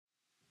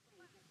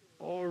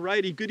All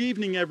righty. Good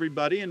evening,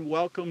 everybody, and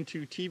welcome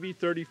to TV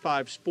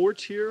 35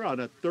 Sports here on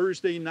a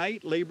Thursday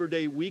night, Labor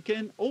Day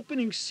weekend,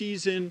 opening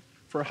season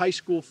for high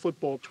school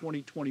football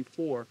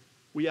 2024.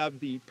 We have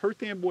the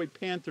Perth Amboy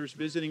Panthers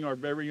visiting our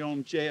very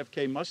own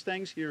JFK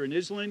Mustangs here in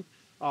Island.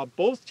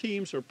 Both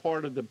teams are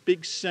part of the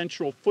Big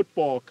Central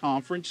Football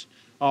Conference.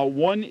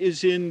 One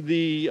is in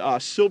the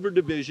Silver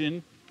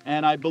Division,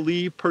 and I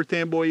believe Perth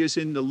Amboy is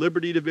in the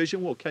Liberty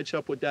Division. We'll catch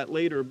up with that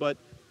later, but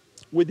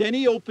with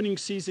any opening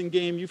season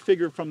game, you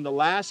figure from the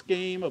last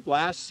game of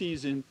last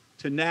season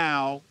to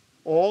now,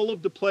 all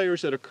of the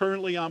players that are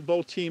currently on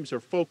both teams are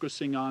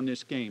focusing on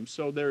this game.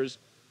 So there's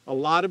a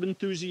lot of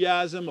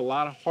enthusiasm, a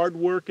lot of hard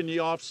work in the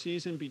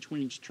offseason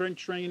between strength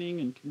training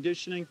and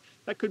conditioning.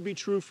 That could be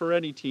true for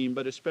any team,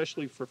 but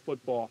especially for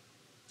football.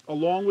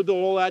 Along with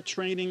all that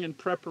training and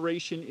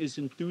preparation is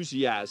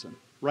enthusiasm.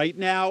 Right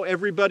now,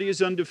 everybody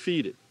is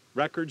undefeated.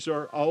 Records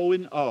are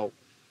 0-0.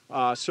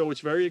 So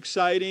it's very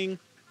exciting.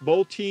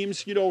 Both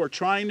teams, are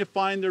trying to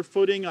find their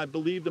footing. I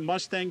believe the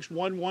Mustangs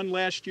won one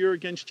last year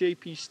against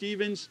J.P.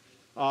 Stevens,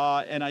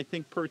 and I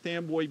think Perth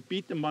Amboy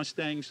beat the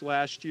Mustangs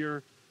last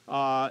year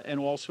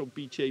and also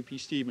beat J.P.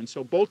 Stevens.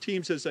 So both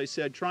teams, as I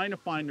said, trying to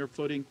find their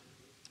footing.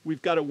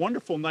 We've got a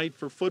wonderful night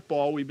for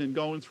football. We've been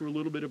going through a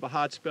little bit of a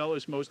hot spell,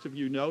 as most of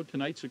you know.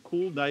 Tonight's a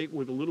cool night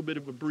with a little bit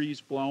of a breeze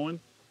blowing.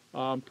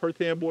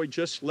 Perth Amboy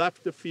just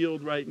left the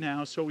field right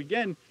now. So,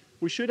 again,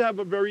 we should have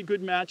a very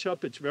good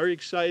matchup. It's very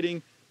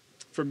exciting.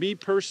 For me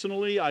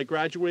personally, I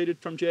graduated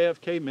from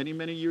JFK many,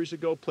 many years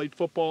ago, played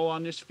football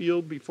on this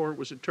field before it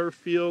was a turf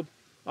field,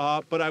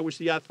 but I was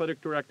the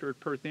athletic director at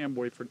Perth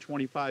Amboy for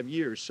 25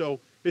 years. So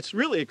it's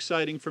really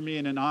exciting for me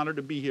and an honor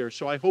to be here.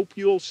 So I hope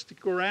you'll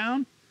stick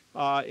around,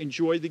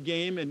 enjoy the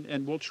game,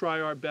 and we'll try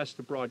our best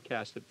to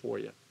broadcast it for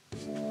you.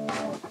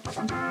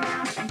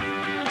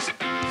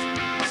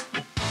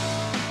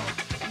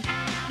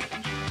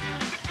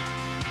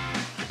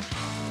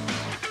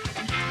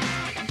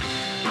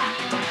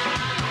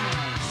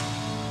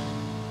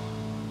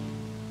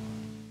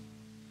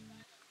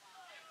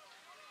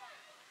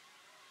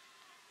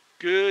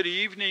 Good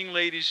evening,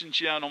 ladies and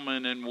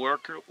gentlemen, and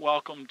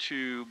welcome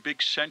to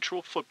Big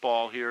Central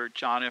Football here at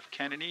John F.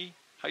 Kennedy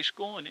High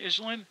School in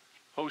Island,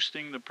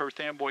 hosting the Perth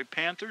Amboy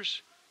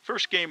Panthers.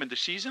 First game of the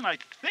season. I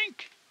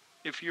think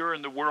if you're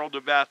in the world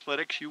of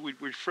athletics, you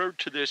would refer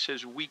to this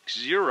as week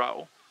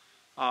 0.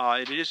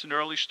 It is an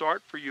early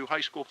start for you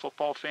high school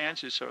football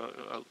fans. It's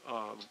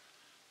a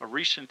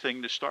recent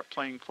thing to start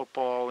playing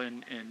football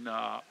in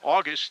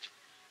August,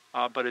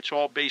 but it's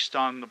all based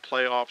on the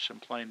playoffs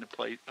and playing the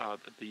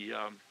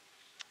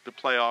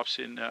playoffs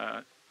in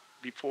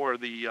before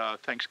the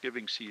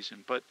Thanksgiving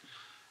season. But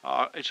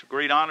it's a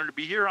great honor to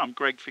be here. I'm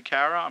Greg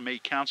Ficara. I'm a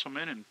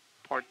councilman and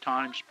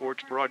part-time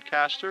sports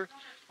broadcaster.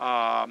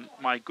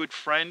 My good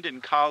friend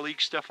and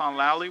colleague Stefan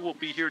Lally will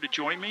be here to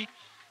join me.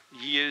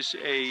 He is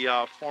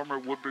a former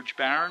Woodbridge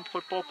Baron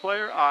football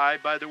player. I,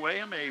 by the way,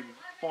 am a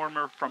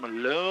former, from a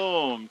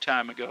long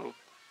time ago,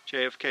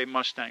 JFK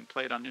Mustang,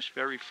 played on this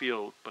very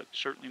field, but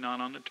certainly not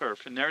on the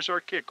turf. And there's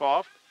our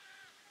kickoff.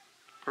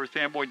 Perth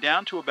Amboy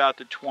down to about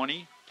the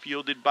 20,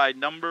 fielded by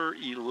number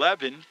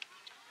 11.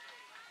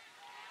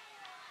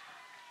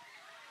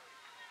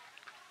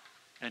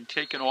 And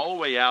taken all the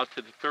way out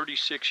to the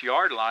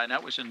 36-yard line.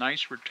 That was a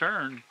nice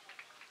return.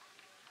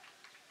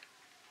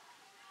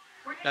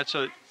 That's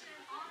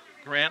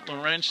Grant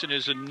Lorenzen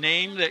is a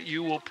name that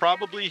you will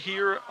probably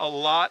hear a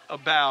lot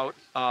about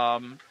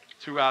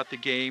throughout the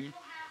game.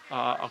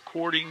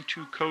 According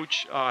to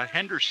Coach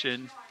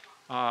Henderson,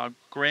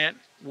 Grant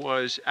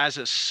was, as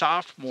a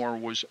sophomore,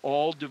 was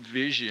all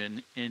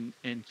division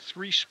in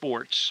 3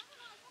 sports.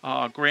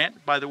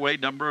 Grant, by the way,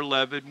 number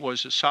 11,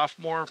 was a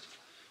sophomore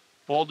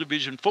all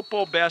division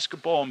football,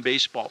 basketball, and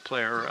baseball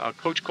player.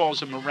 Coach calls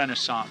him a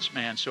renaissance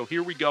man. So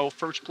here we go,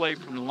 first play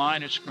from the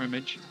line of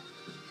scrimmage.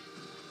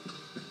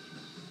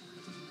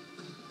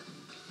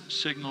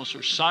 Signals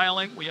are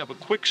silent. We have a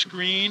quick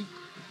screen.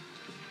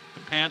 The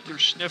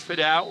Panthers sniff it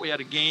out. We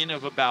had a gain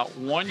of about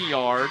 1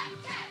 yard.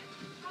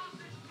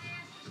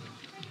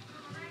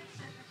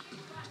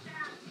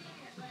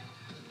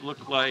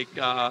 Look like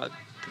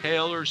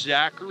Taylor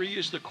Zachary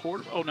is the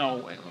quarter. Oh, no,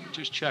 wait, let me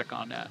just check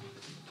on that.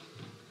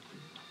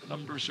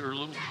 Numbers are a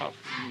little tough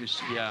for me to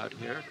see out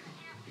here.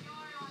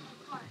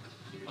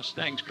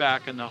 Mustangs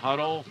back in the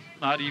huddle.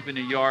 Not even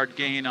a yard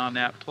gain on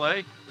that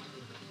play.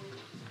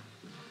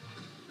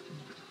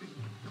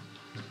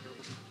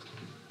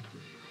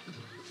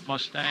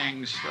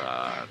 Mustangs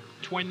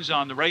twins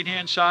on the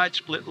right-hand side,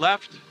 split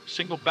left,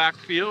 single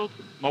backfield,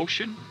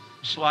 motion,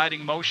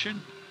 sliding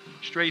motion.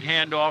 Straight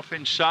handoff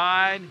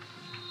inside,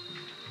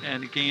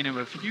 and a gain of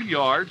a few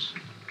yards.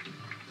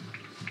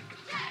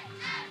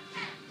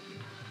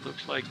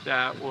 Looks like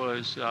that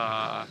was,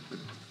 trying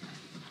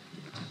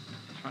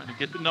to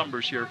get the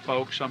numbers here,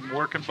 folks. I'm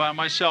working by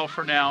myself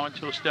for now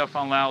until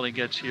Stefan Lally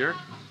gets here.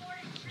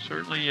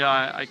 Certainly,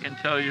 I can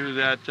tell you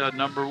that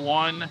number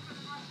 1,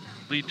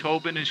 Lee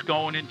Tobin, is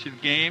going into the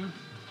game.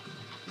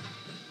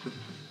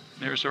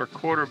 There's our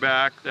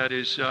quarterback. That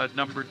is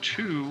number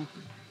 2,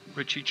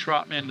 Richie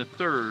Trotman the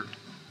third.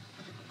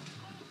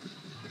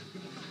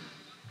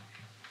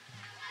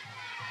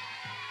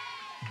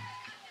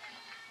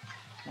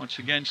 Once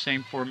again,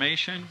 same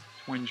formation.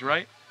 Twins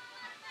right.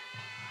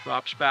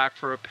 Drops back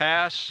for a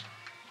pass.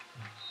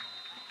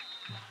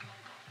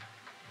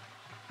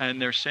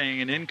 And they're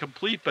saying an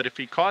incomplete, but if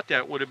he caught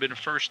that, would have been a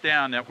first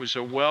down. That was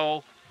a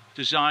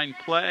well-designed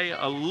play,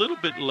 a little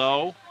bit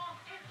low.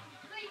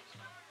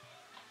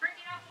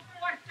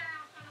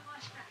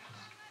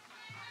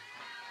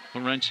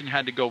 Lorenzen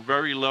had to go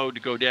very low to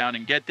go down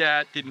and get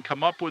that. Didn't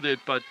come up with it,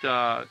 but,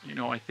 you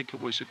know, I think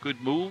it was a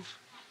good move.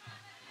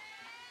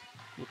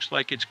 Looks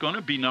like it's going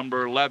to be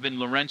number 11,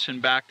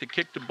 Lorenzen, back to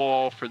kick the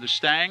ball for the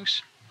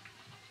Stangs.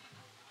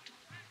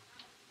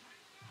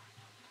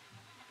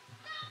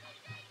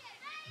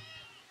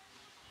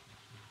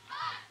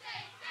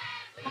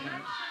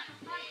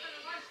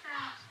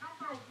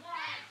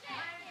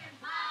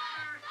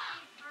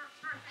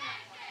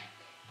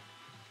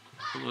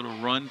 A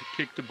little run to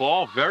kick the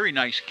ball. Very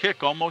nice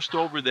kick, almost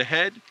over the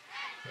head.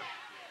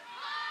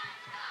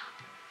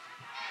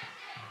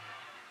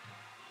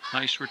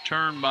 Nice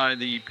return by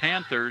the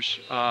Panthers.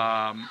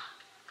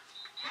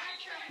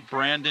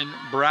 Brandon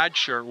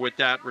Bradshaw with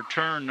that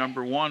return,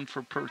 number 1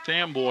 for Perth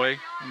Amboy.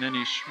 And then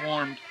he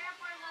swarmed.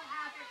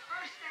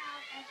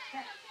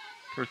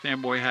 Perth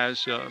Amboy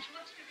has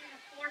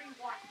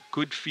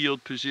good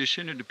field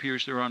position. It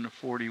appears they're on the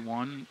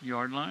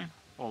 41-yard line.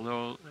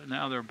 Although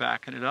now they're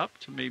backing it up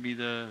to maybe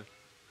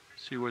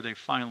see where they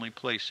finally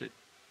place it.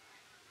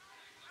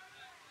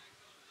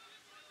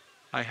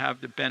 I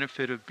have the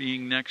benefit of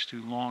being next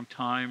to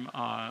longtime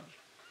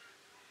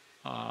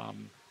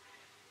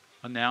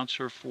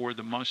announcer for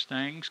the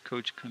Mustangs,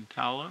 Coach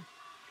Cantala.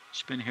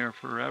 He's been here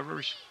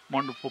forever.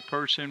 Wonderful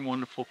person,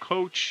 wonderful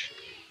coach,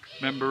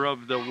 member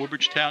of the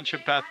Woodbridge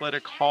Township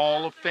Athletic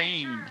Hall of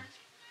Fame.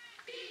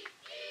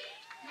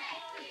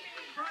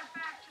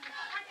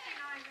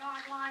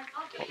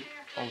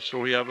 Also,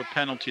 we have a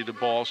penalty. The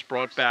ball's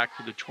brought back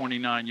to the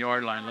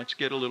 29-yard line. Let's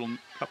get a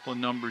couple of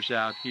numbers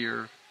out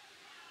here.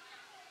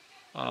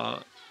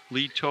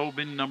 Lee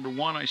Tobin, number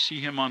 1. I see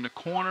him on the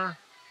corner.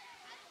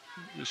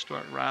 Just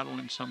start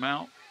rattling some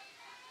out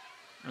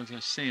as I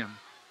see him.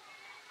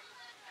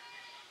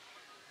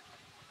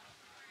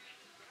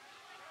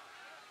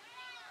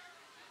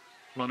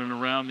 Running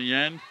around the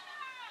end.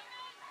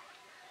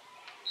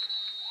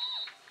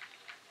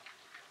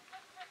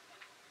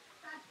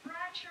 That's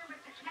Bradshaw with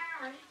the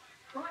carry.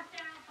 Brought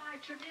down by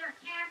Jameer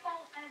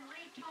Campbell and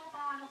Lee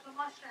Tobin of the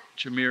Mustangs.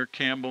 Jameer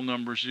Campbell,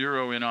 number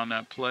 0, in on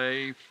that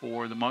play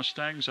for the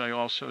Mustangs. I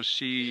also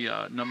see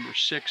number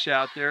 6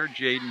 out there,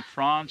 Jaden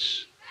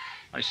France.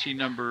 I see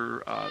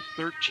number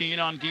 13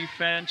 on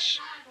defense,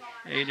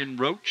 Aiden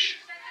Roach.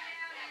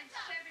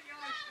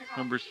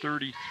 Number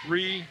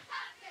 33,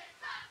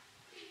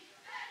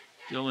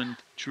 Dylan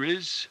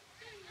Driz.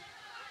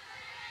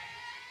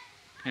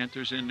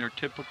 Panthers in their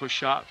typical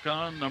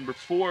shotgun. Number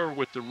 4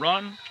 with the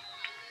run.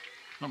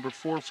 Number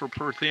 4 for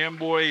Perth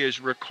Amboy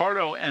is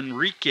Ricardo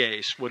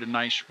Enriquez with a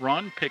nice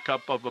run.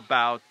 Pickup of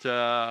about,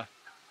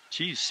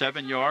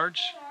 7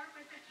 yards.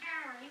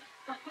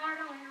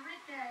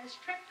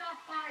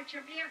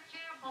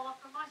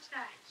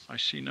 I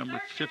see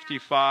number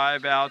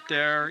 55 out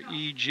there,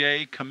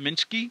 E.J.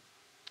 Kaminsky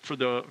for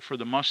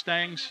the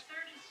Mustangs.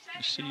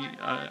 I see,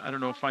 I don't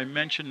know if I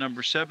mentioned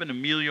number 7,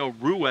 Emilio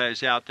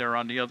Ruiz out there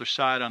on the other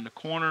side on the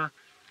corner.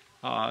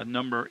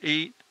 Number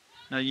 8,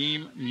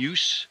 Naeem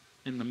Muse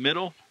in the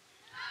middle.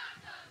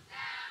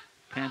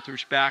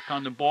 Panthers back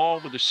on the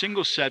ball with a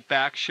single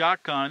setback,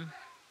 shotgun.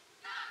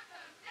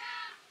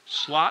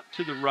 Slot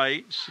to the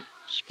right,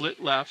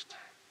 split left.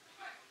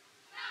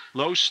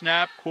 Low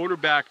snap,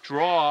 quarterback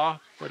draw,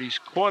 but he's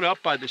caught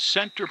up by the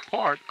center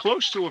part,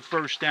 close to a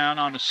first down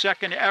on a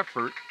second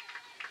effort.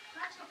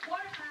 That's the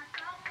quarterback,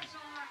 Balthazar,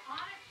 on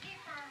a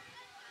keeper.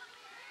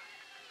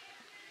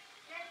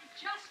 Getting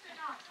just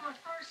enough for a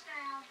first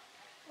down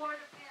for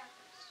the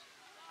Panthers.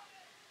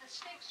 The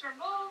sticks are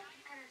moved,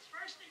 and it's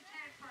 1st and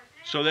 10 for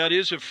a. So that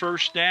is a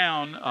first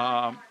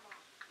down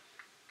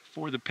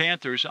for the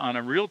Panthers on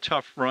a real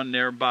tough run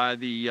there by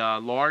the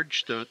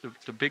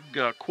the big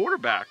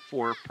quarterback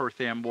for Perth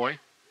Amboy.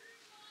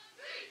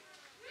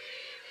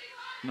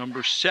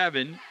 Number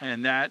 7,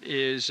 and that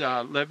is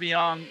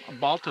Le'Veon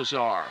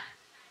Baltazar.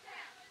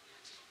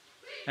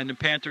 And the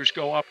Panthers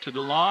go up to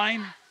the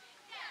line.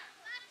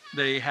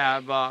 They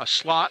have a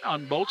slot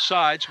on both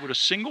sides with a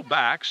single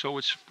back, so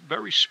it's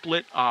very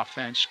split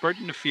offense,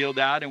 spreading the field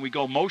out, and we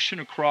go motion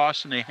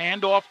across, and they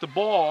hand off the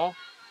ball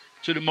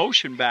to the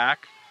motion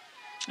back.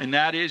 And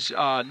that is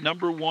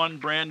number 1,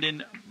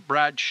 Brandon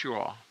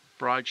Bradshaw.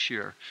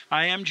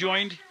 I am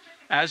joined,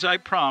 as I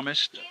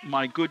promised,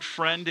 my good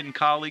friend and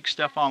colleague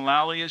Stefan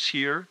Lally is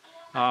here.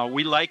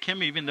 We like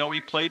him, even though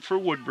he played for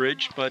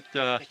Woodbridge, but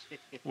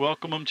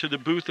welcome him to the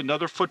booth.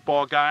 Another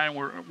football guy,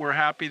 and we're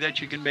happy that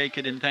you can make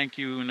it, and thank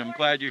you. And I'm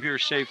glad you're here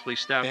safely,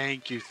 Steph.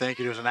 Thank you.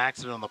 There was an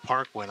accident on the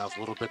parkway, and I was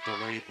a little bit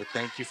delayed, but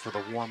thank you for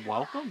the warm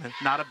welcome. And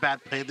not a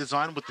bad play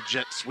design with the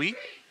jet sweep.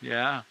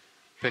 Yeah.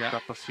 Picked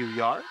up a few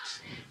yards.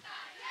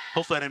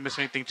 Hopefully I didn't miss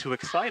anything too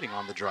exciting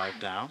on the drive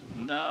down.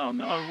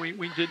 No,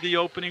 we did the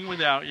opening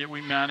without you.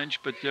 We managed,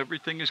 but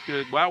everything is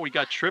good. Wow, we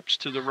got trips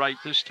to the right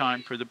this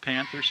time for the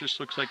Panthers. This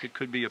looks like it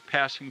could be a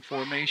passing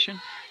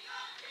formation,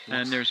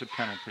 and there's a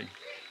penalty.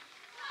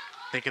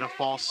 Thinking a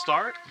false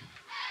start.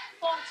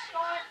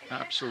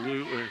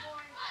 Absolutely.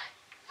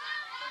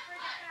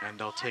 And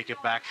they'll take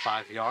it back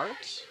 5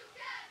 yards.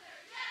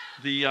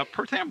 The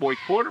Perth Amboy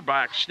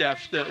quarterback,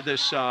 Steph,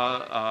 this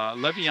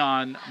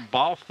Le'Veon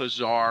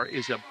Balthazar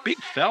is a big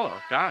fellow.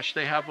 Gosh,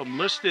 they have him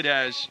listed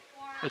as,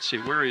 let's see,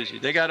 where is he?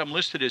 They got him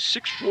listed as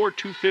 6'4",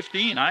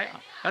 215.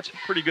 That's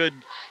pretty good.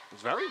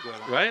 Very good.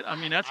 Right? I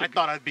mean, I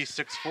thought I'd be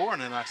 6'4",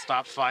 and then I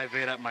stopped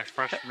 5'8" at my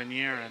freshman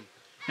year and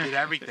did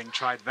everything.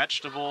 Tried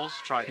vegetables,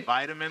 tried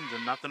vitamins,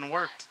 and nothing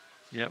worked.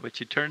 Yeah, but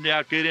you turned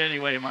out good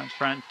anyway, my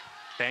friend.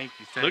 Thank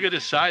you. Look at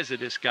the size of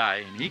this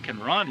guy, and he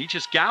can run. He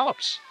just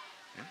gallops.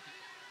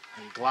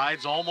 And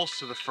glides almost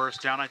to the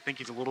first down. I think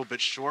he's a little bit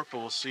short, but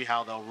we'll see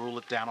how they'll rule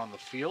it down on the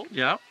field.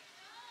 Yeah.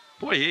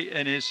 Boy,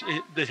 and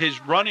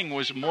his running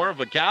was more of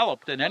a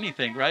gallop than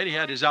anything, right? He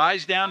had his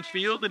eyes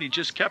downfield, and he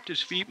just kept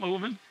his feet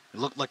moving. It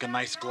looked like a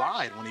nice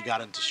glide when he got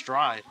into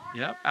stride.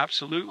 Yeah,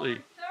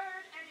 absolutely.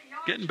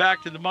 Getting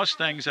back to the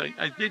Mustangs,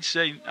 I did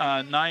say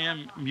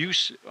Naim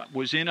Muse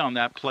was in on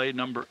that play,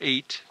 number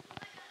 8.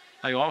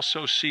 I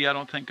also see, I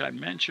don't think I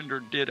mentioned, or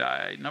did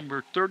I?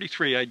 Number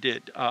 33, I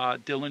did.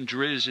 Dylan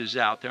Driz is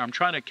out there. I'm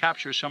trying to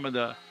capture some of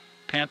the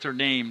Panther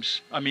names,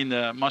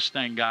 the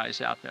Mustang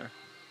guys out there.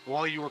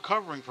 While you were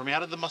covering for me, how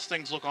did the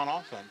Mustangs look on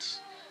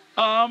offense?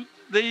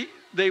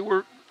 They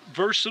were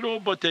versatile,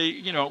 but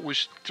it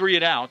was 3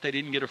 and out. They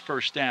didn't get a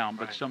first down,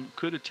 but some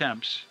good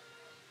attempts.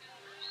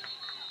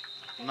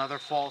 Another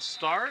false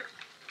start.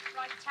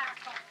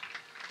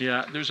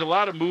 Yeah, there's a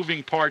lot of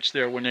moving parts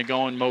there when they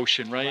go in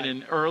motion, right?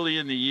 And early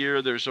in the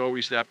year, there's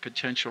always that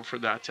potential for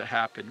that to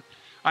happen.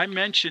 I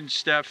mentioned,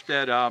 Steph,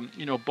 that,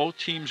 both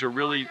teams are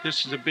really,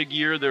 this is a big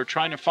year. They're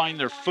trying to find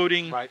their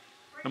footing. Right.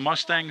 The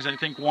Mustangs, I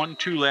think,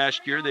 1-2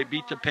 last year. They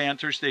beat the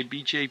Panthers. They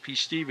beat J.P.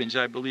 Stevens.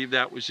 I believe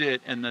that was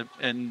it. And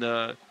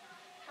the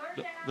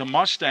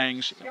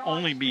Mustangs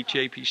only beat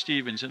J.P.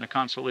 Stevens in a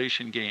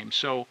consolation game.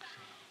 So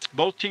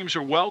both teams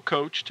are well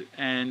coached,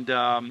 and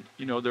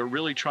they're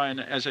really trying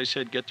to, as I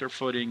said, get their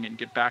footing and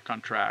get back on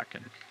track.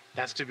 And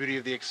that's the beauty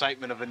of the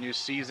excitement of a new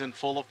season,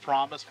 full of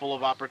promise, full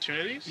of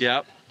opportunities.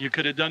 Yep, you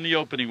could have done the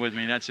opening with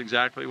me. That's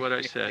exactly what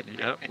I said.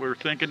 Yep, we're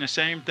thinking the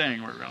same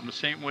thing. We're on the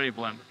same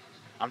wavelength.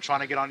 I'm trying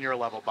to get on your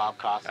level, Bob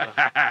Costa.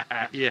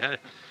 Yeah.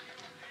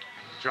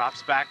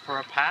 Drops back for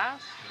a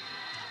pass.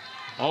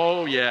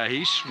 Oh yeah,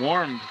 he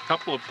swarmed a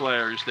couple of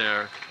players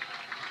there.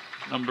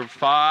 Number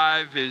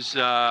 5 is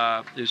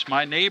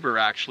my neighbor,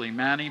 actually,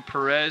 Manny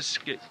Perez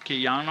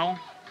Quijano.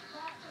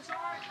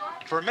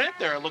 For a minute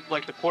there, it looked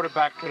like the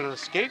quarterback could have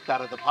escaped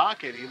out of the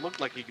pocket. He looked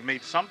like he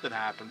made something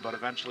happen, but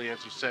eventually,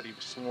 as you said, he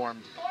was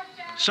swarmed.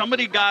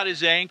 Somebody got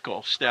his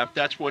ankle, Steph.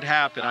 That's what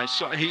happened. I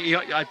saw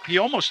he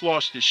almost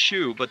lost his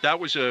shoe, but that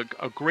was a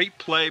great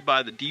play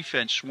by the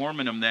defense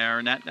swarming him there,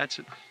 and that's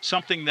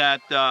something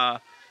that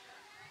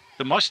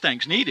the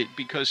Mustangs needed,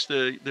 because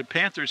the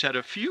Panthers had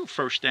a few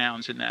first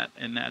downs in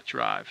that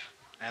drive.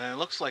 And it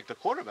looks like the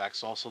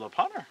quarterback's also the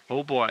punter.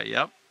 Oh boy,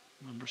 yep.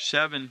 Number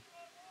 7,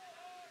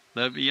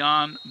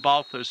 Le'Veon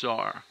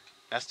Balthazar.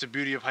 That's the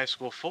beauty of high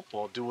school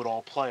football,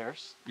 do-it-all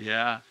players.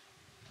 Yeah.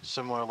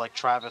 Similar like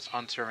Travis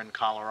Hunter in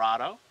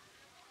Colorado.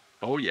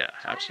 Oh yeah,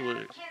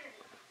 absolutely.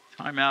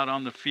 Timeout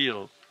on the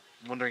field.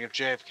 Wondering if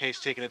JFK's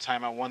taking a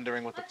timeout,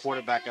 wondering with the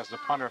quarterback as the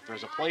punter if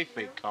there's a play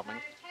fake coming.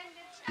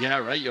 Yeah,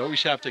 right. You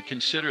always have to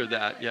consider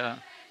that. Yeah.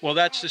 Well,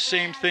 that's the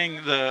same thing.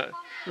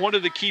 One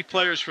of the key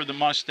players for the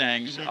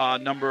Mustangs,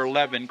 number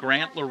 11,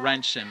 Grant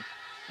Lorenzen.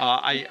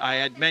 I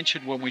had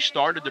mentioned when we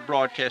started the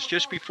broadcast,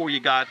 just before you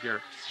got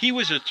here, he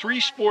was a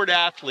 3-sport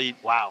athlete.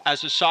 Wow.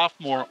 As a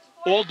sophomore,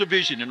 all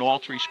division in all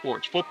 3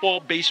 sports: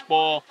 football,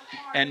 baseball,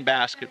 and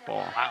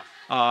basketball.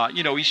 Wow.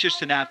 He's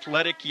just an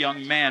athletic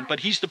young man, but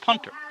he's the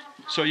punter.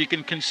 So you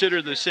can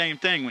consider the same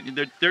thing.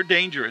 They're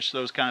dangerous,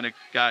 those kind of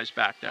guys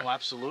back there. Oh,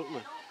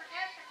 absolutely.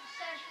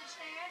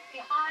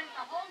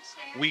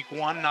 Week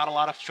 1, not a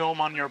lot of film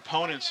on your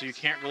opponent, so you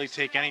can't really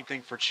take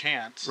anything for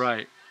chance.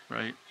 Right.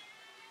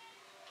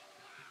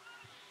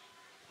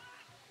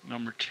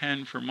 Number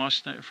 10 for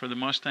the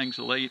Mustangs,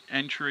 a late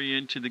entry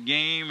into the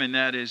game, and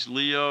that is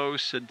Leo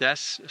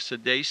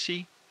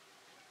Sadesi.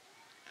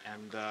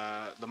 And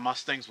the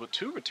Mustangs with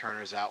 2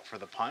 returners out for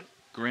the punt.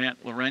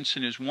 Grant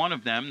Lorenzen is one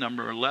of them,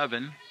 number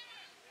 11.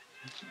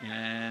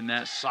 And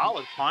that's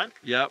solid punt.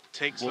 Yep.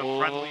 Takes a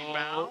friendly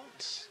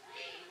bounce.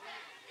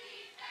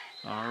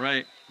 All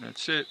right,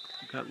 that's it.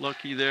 Got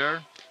lucky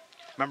there.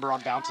 Remember,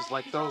 on bounces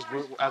like those,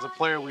 as a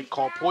player, we'd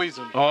call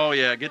poison. Oh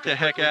yeah, get the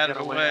heck out of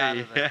the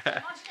way.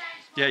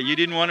 Yeah, you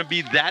didn't want to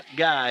be that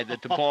guy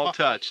that the ball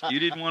touched. You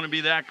didn't want to be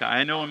that guy.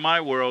 I know in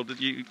my world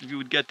that you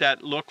would get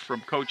that look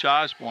from Coach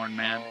Osborne,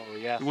 man. Oh,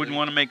 yes. You wouldn't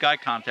want to make eye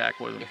contact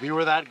with him. If you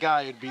were that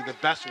guy, it'd be the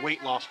best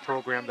weight loss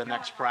program the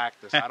next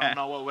practice. I don't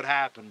know what would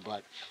happen,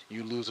 but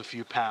you lose a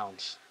few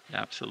pounds.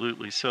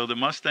 Absolutely. So the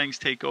Mustangs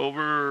take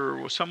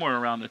over somewhere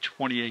around the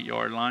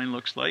 28-yard line,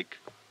 looks like.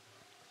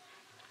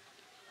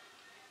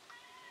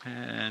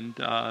 And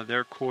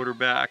their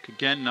quarterback,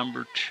 again,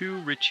 number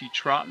 2, Richie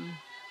Trotton,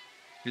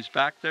 is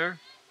back there.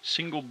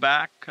 Single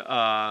back,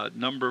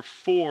 number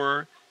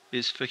 4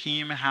 is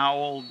Fahim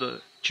Howell,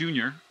 the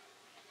junior.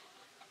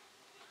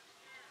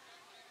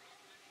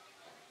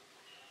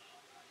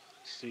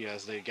 See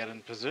as they get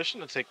in position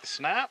to take the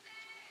snap.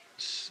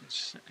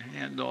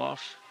 Hand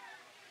off.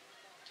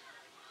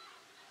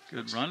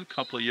 Good run,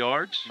 couple of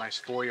yards.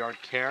 Nice 4-yard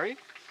carry.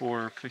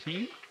 For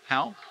Fahim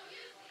Howell,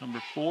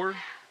 number 4.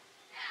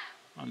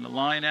 On the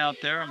line out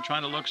there, I'm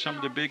trying to look some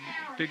of the big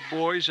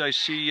boys. I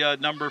see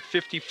number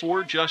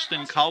 54,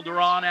 Justin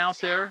Calderon, out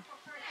there.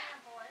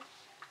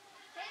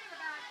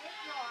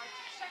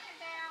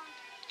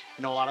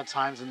 You know, a lot of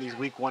times in these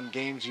week 1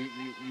 games,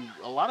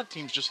 a lot of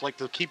teams just like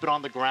to keep it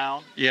on the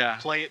ground,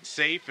 play it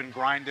safe, and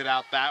grind it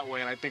out that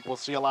way. And I think we'll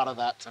see a lot of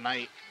that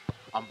tonight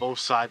on both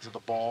sides of the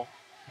ball.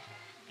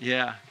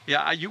 Yeah,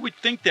 you would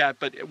think that,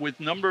 but with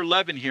number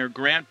 11 here,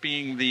 Grant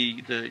being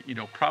the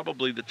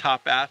probably the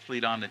top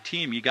athlete on the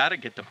team, you got to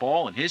get the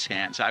ball in his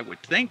hands, I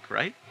would think,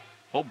 right?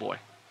 Oh boy,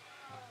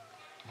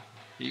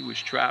 he was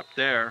trapped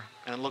there.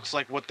 And it looks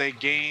like what they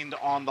gained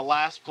on the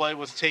last play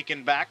was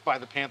taken back by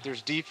the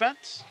Panthers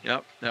defense.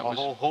 Yep, that was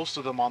a whole host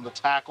of them on the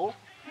tackle.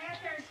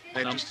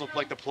 It just looked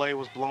like the play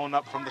was blown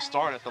up from the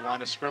start at the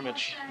line of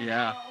scrimmage.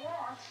 Yeah,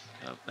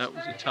 that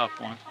was a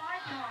tough one.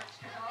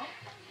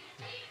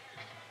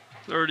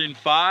 3rd and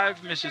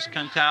 5. Mrs.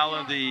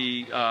 Cantala,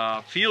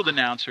 the field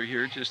announcer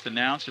here, just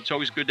announced. It's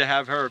always good to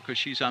have her because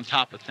she's on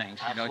top of things.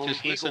 You know,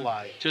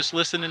 just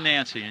listen to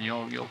Nancy and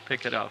you'll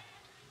pick it up.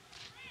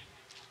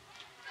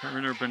 Her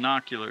and her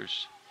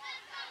binoculars.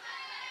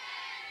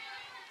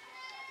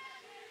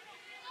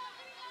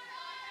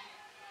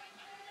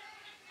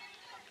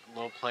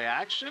 Low play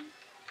action.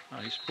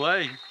 Nice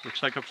play.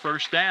 Looks like a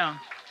first down.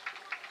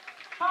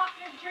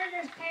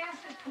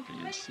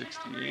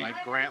 68.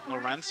 Like Grant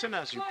Lorenzen,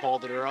 as you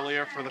called it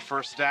earlier, for the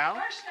first down.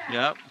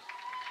 Yep.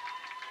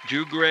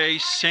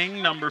 Jugray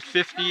Singh, number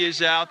 50,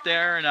 is out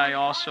there, and I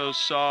also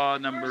saw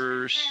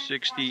number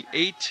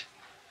 68,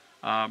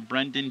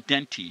 Brendan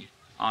Denty,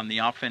 on the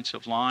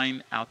offensive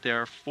line out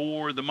there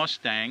for the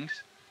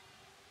Mustangs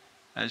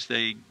as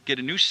they get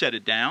a new set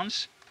of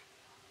downs.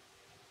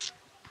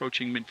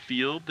 Approaching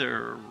midfield,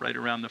 they're right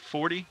around the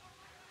 40.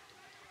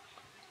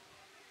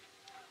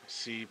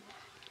 See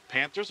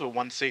Panthers with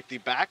 1 safety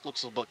back.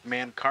 Looks like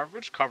man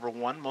coverage, cover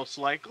 1 most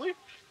likely.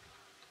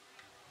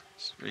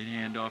 Straight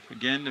handoff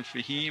again to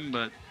Fahim,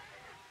 but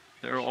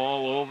they're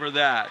all over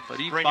that. But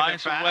he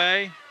finds a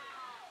way.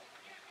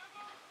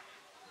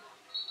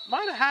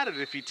 Might have had it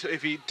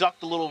if he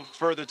ducked a little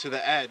further to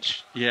the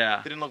edge. Yeah.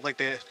 It didn't look like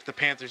the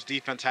Panthers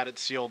defense had it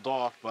sealed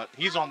off, but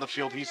he's on the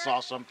field. He saw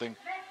something.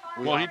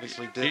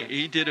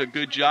 He did a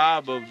good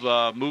job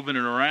of moving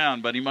it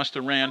around, but he must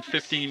have ran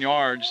 15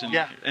 yards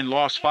and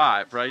lost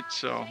 5, right?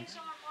 So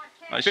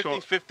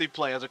 50-50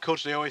 play. As a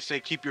coach, they always say,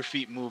 keep your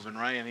feet moving,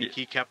 right? And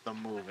he kept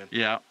them moving.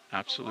 Yeah,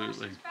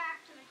 absolutely.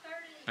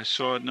 I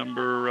saw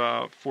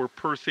number for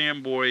Perth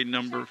Amboy,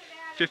 number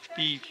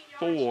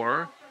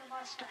 54.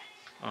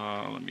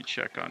 Let me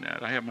check on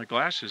that. I have my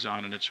glasses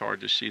on, and it's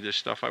hard to see this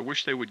stuff. I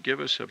wish they would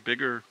give us a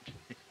bigger...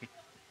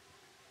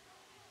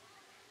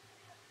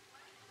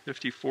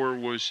 54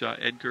 was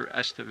Edgar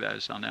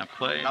Estevez on that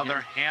play.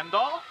 Another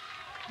handoff.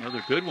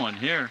 Another good one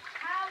here.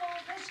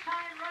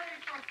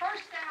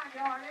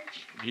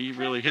 He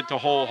really hit the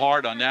hole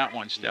hard on that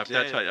one, Steph.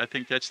 I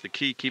think that's the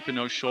key, keeping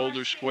those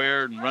shoulders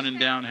squared and running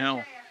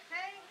downhill.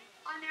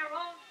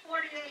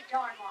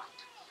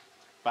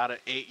 About an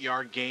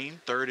 8-yard gain,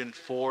 3rd and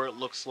 4 it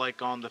looks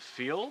like on the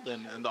field,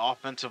 and the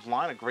offensive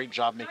line, a great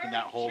job making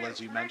that hole,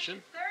 as you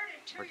mentioned.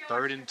 For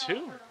 3rd and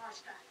 2,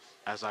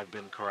 as I've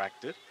been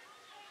corrected.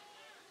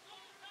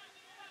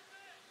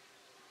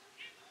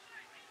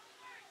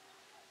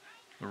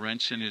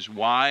 Lorenzen is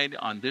wide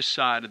on this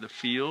side of the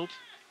field.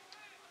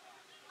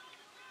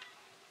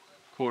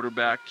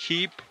 Quarterback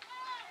keep.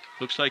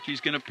 Looks like he's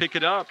going to pick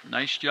it up.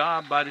 Nice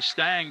job by the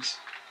Stangs.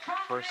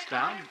 First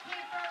down.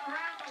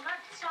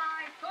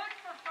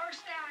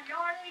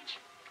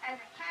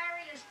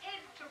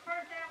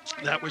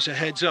 That was a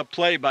heads-up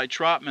play by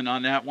Trotman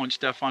on that one,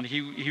 Stefan.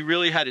 He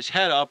really had his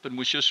head up and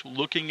was just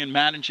looking and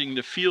managing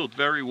the field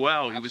very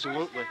well. He was.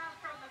 Absolutely.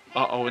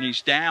 Uh-oh, and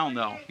he's down,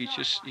 though.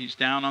 He's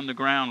down on the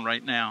ground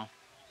right now.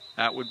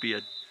 That would be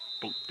a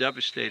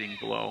devastating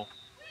blow.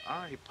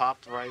 He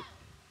popped right.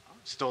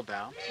 Still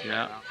down.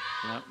 Yeah,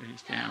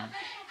 he's down.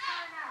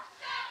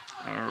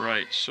 All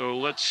right, so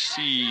let's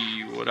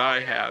see what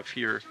I have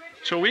here.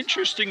 So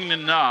interesting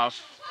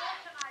enough,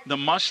 the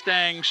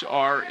Mustangs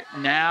are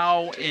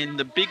now in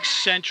the Big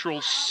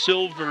Central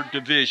Silver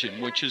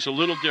Division, which is a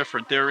little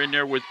different. They're in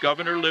there with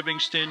Governor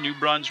Livingston, New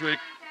Brunswick,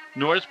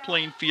 North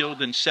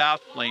Plainfield, and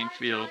South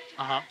Plainfield.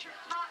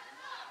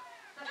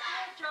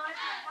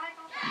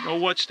 You know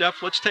what,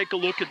 Steph? Let's take a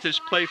look at this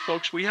play,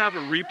 folks. We have a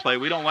replay.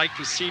 We don't like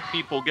to see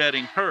people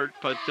getting hurt,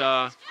 but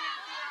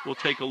we'll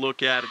take a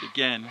look at it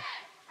again.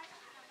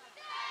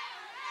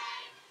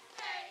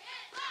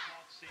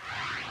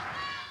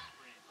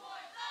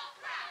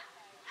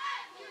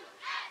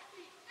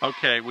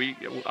 Okay,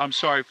 I'm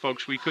sorry,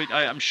 folks. We could.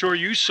 I'm sure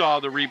you saw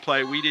the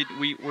replay.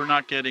 We're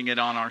not getting it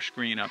on our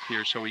screen up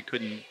here, so we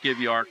couldn't give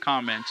you our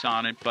comments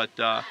on it. But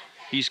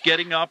he's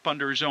getting up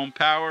under his own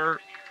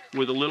power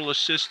with a little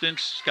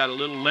assistance. He's got a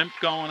little limp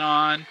going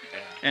on,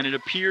 and it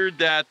appeared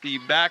that the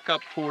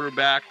backup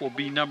quarterback will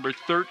be number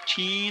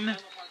 13,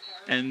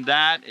 and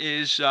that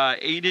is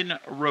Aiden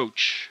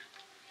Roach.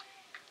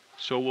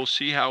 So we'll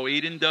see how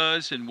Aiden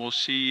does, and we'll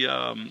see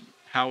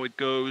how it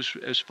goes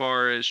as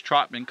far as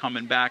Trotman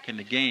coming back in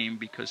the game,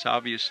 because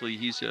obviously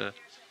he's a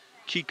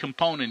key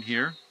component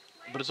here.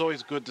 But it's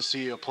always good to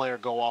see a player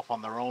go off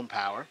on their own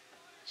power.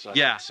 So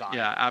yeah,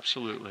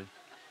 absolutely.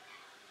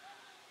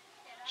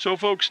 So,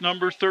 folks,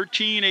 number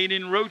 13,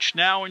 Aiden Roach,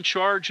 now in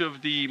charge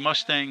of the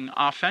Mustang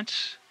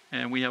offense,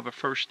 and we have a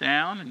first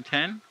down and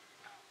 10.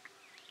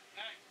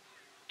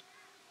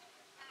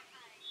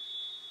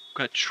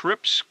 Got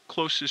trips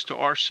closest to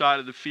our side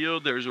of the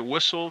field. There's a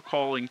whistle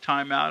calling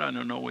timeout. I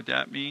don't know what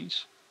that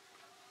means.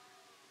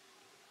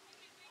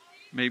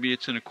 Maybe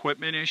it's an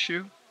equipment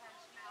issue.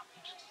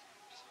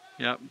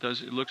 Yep,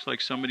 it looks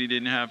like somebody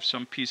didn't have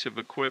some piece of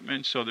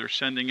equipment, so they're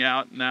sending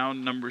out now.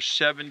 Number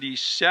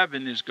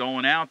 77 is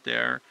going out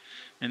there,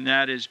 and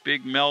that is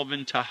Big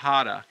Melvin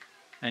Tejada,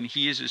 and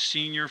he is a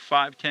senior,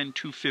 5'10",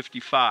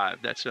 255.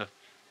 That's a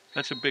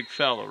big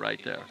fella right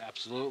there.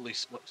 Absolutely.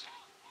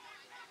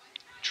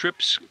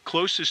 Trips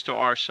closest to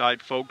our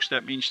side, folks.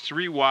 That means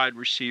 3 wide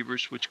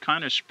receivers, which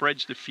kind of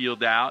spreads the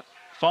field out.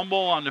 Fumble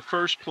on the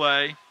first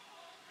play.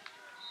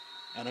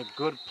 And a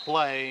good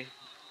play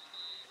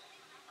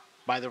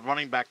by the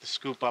running back to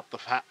scoop up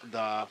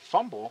the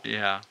fumble.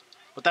 Yeah.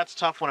 But that's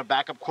tough when a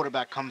backup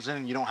quarterback comes in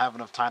and you don't have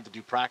enough time to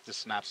do practice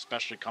snaps,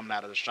 especially coming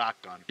out of the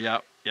shotgun.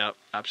 Yep,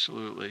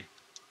 absolutely.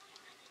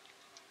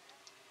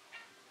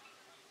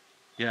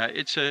 Yeah,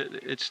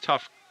 it's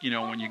tough.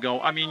 When you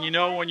go,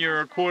 when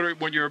you're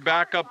when you're a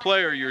backup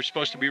player, you're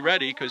supposed to be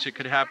ready because it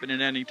could happen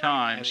at any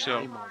time.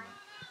 Any moment.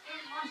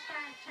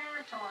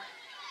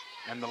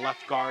 And the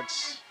left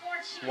guards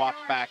swap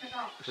back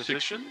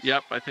positions.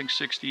 Yep, I think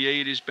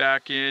 68 is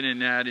back in,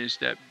 and that is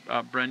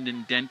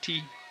Brendan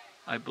Denty,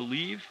 I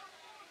believe.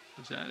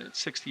 Is that it?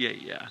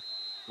 68, yeah.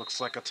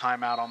 Looks like a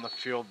timeout on the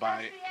field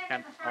by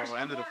end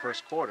of the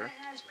first quarter.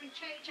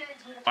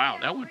 Wow,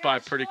 that went by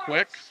pretty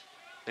quick.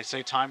 They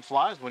say time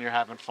flies when you're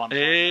having fun.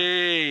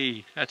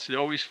 Hey, that's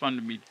always fun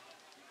to me.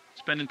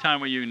 Spending time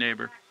with you,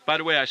 neighbor. By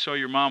the way, I saw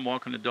your mom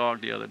walking the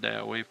dog the other day.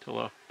 I waved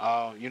hello.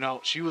 Oh,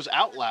 she was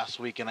out last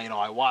week, and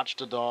I watched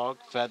the dog,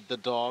 fed the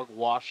dog,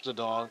 washed the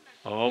dog.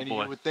 Oh, and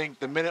boy. You would think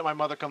the minute my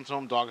mother comes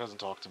home, dog doesn't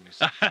talk to me.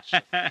 So.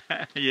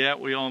 Yeah,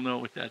 we all know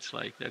what that's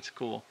like. That's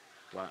cool.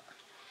 But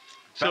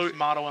best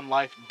motto in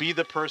life, be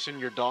the person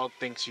your dog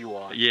thinks you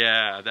are.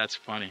 Yeah, that's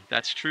funny.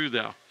 That's true,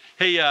 though.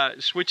 Hey,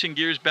 switching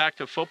gears back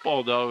to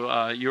football,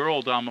 though, your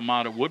old alma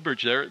mater,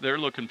 Woodbridge, they're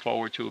looking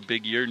forward to a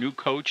big year. New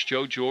coach,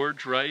 Joe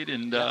George, right?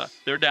 And yes.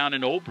 They're down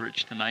in Old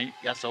Bridge tonight.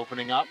 Yes,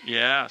 opening up.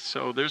 Yeah,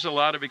 so there's a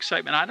lot of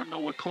excitement. I don't know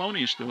what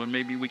Colonia's doing.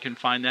 Maybe we can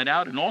find that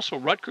out. And also,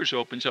 Rutgers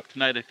opens up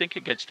tonight, I think,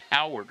 against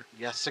Howard.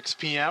 Yes, 6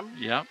 p.m.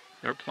 Yep,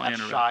 they're playing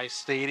at Shai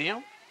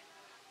Stadium.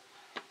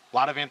 A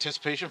lot of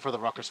anticipation for the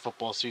Rutgers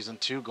football season,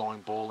 too, going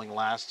bowling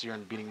last year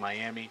and beating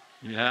Miami.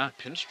 Yeah.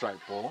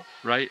 Pinstripe Bowl.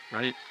 Right.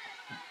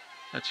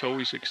 That's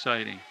always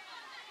exciting.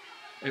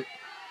 It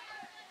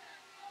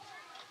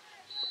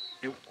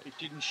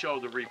didn't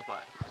show the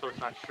replay. So it's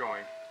not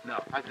showing.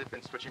 No. Has it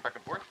been switching back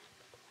and forth?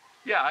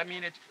 Yeah,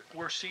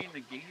 we're seeing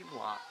the game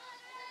lot.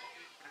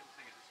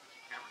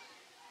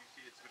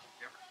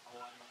 Oh,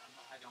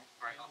 I don't.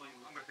 All right, I'm going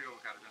to take a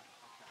look at it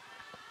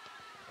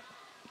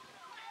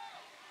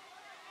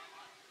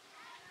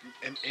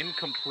then. An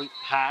incomplete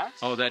pass.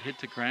 Oh, that hit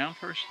the ground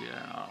first?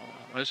 Yeah.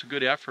 Oh, that's a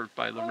good effort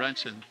by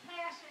Lorenzen.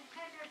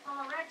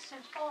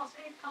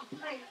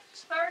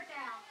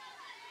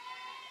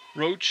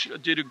 Roach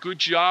did a good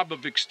job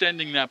of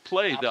extending that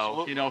play,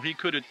 Absolutely. though. He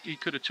could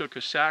have took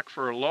a sack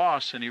for a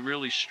loss, and he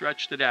really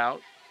stretched it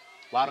out.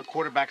 A lot of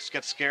quarterbacks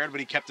get scared,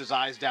 but he kept his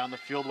eyes down the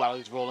field while he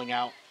was rolling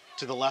out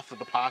to the left of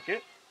the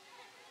pocket.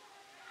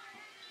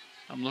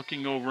 I'm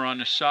looking over on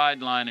the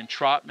sideline, and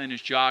Trotman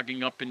is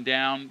jogging up and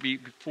down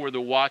before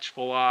the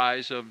watchful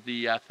eyes of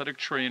the athletic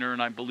trainer,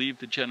 and I believe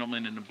the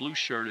gentleman in the blue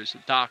shirt is the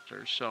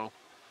doctor. So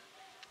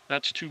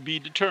that's to be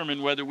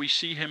determined whether we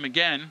see him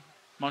again.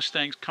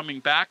 Mustangs coming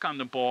back on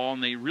the ball,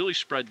 and they really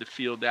spread the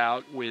field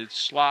out with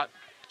slot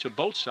to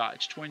both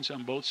sides, twins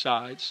on both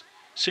sides,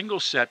 single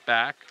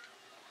setback,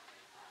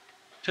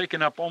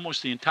 taking up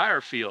almost the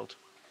entire field.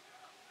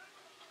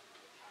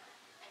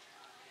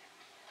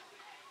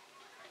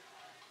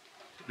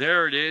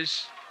 There it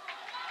is.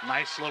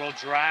 Nice little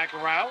drag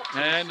route to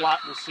the slot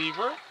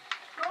receiver.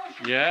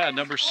 Yeah,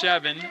 number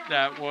 7.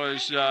 That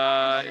was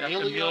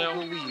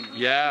Emilio.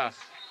 Yeah.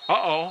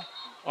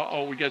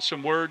 Uh-oh, we got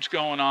some words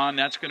going on.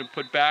 That's going to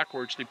put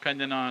backwards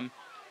depending on...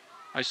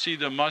 I see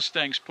the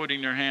Mustangs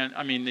putting their hand...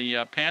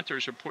 the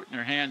Panthers are putting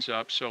their hands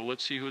up, so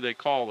let's see who they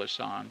call this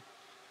on.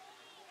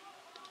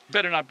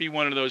 Better not be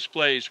one of those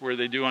plays where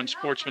they do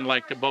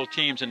unsportsmanlike to both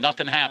teams and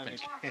nothing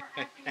happened.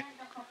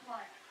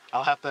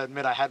 I'll have to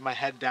admit I had my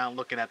head down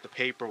looking at the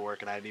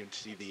paperwork and I didn't even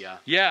see the.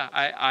 Yeah,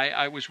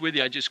 I was with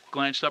you. I just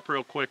glanced up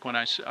real quick when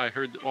I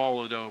heard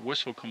all of the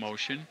whistle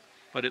commotion.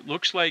 But it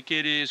looks like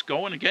it is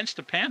going against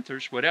the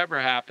Panthers. Whatever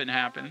happened.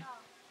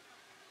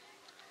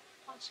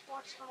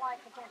 Unsportsmanlike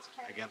against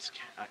Kennedy. Against.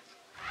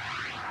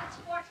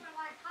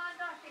 Unsportsmanlike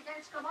conduct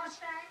against the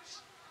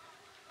Mustangs.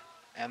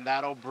 And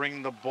that'll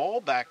bring the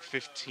ball back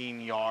 15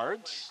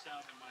 yards.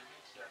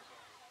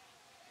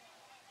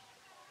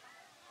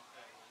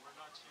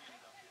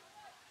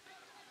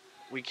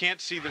 We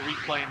can't see the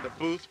replay in the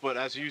booth, but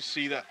as you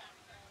see that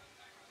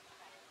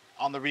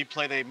on the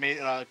replay, they made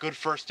a good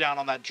first down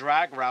on that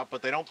drag route,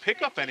 but they don't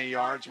pick up any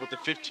yards with the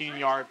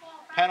 15-yard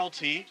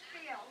penalty.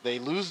 They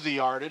lose the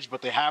yardage,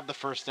 but they have the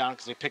first down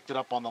because they picked it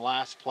up on the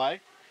last play.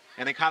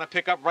 And they kind of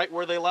pick up right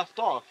where they left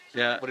off.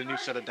 Yeah. With a new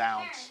set of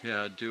downs.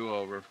 Yeah,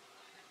 do-over. At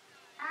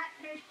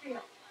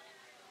midfield.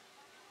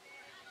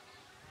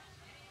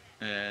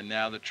 And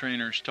now the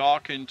trainer's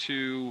talking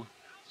to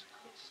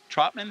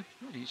Trotman.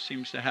 He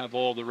seems to have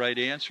all the right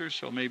answers,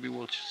 so maybe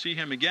we'll see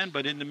him again.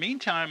 But in the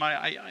meantime,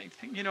 I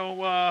think,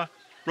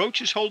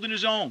 Roach is holding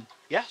his own.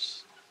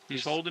 Yes.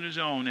 He's holding his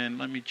own, and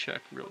let me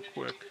check real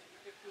quick.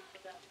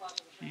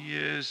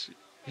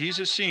 He's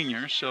a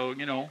senior, so,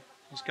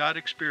 he's got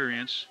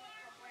experience.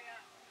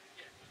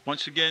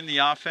 Once again, the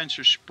offense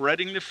are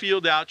spreading the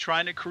field out,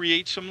 trying to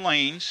create some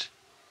lanes.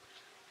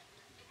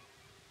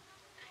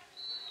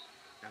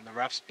 And the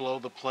refs blow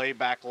the play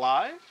back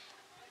live.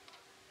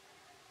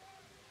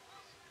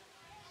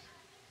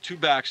 Two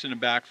backs in the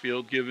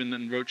backfield,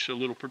 giving Roach a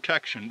little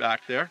protection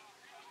back there.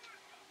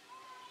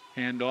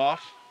 Hand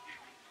off.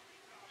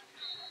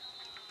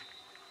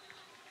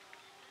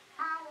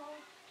 Howell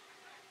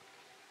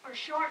for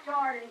short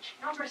yardage.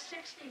 Number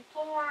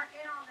 64 in on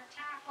the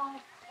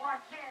tackle.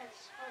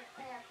 Marquez for the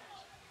Panthers.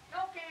 No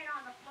gain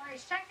on the play.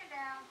 Second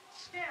down.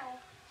 Still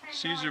 10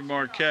 Cesar yards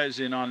Marquez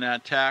in on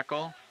that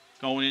tackle.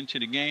 Going into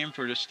the game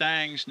for the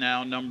Stangs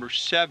now, number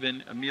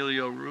 7,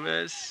 Emilio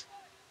Ruiz.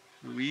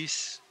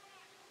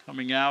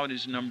 Coming out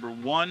is number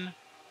 1,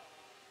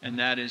 and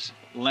that is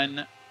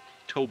Len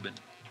Tobin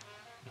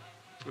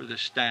for the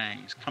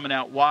Stangs. Coming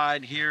out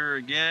wide here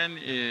again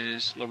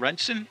is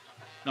Lorenzen,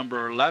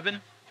 number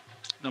 11.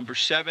 Number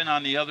 7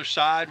 on the other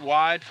side,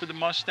 wide for the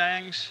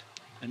Mustangs,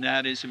 and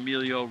that is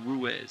Emilio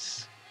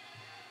Ruiz.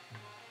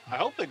 I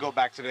hope they go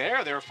back to the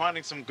air. They were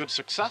finding some good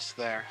success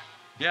there.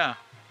 Yeah,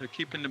 they're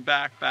keeping the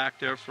back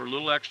there for a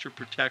little extra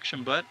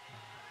protection, but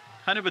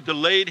kind of a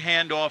delayed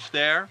handoff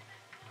there.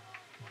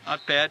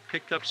 Not bad,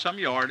 picked up some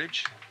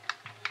yardage.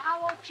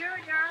 Howell Jr.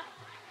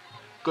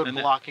 Good And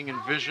blocking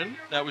and vision.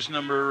 That was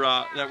number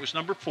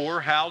 4,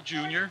 Hal Jr.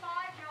 5-yard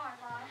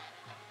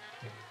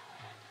line.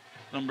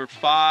 Number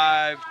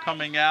 5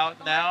 coming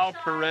out now,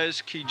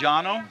 Perez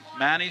Quijano.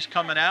 Manny's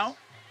coming out.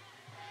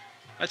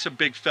 That's a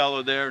big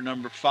fellow there,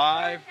 number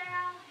 5. Third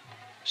down.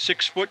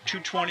 6 foot,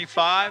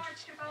 225.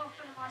 Yards to go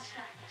for the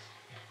Mustangs.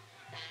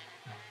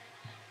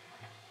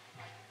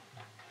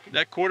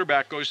 That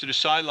quarterback goes to the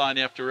sideline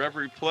after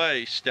every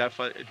play, Steph.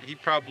 He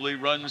probably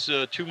runs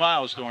 2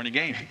 miles during the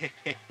game.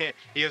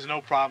 He has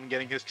no problem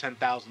getting his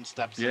 10,000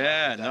 steps.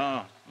 Yeah,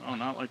 no,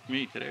 not like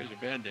me. Today was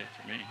a bad day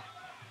for me.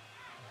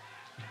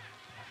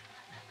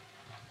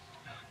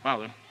 Wow,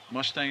 the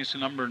Mustangs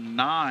number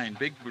 9,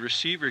 big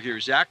receiver here,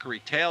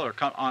 Zachary Taylor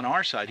on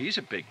our side. He's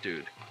a big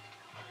dude.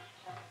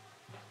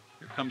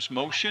 Here comes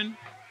motion.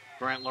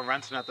 Grant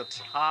Lorenzen at the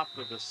top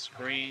of the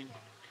screen.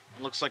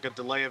 Looks like a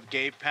delay of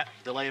game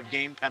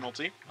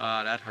penalty.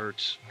 That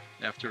hurts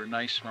after a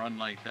nice run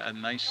like that. A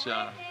nice, Delay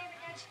of game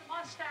against the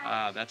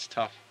Mustangs. that's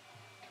tough.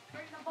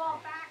 Bring the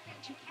ball back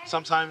into Kennedy.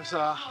 Sometimes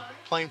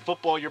playing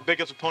football, your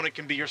biggest opponent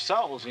can be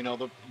yourselves.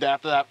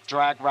 After that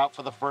drag route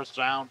for the first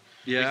down,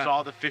 we Yeah.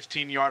 saw the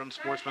 15-yard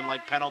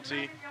unsportsmanlike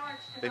penalty.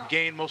 They've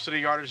gained most of the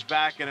yardage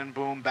back, and then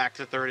boom, back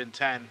to 3rd and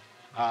 10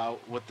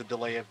 with the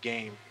delay of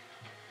game.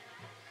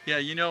 Yeah,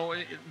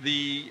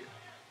 the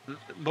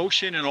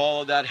motion and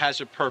all of that has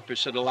a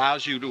purpose. It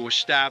allows you to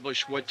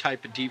establish what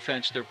type of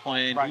defense they're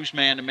playing, Right. who's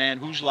man-to-man,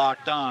 who's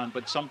locked on.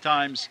 But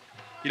sometimes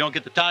you don't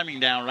get the timing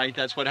down right.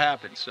 That's what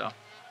happens. So.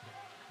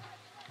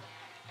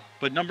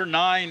 But number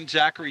 9,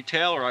 Zachary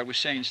Taylor, I was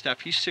saying,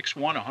 Steph, he's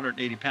 6'1",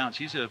 180 pounds.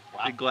 He's a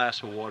big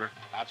glass of water.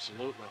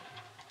 Absolutely.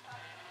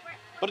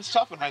 But it's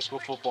tough in high school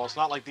football. It's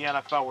not like the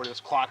NFL where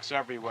there's clocks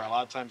everywhere. A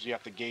lot of times you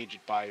have to gauge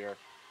it by your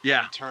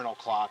Yeah. internal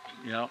clock.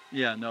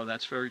 Yeah, no,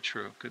 that's very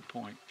true. Good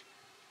point.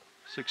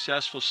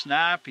 Successful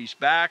snap. He's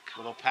back.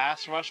 Little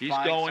pass rush. He's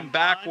buying going some time.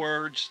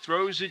 backwards,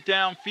 throws it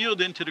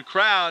downfield into the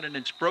crowd, and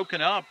it's broken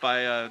up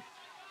by a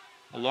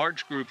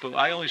large group of.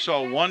 I only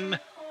saw one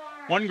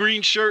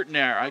green shirt in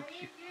there. Number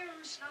 8.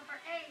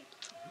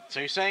 So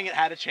you're saying it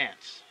had a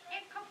chance?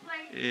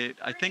 Incomplete.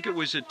 I think it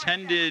was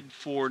intended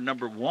for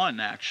number 1.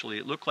 Actually,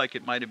 it looked like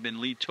it might have been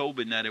Lee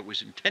Tobin that it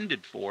was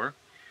intended for,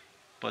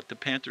 but the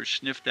Panthers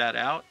sniffed that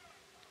out.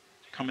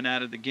 Coming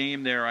out of the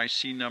game there, I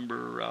see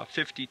number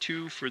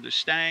 52 for the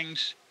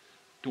Stangs,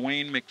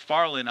 Dwayne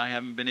McFarland. I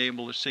haven't been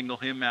able to single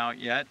him out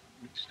yet.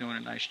 He's doing a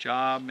nice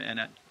job. And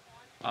at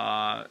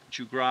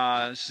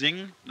Jugra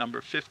Zing,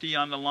 number 50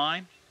 on the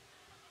line.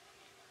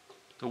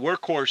 The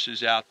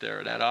workhorses out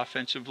there, that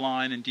offensive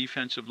line and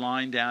defensive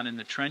line down in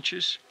the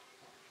trenches.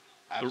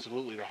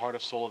 Absolutely, the heart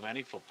and soul of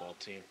any football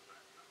team.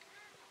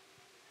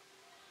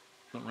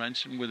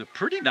 Lorenzen with a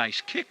pretty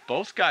nice kick.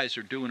 Both guys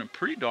are doing a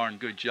pretty darn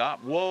good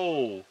job.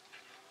 Whoa.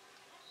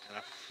 And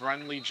a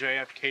friendly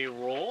JFK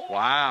roll.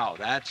 Wow,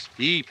 that's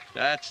deep.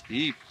 That's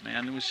deep,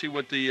 man. We'll see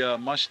what the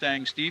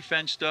Mustangs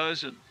defense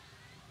does. And,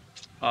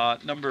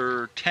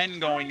 number 10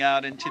 going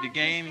out into the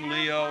game,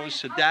 Leo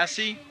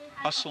Sadassi,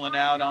 hustling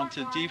out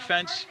onto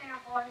defense.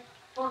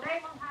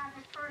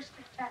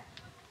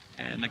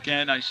 And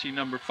again, I see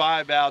number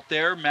 5 out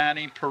there,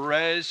 Manny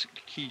Perez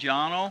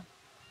Quijano,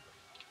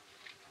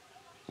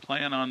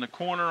 playing on the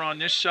corner on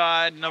this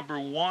side. Number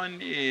 1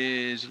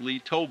 is Lee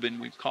Tobin.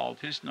 We've called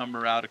his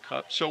number out of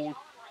cup. So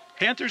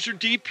Panthers are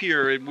deep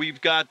here, and we've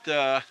got,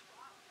 I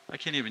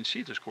can't even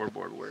see the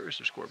scoreboard. Where is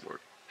the scoreboard?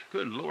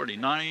 Good Lordy,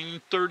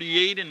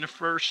 9:38 in the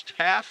first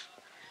half.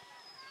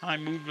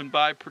 Time moving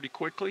by pretty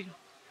quickly.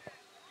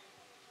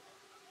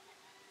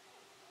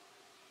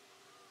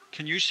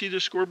 Can you see the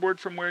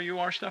scoreboard from where you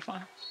are,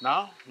 Stefan?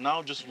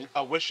 No, just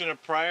a wish and a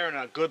prayer and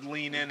a good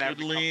lean in.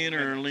 Good lean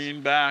or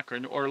lean back,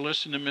 or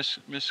listen to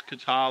Miss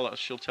Catala.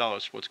 She'll tell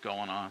us what's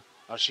going on.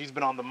 She's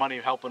been on the money,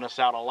 helping us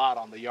out a lot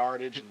on the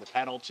yardage and the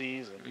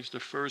penalties. Here's the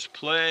first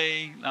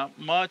play. Not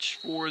much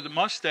for the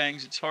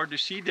Mustangs. It's hard to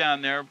see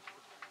down there.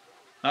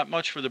 Not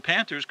much for the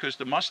Panthers because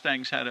the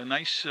Mustangs had a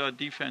nice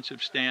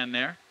defensive stand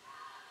there.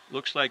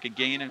 Looks like a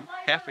gain of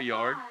half a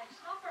yard.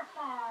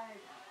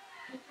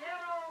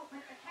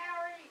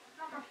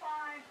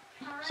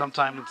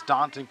 Sometimes it's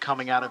daunting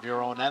coming out of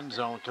your own end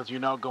zone because,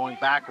 going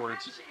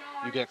backwards,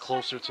 you get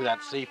closer to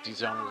that safety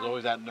zone. There's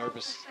always that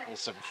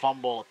nervousness, a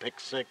fumble, a pick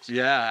six.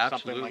 Yeah,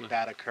 absolutely. Something like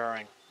that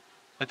occurring.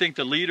 I think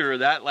the leader of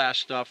that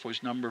last stuff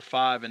was number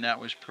 5, and that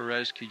was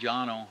Perez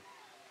Quijano,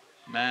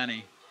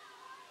 Manny.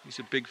 He's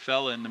a big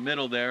fella in the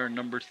middle there.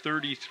 Number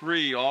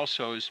 33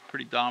 also is a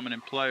pretty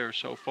dominant player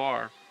so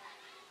far,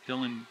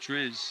 Dylan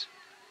Driz.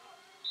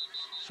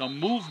 Some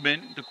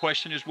movement. The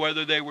question is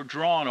whether they were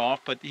drawn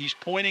off, but he's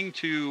pointing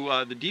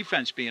to the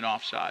defense being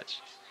offsides.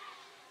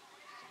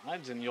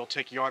 And you'll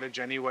take yardage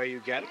any way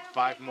you get it.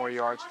 5 more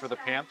yards for the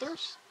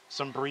Panthers.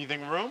 Some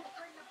breathing room.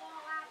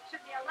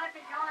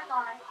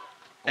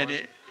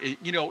 And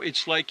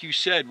it's like you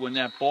said, when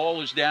that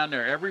ball is down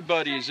there,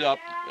 everybody is up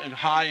at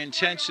high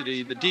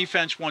intensity. The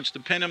defense wants to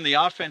pin them, the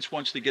offense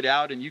wants to get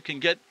out, and you can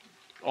get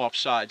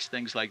offsides,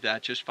 things like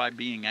that, just by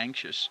being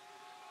anxious.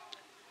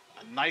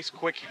 A nice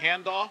quick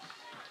handoff.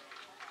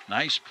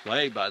 Nice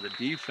play by the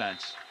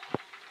defense.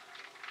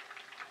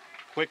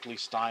 Quickly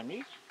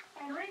stymied.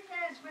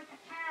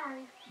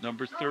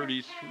 Number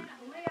 33.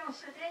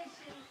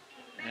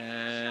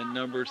 And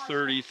number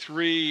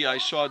 33, I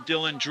saw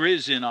Dylan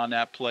Driz in on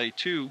that play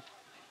too.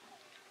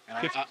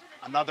 And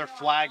another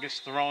flag is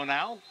thrown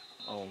out.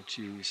 Oh,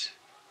 geez.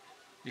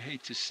 You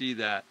hate to see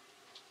that.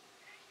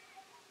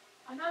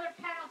 Another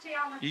penalty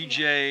on the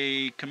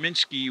E.J.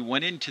 Kaminsky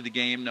went into the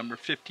game, number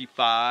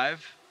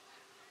 55.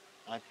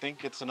 I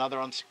think it's another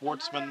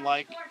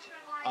unsportsmanlike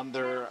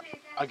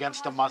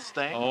against the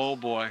Mustang. Oh,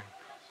 boy.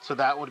 So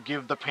that would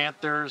give the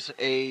Panthers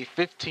a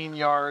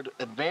 15-yard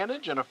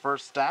advantage and a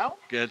first down.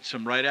 Gets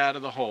them right out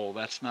of the hole.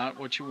 That's not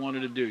what you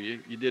wanted to do.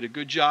 You did a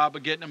good job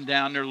of getting them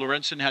down there.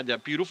 Lorenzen had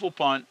that beautiful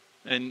punt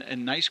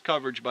and nice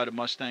coverage by the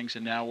Mustangs,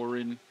 and now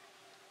we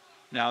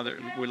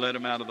let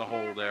them out of the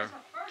hole there.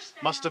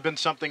 Must have been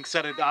something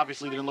said. It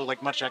obviously didn't look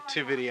like much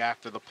activity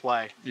after the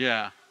play.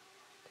 Yeah.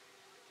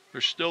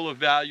 They're still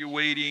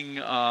evaluating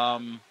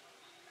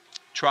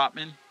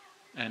Trotman.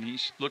 And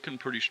he's looking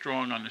pretty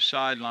strong on the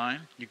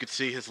sideline. You could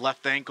see his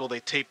left ankle.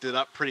 They taped it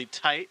up pretty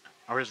tight.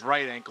 Or his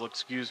right ankle,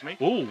 excuse me.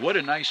 Oh, what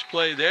a nice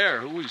play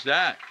there. Who was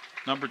that?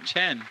 Number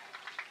 10.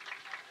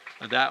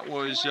 That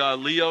was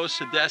Leo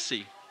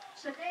Sadessi.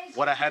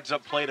 What a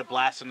heads-up play to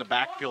blast in the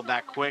backfield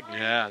that quick.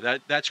 Yeah,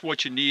 that's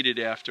what you needed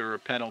after a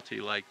penalty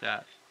like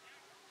that.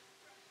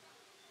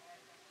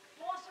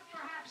 Loss of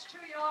perhaps 2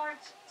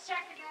 yards,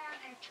 second down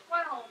and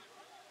 12.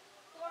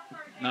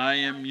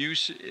 Naim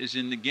Yusuf is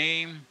in the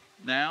game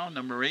now.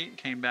 Number 8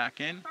 came back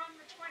in. From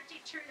the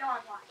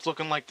 22-yard line. It's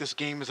looking like this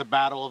game is a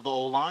battle of the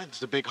O-lines.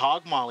 The big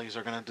hog mollies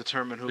are going to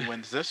determine who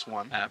wins this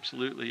one.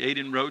 Absolutely.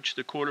 Aiden Roach,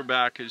 the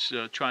quarterback, is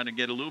trying to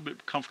get a little bit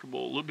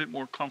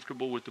more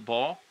comfortable with the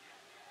ball.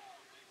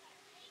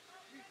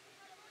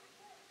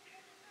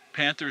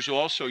 Panthers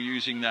also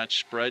using that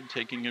spread,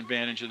 taking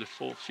advantage of the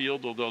full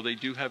field, although they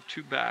do have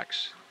 2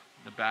 backs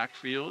in the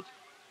backfield.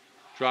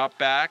 Drop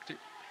back.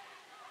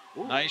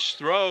 Ooh. Nice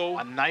throw.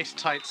 A nice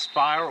tight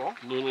spiral.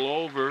 A little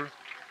over.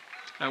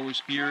 That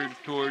was geared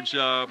towards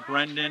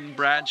Brendan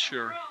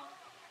Bradshaw.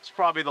 It's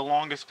probably the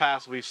longest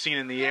pass we've seen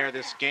in the air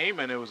this game,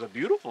 and it was a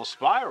beautiful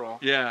spiral.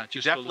 Yeah,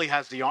 just definitely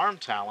has the arm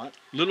talent.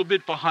 A little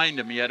bit behind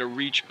him. He had to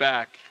reach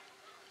back.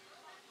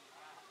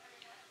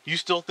 You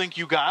still think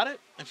you got it?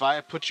 If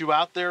I put you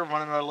out there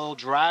running a little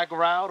drag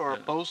route or a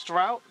post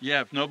route.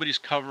 Yeah, if nobody's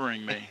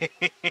covering me.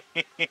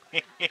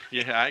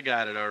 Yeah, I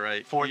got it all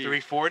right.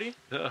 4-3-40?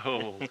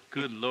 Oh,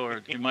 good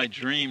Lord. In my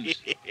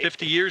dreams.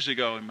 50 years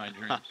ago in my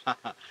dreams.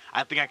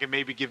 I think I can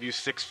maybe give you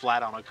 6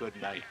 flat on a good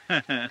night.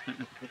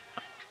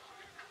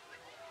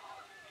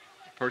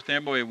 Perth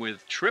Amboy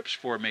with trips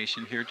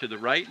formation here to the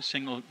right.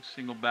 Single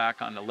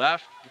back on the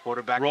left.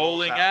 Quarterback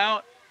rolling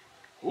out.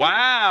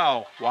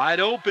 Wow, wide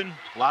open.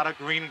 A lot of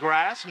green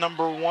grass.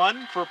 Number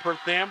 1 for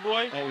Perth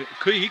Amboy. Oh,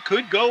 he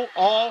could go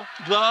all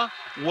the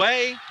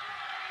way,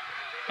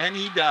 and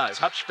he does.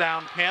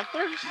 Touchdown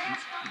Panthers.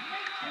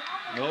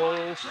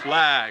 No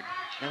flag.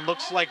 And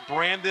looks like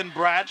Brandon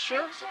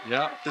Bradshaw,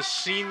 the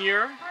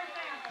senior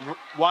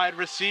wide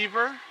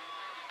receiver,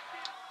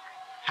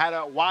 had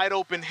a wide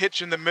open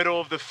hitch in the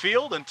middle of the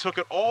field and took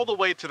it all the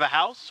way to the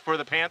house for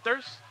the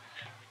Panthers.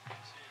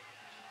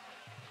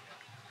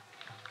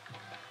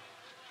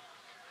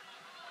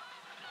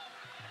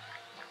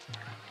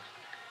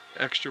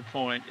 Extra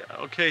point.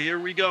 Okay, here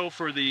we go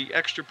for the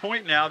extra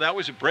point now. That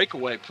was a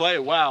breakaway play.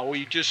 Wow,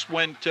 we just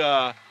went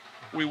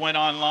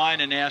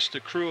online and asked the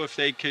crew if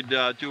they could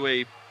do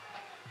a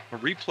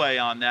replay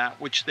on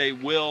that, which they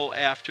will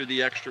after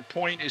the extra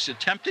point is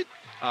attempted.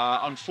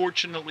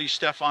 Unfortunately,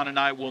 Stefan and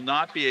I will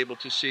not be able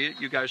to see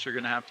it. You guys are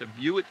going to have to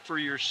view it for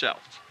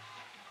yourself.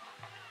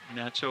 And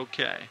that's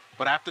okay.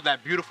 But after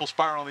that beautiful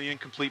spiral on the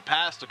incomplete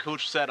pass, the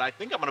coach said, I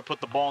think I'm going to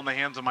put the ball in the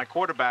hands of my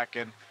quarterback,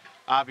 and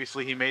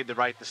obviously he made the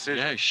right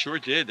decision. Yeah, he sure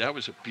did. That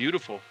was a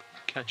beautiful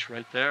catch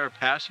right there,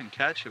 pass and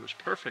catch. It was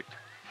perfect.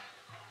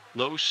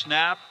 Low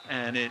snap,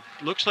 and it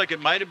looks like it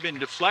might have been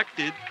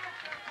deflected.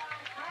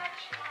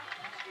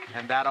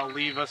 And that'll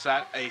leave us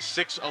at a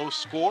 6-0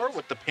 score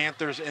with the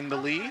Panthers in the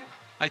lead.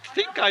 I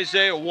think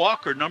Isaiah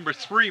Walker, number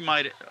 3,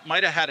 might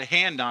have had a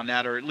hand on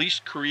that, or at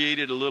least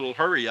created a little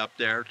hurry up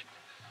there.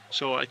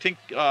 So I think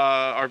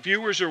our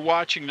viewers are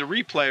watching the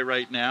replay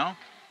right now.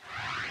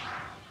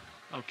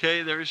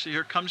 Okay,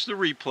 here comes the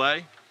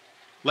replay.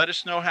 Let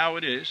us know how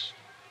it is.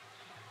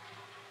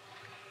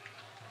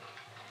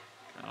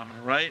 All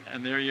right,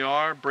 and there you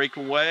are,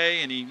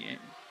 breakaway, and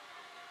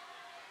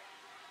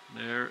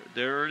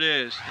there it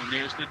is, and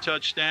there's the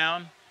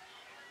touchdown.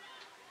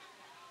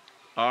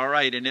 All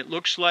right, and it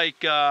looks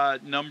like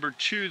number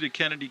 2, the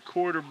Kennedy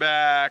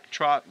quarterback,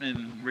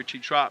 Richie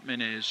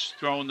Trotman, is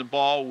throwing the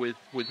ball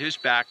with his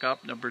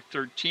backup, number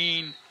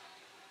 13,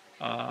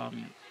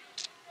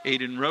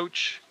 Aiden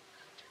Roach.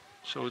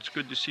 So it's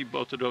good to see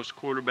both of those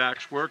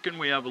quarterbacks working.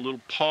 We have a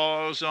little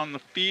pause on the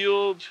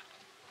field.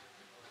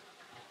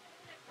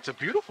 It's a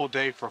beautiful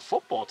day for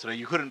football today.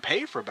 You couldn't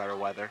pay for better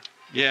weather.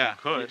 Yeah,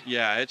 could.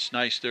 Yeah, it's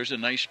nice. There's a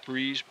nice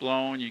breeze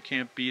blowing. You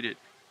can't beat it.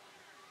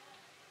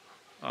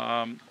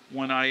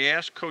 When I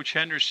asked Coach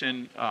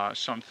Henderson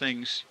some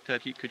things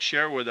that he could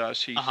share with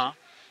us,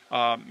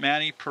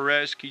 Manny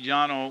Perez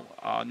Quijano,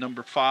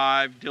 number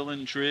 5,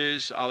 Dylan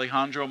Driz,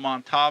 Alejandro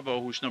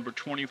Montalvo, who's number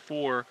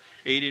 24,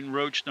 Aiden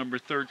Roach, number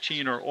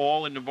 13, are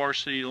all in the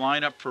varsity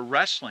lineup for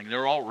wrestling.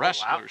 They're all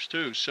wrestlers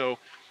too. So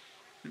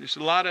there's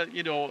a lot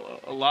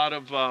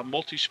of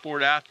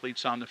multi-sport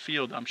athletes on the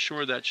field. I'm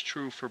sure that's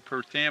true for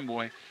Perth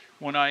Amboy.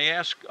 When I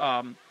asked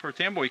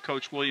Perth Amboy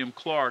coach William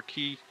Clark,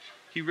 he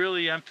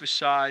really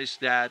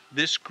emphasized that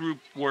this group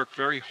worked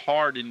very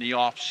hard in the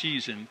off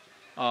season,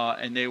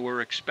 and they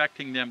were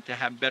expecting them to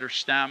have better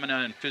stamina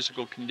and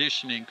physical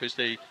conditioning because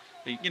they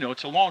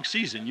it's a long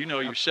season. You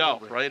know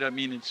yourself, right? I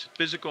mean, it's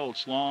physical,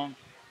 it's long.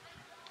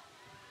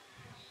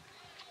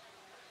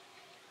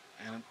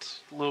 And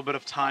a little bit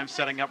of time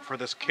setting up for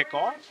this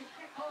kickoff.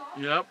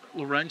 Yep,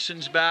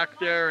 Lorenzen's back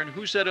there, and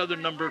who's that other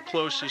number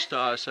closest to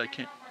us? I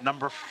can't.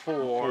 Number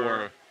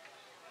 4.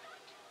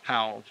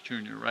 Howell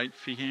Jr., right?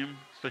 Fahim?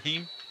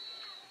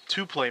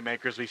 2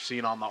 playmakers we've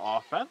seen on the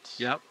offense.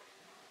 Yep.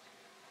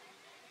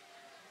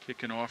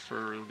 Kicking off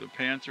for the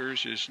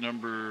Panthers is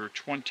number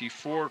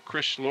 24,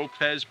 Chris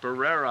Lopez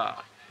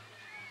Barrera.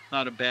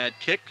 Not a bad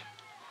kick.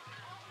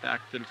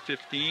 Back to the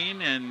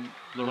 15, and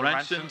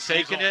Lorenzen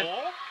taking it.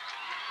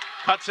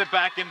 Cuts it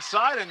back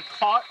inside and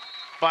caught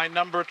by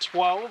number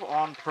 12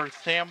 on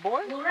Perth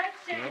Amboy. Lorenzen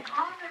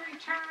on the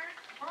return,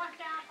 brought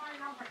down by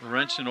number 12.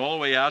 Lorenzen all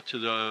the way out to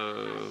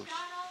the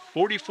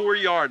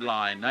 44-yard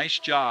line. Nice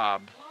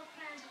job.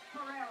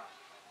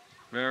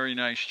 Very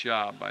nice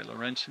job by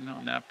Lorenzen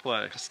on that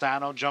play.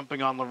 Castano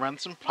jumping on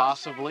Lorenzen,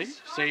 possibly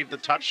saved the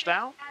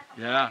touchdown.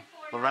 Yeah.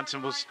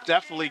 Lorenzen was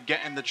definitely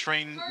getting the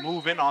train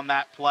moving on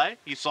that play.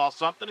 He saw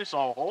something. He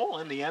saw a hole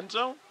in the end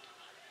zone.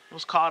 It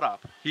was caught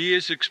up. He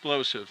is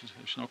explosive.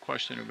 There's no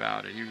question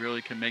about it. He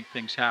really can make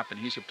things happen.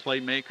 He's a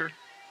playmaker.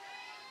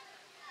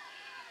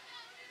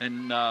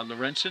 And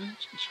Lorenzen,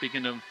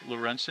 speaking of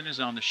Lorenzen, is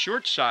on the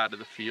short side of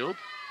the field.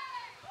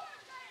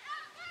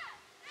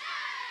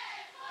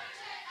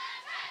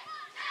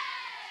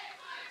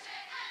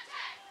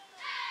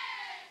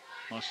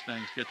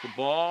 Mustangs get the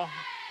ball.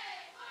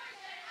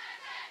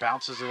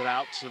 Bounces it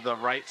out to the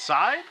right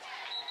side.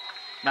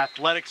 An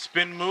athletic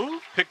spin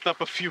move. Picked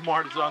up a few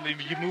yards on the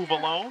move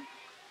alone.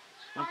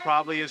 And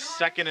probably his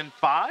 2nd and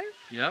 5.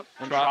 Yep.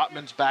 And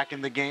Trotman's back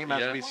in the game,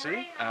 as Yeah, we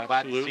see. absolutely.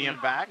 Glad to see him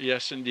back.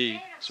 Yes,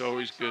 indeed. It's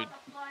always good.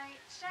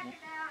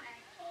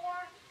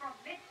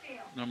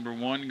 Number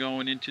 1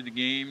 going into the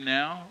game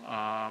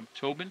now.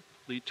 Tobin,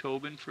 Lee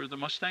Tobin for the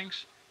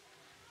Mustangs.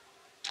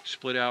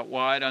 Split out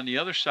wide on the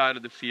other side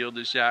of the field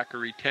is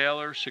Zachary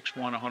Taylor, 6'1",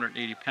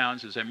 180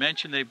 pounds. As I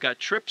mentioned, they've got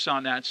trips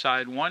on that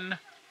side. One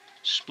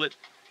split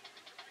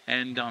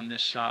end on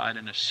this side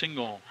and a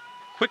single.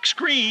 Quick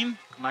screen.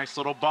 Nice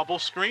little bubble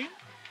screen.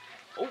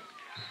 Oh.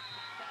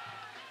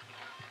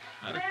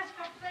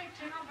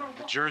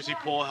 The jersey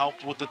pull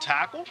helped with the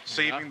tackle,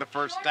 saving the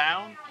first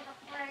down.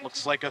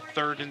 Looks like a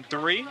 3rd and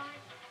 3.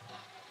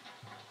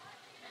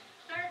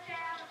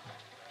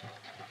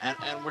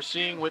 And we're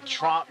seeing with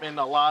Trotman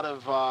a lot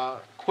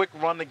of quick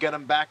run to get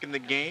him back in the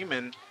game,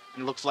 and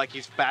it looks like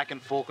he's back in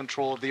full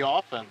control of the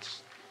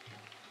offense.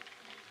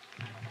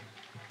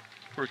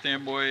 Perth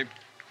Amboy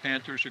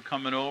Panthers are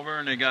coming over,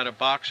 and they got a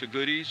box of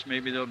goodies.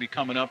 Maybe they'll be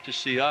coming up to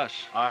see us.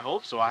 I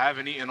hope so. I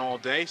haven't eaten all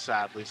day,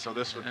 sadly, so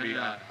this would be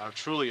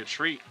truly a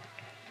treat.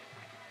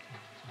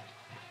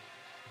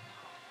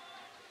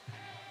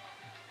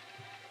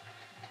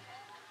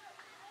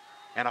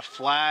 And a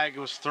flag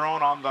was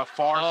thrown on the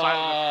far side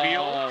of the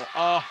field.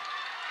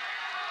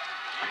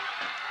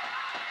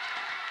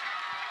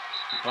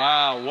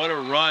 Wow, what a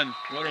run.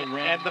 What a run.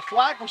 And the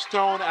flag was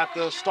thrown at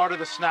the start of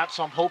the snap,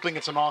 so I'm hoping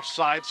it's an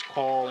offsides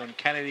call, and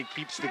Kennedy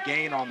keeps the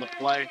gain on the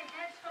play.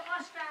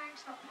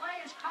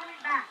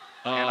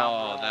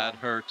 Oh, that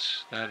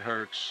hurts. That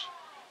hurts.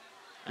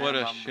 What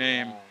a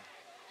shame.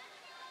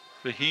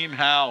 Fahim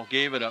Howell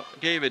gave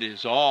it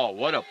his all.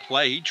 What a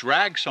play. He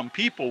dragged some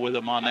people with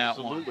him on that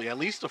one. Absolutely. At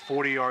least a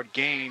 40-yard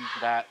gain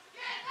that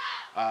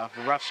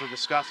the refs are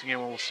discussing,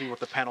 and we'll see what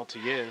the penalty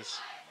is.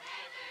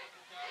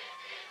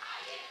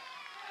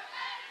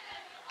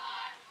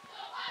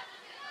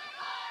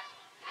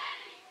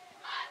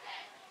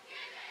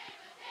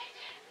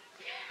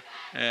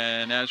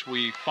 And as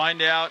we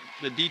find out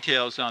the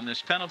details on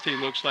this penalty,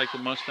 looks like the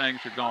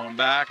Mustangs are going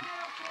back.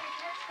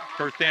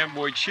 Perth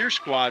Amboy cheer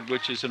squad,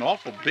 which is an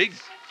awful big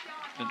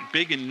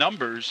in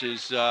numbers,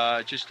 is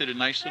just did a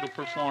nice little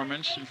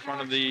performance in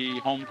front of the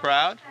home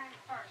crowd.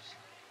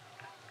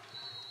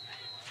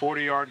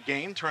 40-yard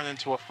gain turned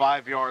into a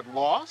 5-yard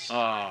loss.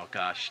 Oh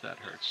gosh, that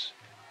hurts.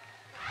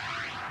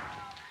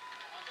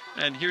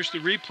 And here's the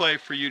replay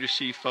for you to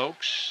see,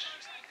 folks.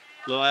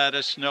 Let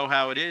us know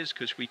how it is,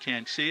 because we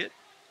can't see it.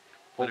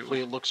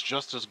 Hopefully it looks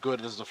just as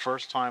good as the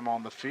first time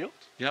on the field.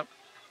 Yep.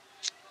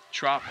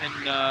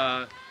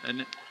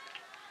 And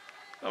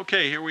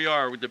okay, here we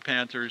are with the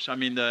Panthers. I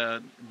mean,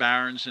 the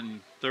Barons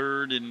in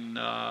 3rd and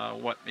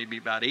maybe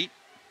about 8.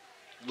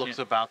 Looks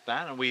about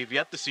that. And we've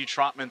yet to see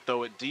Trotman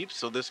throw it deep,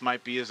 so this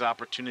might be his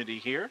opportunity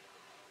here.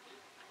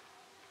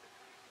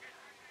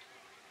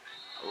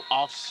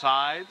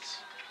 Offsides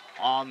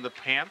on the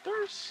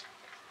Panthers.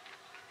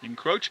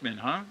 Encroachment,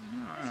 huh?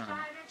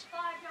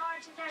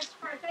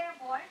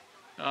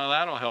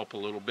 That'll help a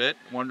little bit.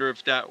 Wonder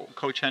if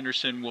Coach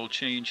Henderson will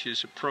change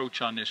his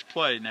approach on this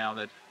play now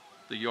that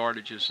the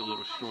yardage is a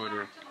little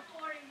shorter.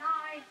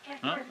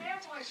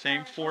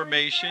 Same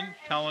formation,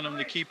 telling them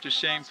to keep the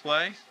same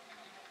play.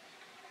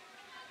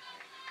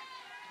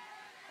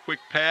 Quick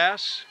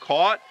pass,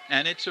 caught,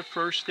 and it's a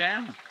first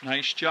down.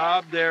 Nice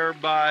job there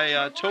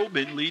by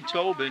Tobin, Lee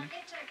Tobin.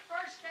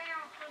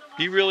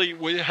 He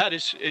really had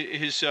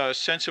his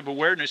sense of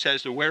awareness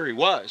as to where he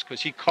was,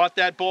 because he caught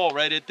that ball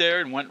right at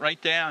there and went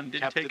right down.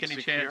 Didn't take any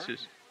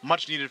chances.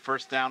 Much needed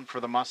first down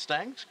for the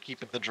Mustangs,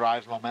 keeping the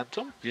drive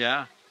momentum.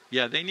 Yeah,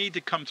 they need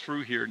to come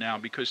through here now,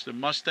 because the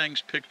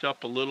Mustangs picked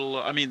up a little,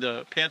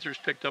 the Panthers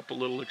picked up a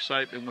little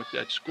excitement with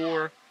that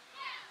score.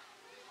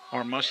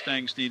 Our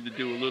Mustangs need to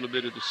do a little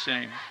bit of the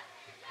same.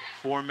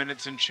 4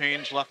 minutes and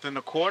change left in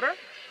the quarter.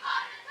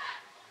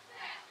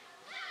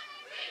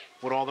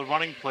 With all the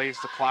running plays,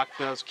 the clock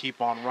does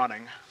keep on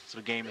running, so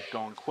the game is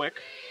going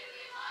quick.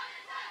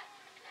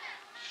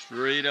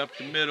 Straight up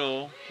the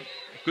middle.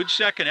 Good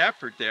second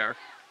effort there.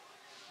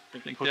 I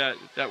think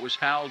that was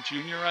Hal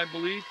Jr., I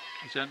believe.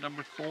 Is that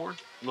number 4?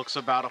 Looks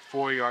about a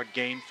 4-yard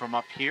gain from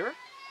up here.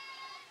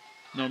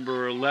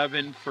 Number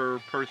 11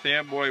 for Perth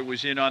Amboy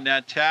was in on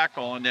that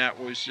tackle, and that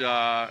was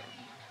Ryan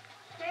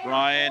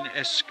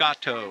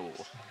Escato.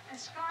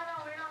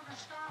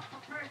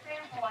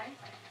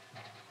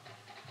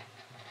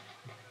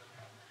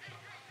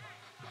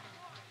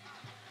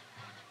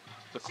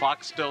 The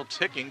clock's still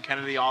ticking.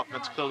 Kennedy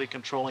offense clearly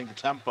controlling the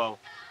tempo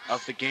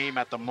of the game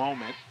at the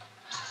moment.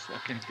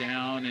 Second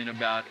down in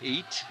about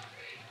 8.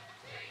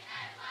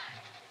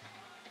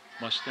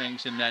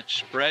 Mustangs in that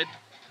spread.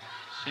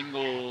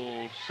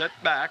 Single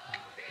setback.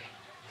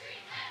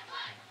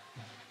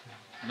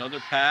 Another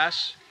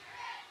pass.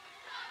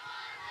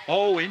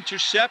 Oh,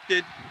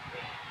 intercepted.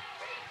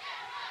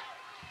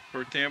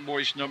 Perth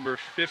Amboy's number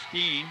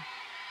 15.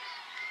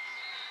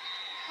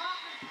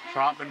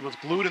 Trotman was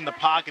glued in the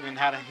pocket and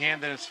had a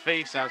hand in his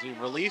face as he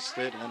released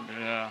it,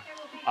 and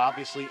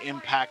obviously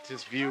impact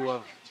his view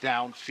of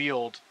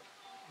downfield.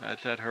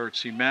 That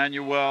hurts.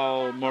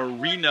 Emmanuel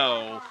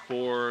Marino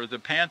for the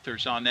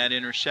Panthers on that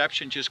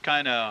interception, just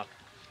kind of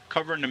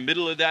covering the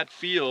middle of that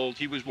field.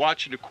 He was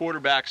watching the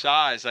quarterback's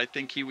eyes. I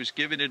think he was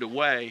giving it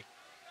away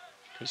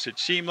because it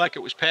seemed like it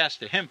was passed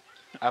to him.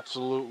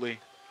 Absolutely.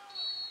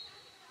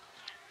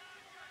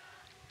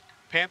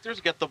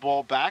 Panthers get the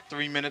ball back.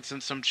 3 minutes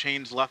and some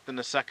change left in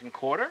the second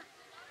quarter.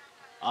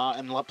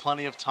 And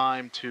plenty of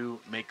time to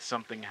make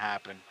something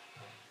happen.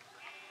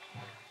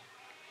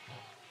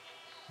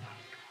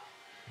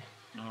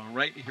 All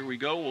right, here we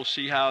go. We'll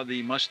see how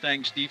the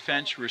Mustangs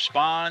defense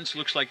responds.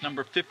 Looks like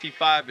number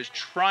 55 is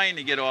trying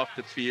to get off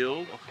the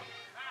field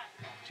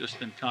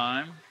just in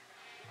time.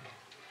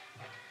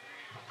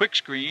 Quick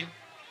screen.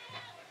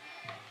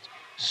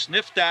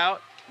 Sniffed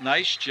out.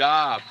 Nice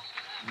job.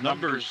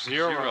 Number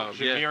 0.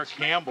 Jameer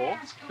Campbell.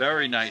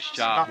 Very nice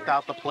job. Snuffed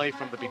out the play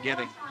from the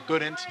beginning.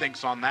 Good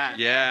instincts on that.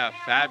 Yeah,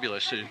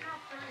 fabulous.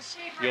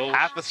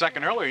 Half a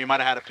second earlier, you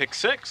might have had a pick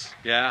 6.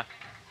 Yeah.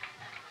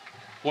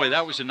 Boy,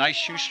 that was a nice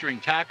shoestring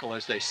tackle,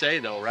 as they say,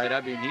 though, right?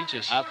 I mean, he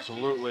just...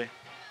 Absolutely.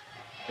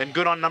 And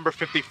good on number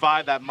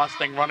 55, that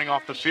Mustang running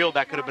off the field.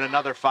 That could have been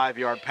another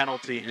 5-yard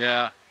penalty.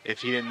 Yeah.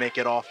 If he didn't make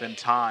it off in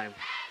time.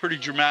 Pretty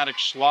dramatic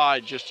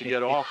slide just to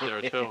get off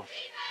there, too.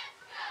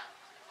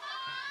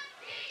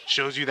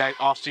 Shows you that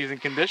off-season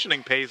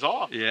conditioning pays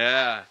off.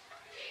 Yeah.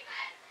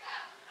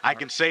 I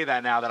can say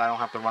that now that I don't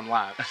have to run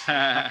laps.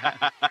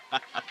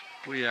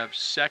 We have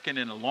second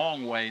and a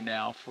long way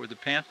now for the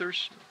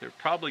Panthers. They're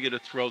probably going to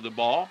throw the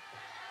ball.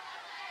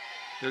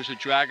 There's a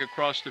drag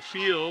across the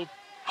field.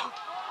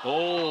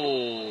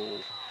 Oh.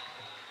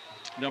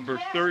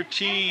 Number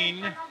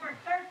 13.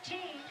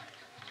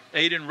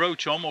 Aiden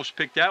Roach almost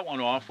picked that one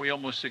off. We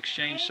almost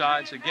exchanged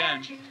sides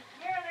again.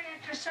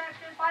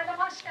 By the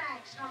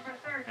Mustangs, number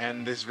 13.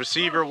 And his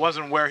receiver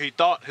wasn't where he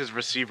thought his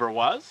receiver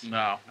was.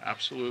 No,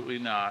 absolutely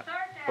not.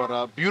 But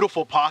a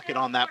beautiful pocket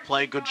on that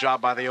play. Good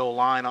job by the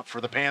O-line up for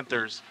the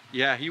Panthers.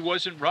 Yeah, he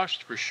wasn't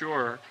rushed for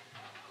sure.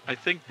 I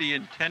think the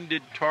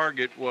intended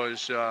target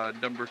was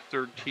number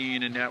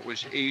 13, and that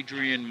was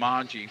Adrian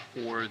Maggi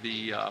for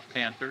the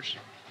Panthers.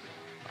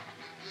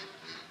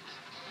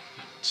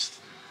 It's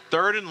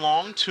 3rd and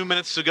long, 2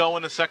 minutes to go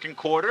in the second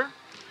quarter.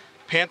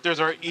 Panthers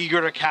are eager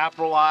to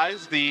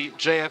capitalize. The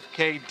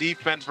JFK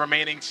defense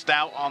remaining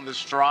stout on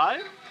this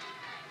drive.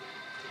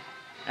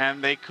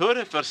 And they could,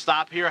 if a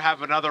stop here,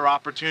 have another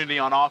opportunity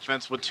on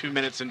offense with 2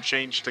 minutes and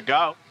change to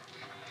go.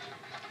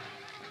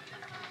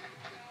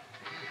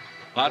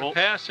 A lot of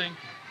passing.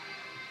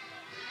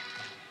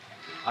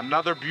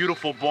 Another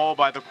beautiful ball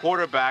by the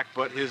quarterback,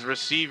 but his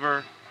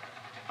receiver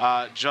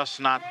just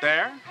not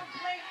there.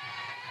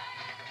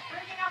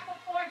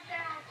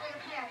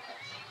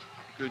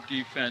 Good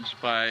defense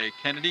by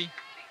Kennedy.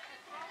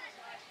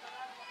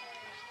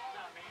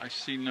 I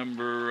see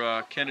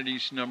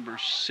Kennedy's number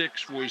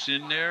 6 was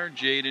in there.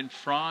 Jaden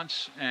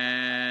France,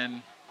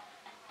 and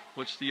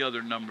what's the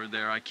other number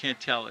there? I can't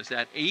tell. Is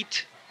that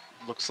 8?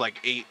 Looks like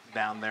 8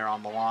 down there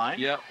on the line.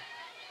 Yep.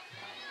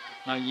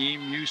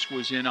 Naeem Yus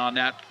was in on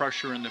that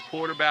pressure, and the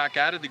quarterback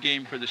out of the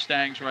game for the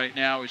Stangs right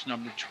now is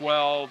number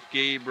 12,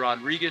 Gabe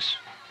Rodriguez.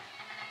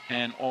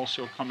 And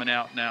also coming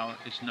out now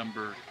is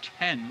number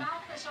 10,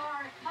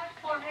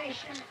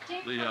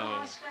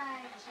 Leo.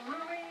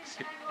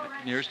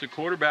 And there's the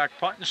quarterback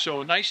punting.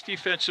 So a nice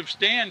defensive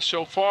stand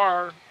so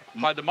far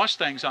by the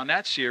Mustangs on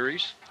that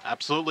series.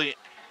 Absolutely.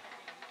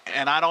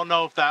 And I don't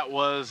know if that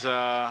was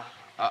a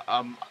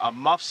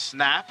muff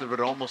snap. It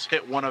would almost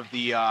hit one of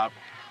the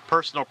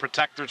personal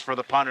protectors for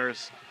the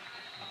punters.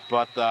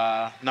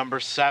 But number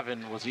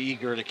 7 was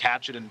eager to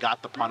catch it and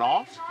got the punt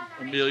off.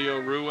 Emilio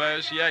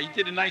Ruiz, yeah, he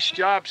did a nice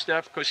job,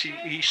 Steph, because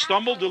he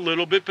stumbled a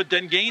little bit, but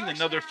then gained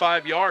another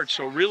 5 yards.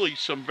 So really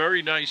some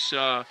very nice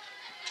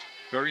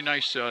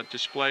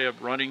display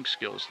of running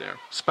skills there.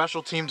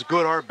 Special teams,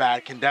 good or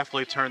bad, can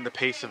definitely turn the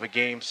pace of a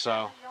game.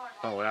 So,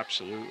 oh,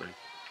 absolutely.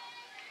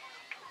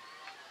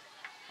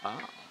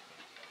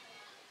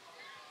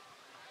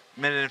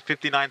 Minute and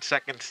 59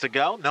 seconds to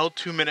go. No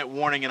 2-minute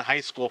warning in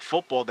high school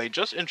football. They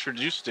just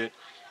introduced it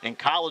in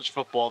college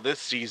football this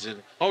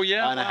season. Oh,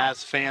 yeah? And it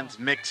has fans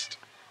mixed,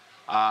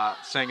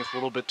 saying it's a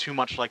little bit too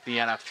much like the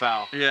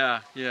NFL.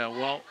 Yeah.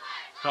 Well,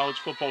 college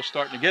football's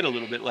starting to get a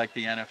little bit like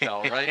the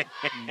NFL, right?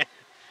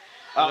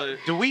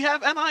 Do we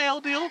have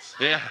NIL deals?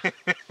 Yeah.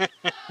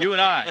 You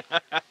and I.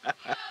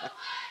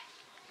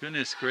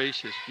 Goodness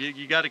gracious.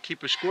 You got to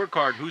keep a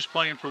scorecard. Who's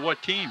playing for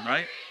what team,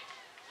 right?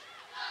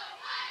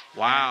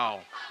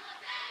 Wow.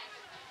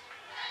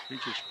 He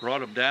just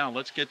brought him down.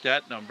 Let's get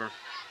that number.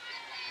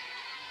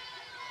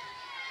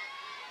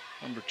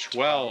 Number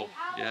 12.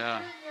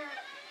 Yeah.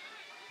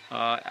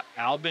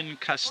 Albin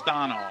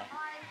Castano.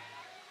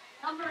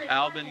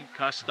 Albin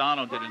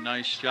Castano did a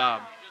nice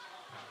job.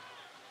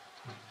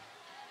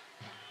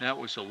 That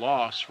was a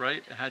loss,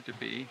 right? It had to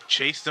be.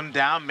 Chased him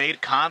down,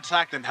 made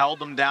contact, and held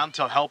him down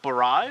till help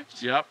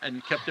arrived. Yep,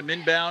 and kept him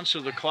inbound,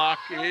 so the clock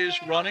is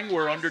running.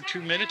 We're under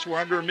 2 minutes. We're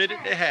under a minute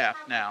and a half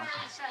now.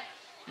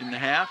 In the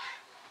half.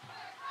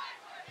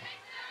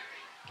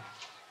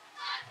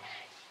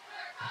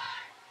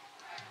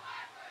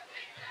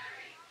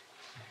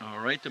 All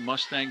right, the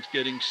Mustangs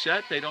getting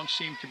set. They don't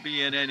seem to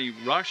be in any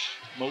rush.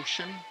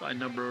 Motion by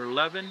number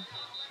 11.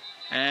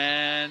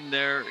 And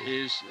there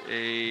is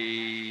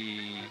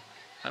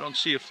I don't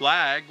see a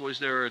flag. Was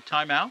there a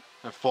timeout?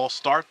 A false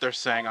start, they're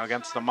saying,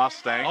 against the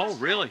Mustangs. Oh,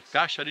 really?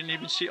 Gosh, I didn't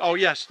even see. Oh,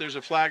 yes, there's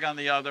a flag on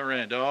the other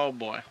end. Oh,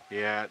 boy.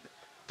 Yeah,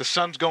 the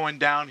sun's going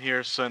down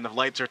here, so and the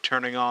lights are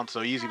turning on,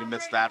 so easy to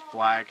miss that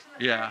flag.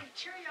 Yeah.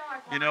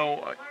 You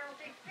know,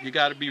 you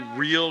got to be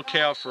real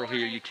careful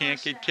here. You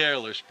can't get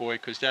careless, boy,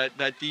 because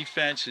that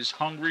defense is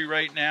hungry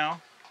right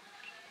now.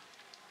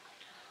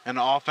 And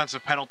the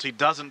offensive penalty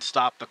doesn't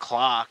stop the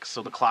clock,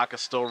 so the clock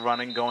is still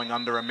running, going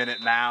under a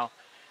minute now.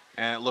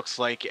 And it looks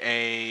like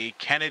a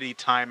Kennedy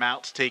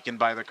timeout's taken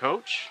by the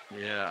coach.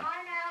 Yeah.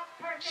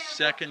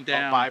 Second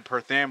down. Oh, by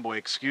Perth Amboy,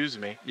 excuse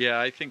me. Yeah,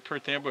 I think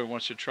Perth Amboy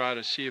wants to try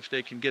to see if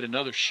they can get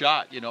another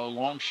shot, you know, a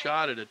long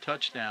shot at a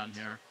touchdown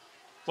here.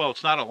 Well,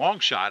 it's not a long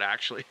shot,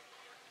 actually.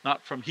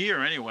 Not from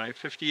here, anyway.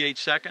 58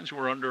 seconds.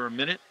 We're under a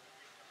minute.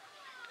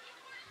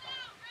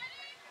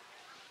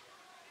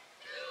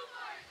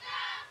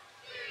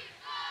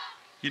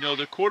 You know,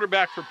 the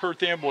quarterback for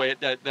Perth Amboy,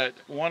 that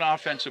one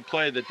offensive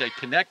play that they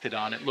connected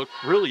on, it looked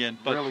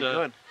brilliant. But, really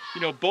good.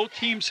 You know, both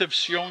teams have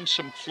shown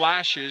some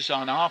flashes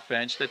on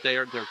offense that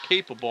they're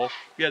capable.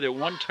 Yeah, that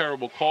one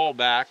terrible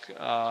callback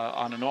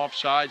on an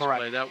offsides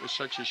play. That was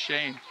such a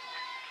shame.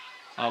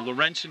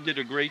 Lorenzen did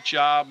a great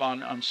job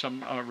on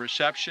some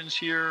receptions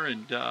here.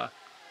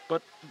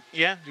 But,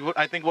 yeah,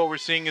 I think what we're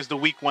seeing is the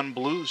week one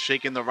blues,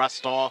 shaking the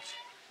rust off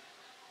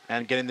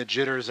and getting the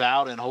jitters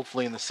out. And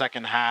hopefully in the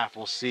second half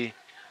we'll see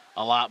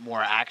a lot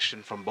more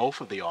action from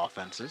both of the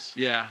offenses.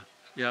 Yeah,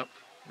 yep.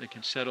 They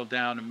can settle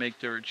down and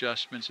make their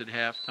adjustments at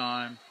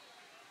halftime.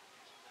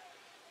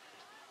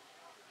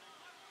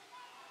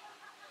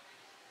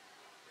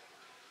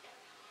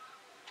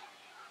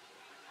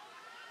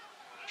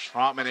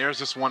 Trotman airs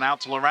this one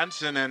out to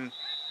Lorenzen, and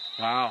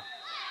wow.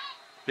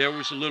 There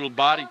was a little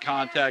body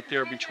contact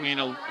there between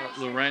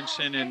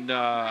Lorenzen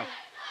and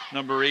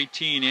number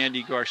 18,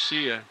 Andy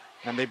Garcia.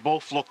 And they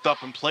both looked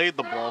up and played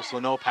the ball, so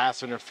no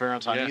pass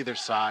interference on either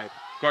side.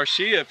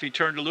 Garcia, if he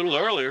turned a little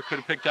earlier, could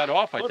have picked that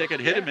off. I think it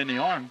hit him in the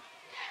arm.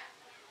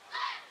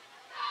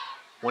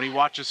 When he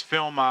watches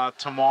film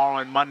tomorrow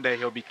and Monday,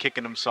 he'll be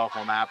kicking himself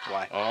on that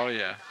play. Oh,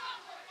 yeah.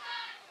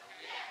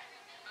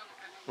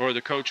 Or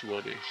the coach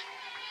will be.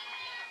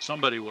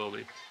 Somebody will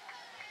be.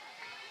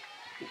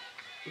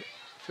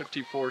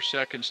 54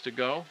 seconds to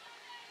go.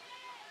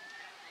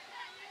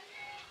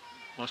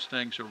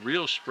 Mustangs are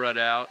real spread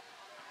out.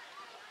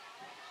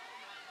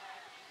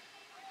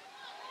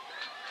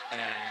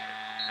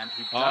 And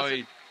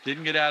he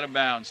didn't get out of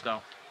bounds,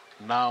 though.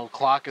 No,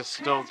 clock is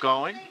still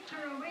going.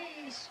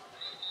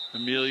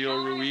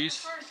 Emilio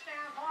Ruiz.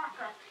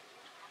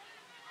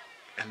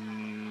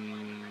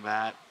 And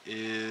that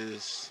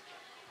is...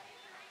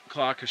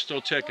 Clock is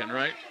still ticking,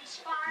 right?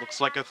 Looks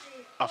like a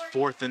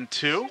 4th and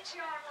 2.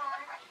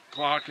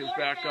 Clock is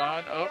back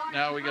on. Oh,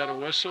 now we got a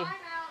whistle.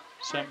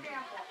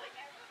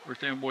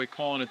 Perth Amboy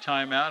calling a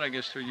timeout. I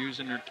guess they're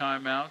using their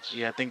timeouts.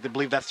 Yeah, I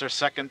believe that's their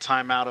second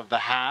timeout of the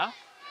half.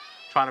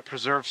 Trying to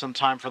preserve some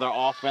time for their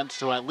offense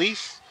to at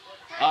least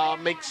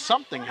make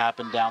something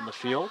happen down the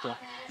field.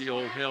 The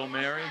old Hail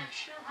Mary.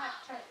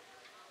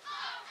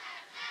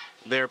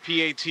 Their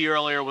PAT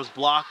earlier was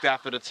blocked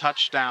after the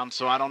touchdown,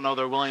 so I don't know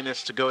their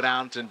willingness to go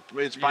down to,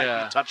 it's probably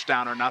a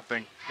touchdown or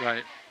nothing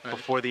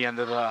before the end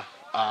of the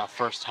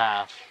first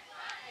half.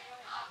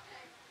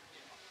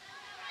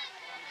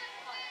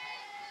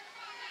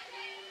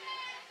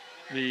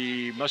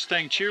 The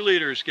Mustang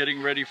cheerleaders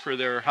getting ready for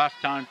their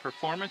halftime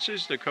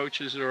performances. The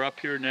coaches are up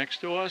here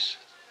next to us.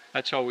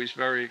 That's always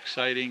very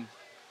exciting.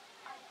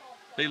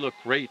 They look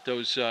great,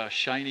 those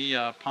shiny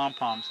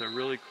pom-poms. They're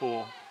really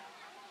cool.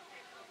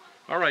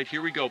 All right,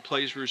 here we go.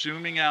 Plays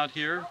resuming out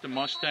here. The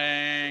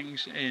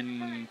Mustangs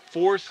in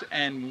 4th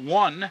and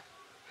 1.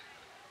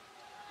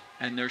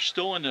 And they're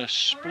still in a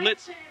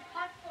split,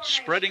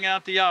 spreading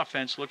out the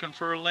offense, looking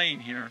for a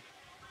lane here.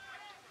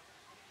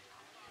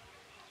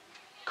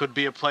 Could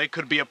be a play,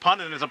 could be a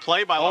punt, and it's a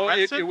play by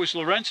Lorenzen. It was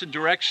Lorenzen,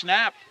 direct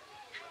snap.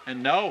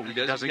 And no, he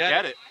doesn't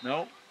get it.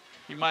 No,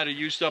 he might have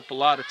used up a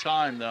lot of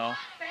time, though.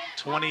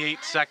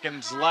 28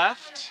 seconds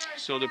left.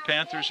 So the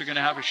Panthers are going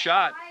to have a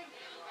shot.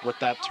 With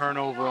that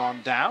turnover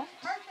on down.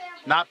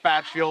 Not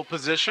bad field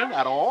position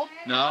at all.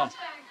 No.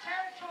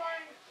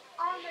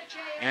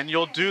 And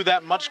you'll do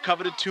that much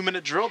coveted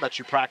 2-minute drill that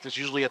you practice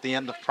usually at the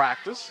end of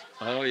practice.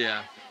 Oh,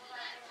 yeah.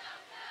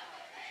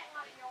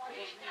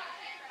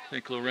 I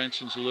think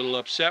Lorenzen's a little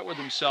upset with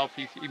himself.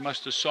 He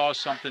must have saw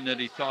something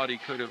that he thought he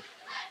could have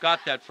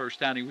got that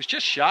first down. He was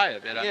just shy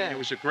of it. I mean, it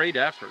was a great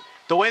effort.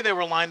 The way they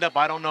were lined up,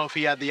 I don't know if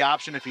he had the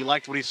option, if he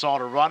liked what he saw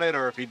to run it,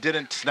 or if he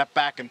didn't step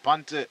back and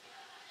punt it.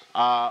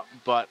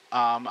 But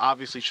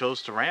obviously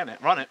chose to run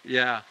it.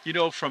 Yeah, you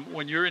know, from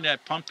when you're in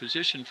that punt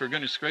position, for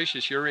goodness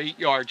gracious, you're 8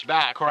 yards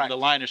back from the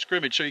line of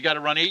scrimmage. So you got to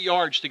run 8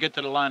 yards to get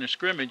to the line of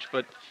scrimmage.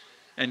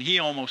 And he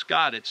almost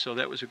got it. So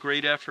that was a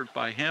great effort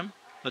by him.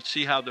 Let's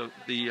see how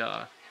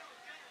the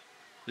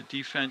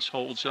defense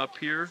holds up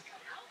here.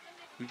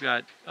 We've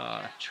got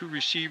 2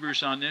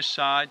 receivers on this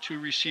side, 2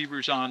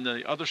 receivers on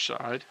the other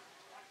side.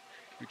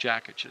 Your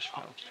jacket just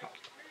fell.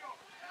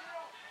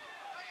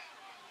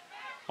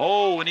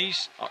 Oh, and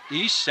he's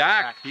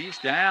sacked. He's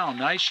down.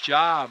 Nice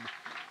job.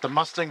 The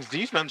Mustangs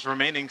defense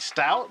remaining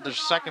stout. Their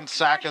second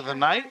sack of the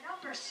night.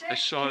 I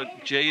saw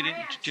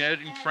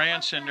Jaden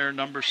France in there,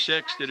 number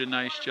 6, did a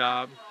nice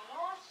job.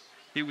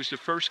 He was the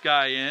first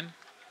guy in.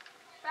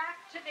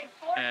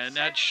 And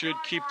that should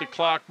keep the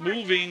clock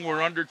moving.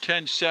 We're under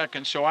 10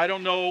 seconds. So I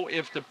don't know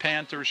if the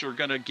Panthers are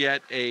going to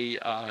get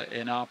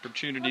an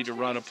opportunity to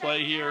run a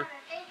play here.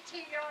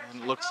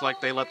 And it looks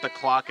like they let the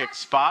clock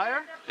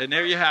expire. And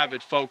there you have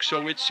it, folks.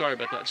 So it's, sorry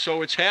about that.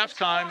 So it's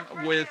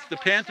halftime with the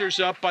Panthers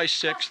up by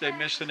 6. They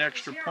missed an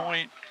extra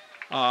point.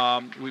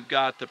 We've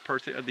got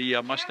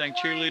the Mustang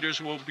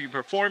cheerleaders will be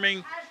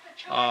performing.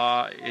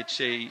 It's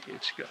you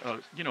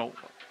know,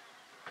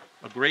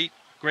 a great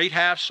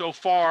half so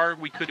far.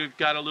 We could have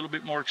got a little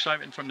bit more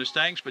excitement from the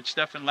Stangs, but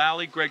Stefan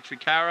Lally, Greg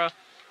Ficara,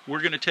 we're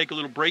going to take a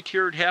little break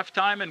here at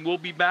halftime, and we'll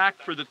be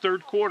back for the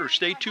third quarter.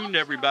 Stay tuned,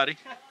 everybody.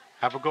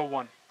 Have a good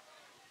one.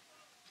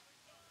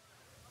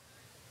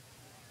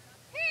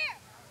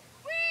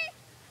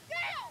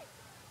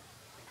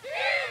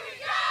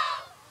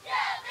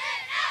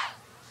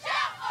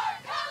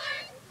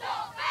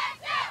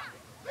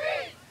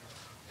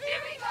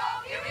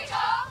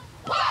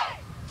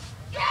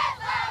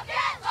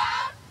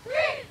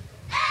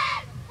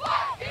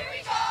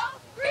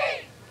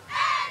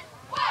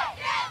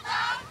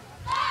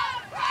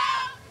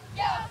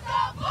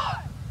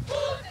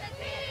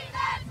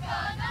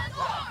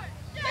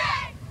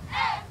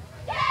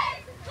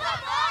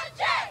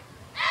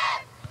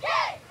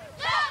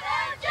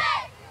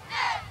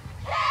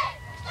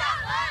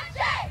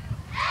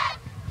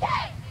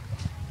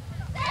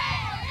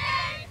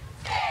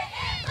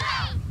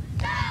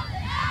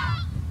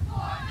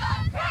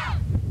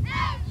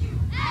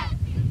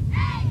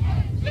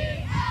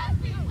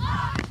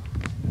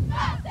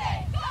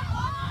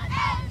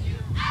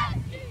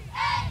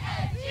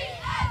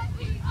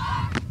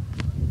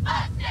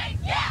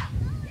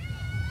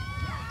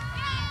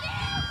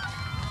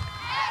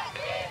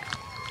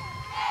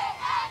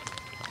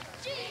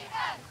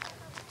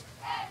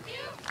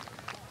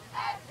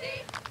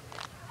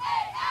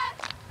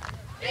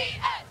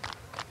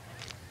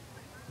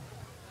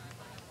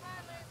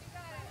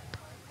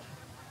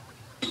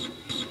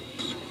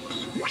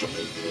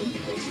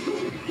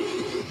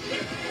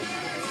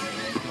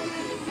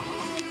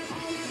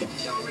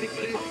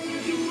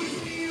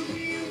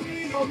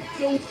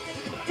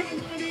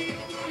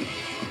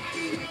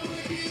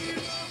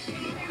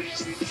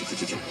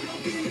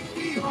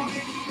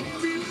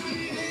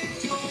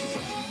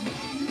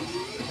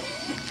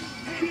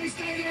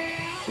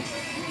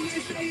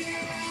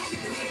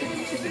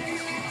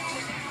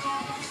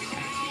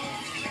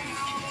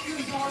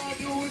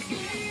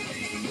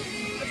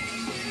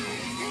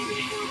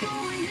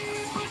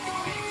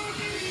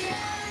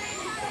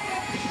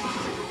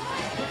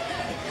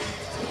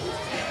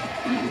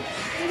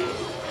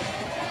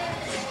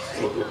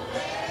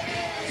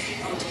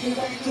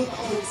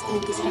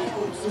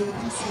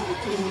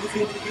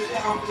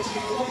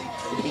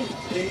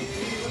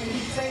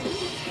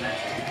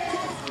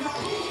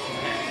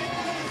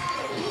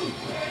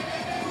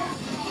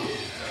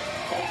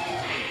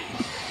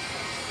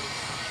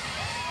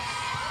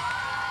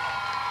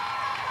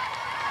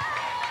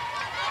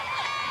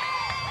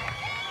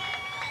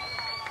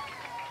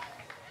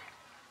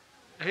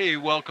 Hey,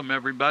 welcome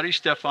everybody.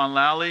 Stefan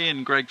Lally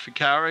and Greg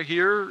Ficara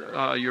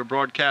here, your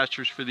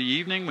broadcasters for the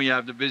evening. We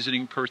have the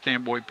visiting Perth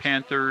Amboy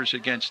Panthers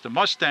against the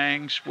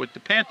Mustangs, with the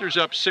Panthers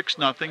up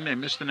 6-0. They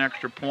missed an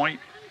extra point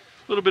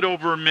a little bit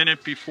over a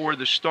minute before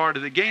the start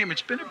of the game.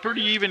 It's been a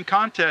pretty even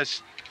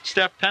contest.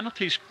 Steph,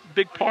 penalties,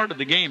 big part of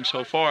the game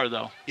so far,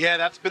 though. Yeah,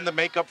 that's been the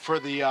makeup for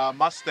the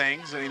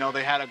Mustangs. You know,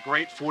 they had a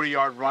great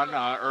 40-yard run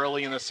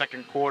early in the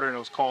second quarter, and it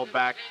was called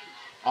back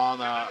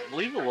on, I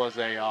believe it was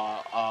an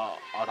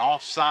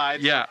offside.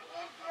 Yeah.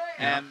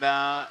 And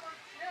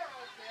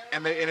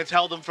it's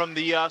held them from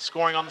the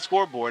scoring on the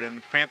scoreboard. And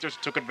the Panthers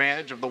took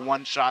advantage of the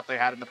one shot they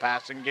had in the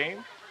passing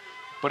game.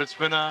 But it's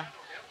been a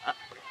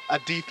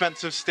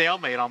defensive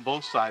stalemate on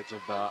both sides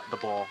of the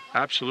ball.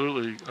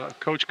 Absolutely.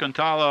 Coach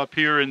Cantala up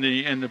here in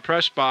the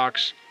press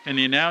box in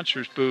the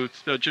announcer's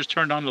booth just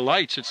turned on the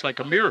lights. It's like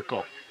a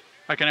miracle.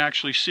 I can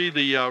actually see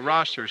the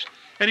rosters.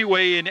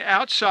 Anyway, in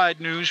outside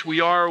news, we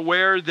are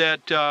aware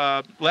that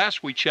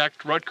last we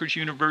checked, Rutgers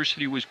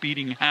University was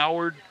beating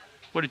Howard.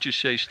 What did you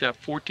say,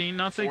 Steph? 14-0?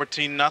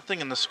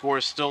 14-0, and the score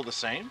is still the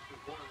same.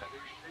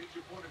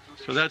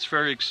 So that's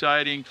very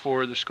exciting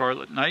for the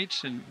Scarlet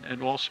Knights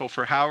and also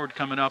for Howard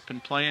coming up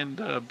and playing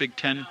the Big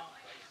Ten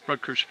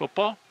Rutgers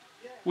football.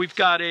 We've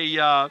got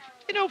a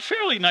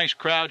fairly nice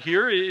crowd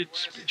here.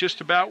 It's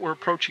just about, we're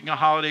approaching a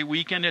holiday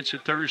weekend. It's a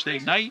Thursday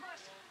night.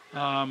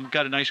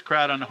 Got a nice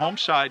crowd on the home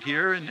side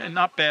here, and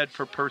not bad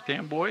for Perth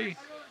Amboy.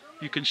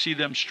 You can see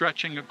them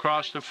stretching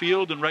across the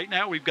field, and right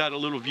now we've got a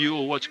little view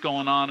of what's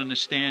going on in the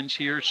stands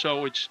here.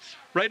 So it's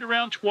right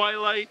around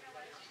twilight.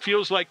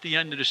 feels like the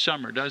end of the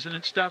summer, doesn't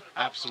it, Steph?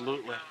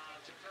 Absolutely.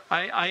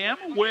 I am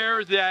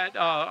aware that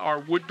our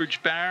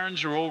Woodbridge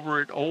Barons are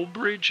over at Old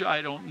Bridge.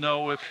 I don't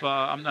know if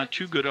I'm not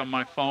too good on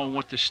my phone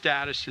what the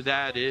status of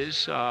that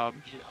is. I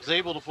was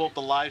able to pull up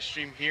the live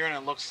stream here, and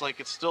it looks like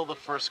it's still the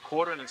first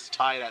quarter, and it's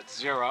tied at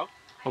 0.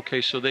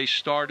 Okay, so they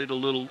started a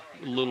little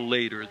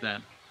later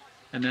then,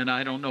 and then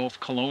I don't know if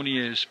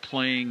Colonia is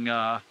playing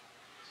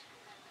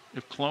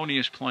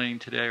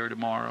today or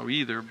tomorrow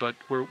either. But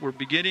we're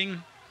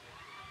beginning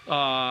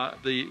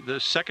the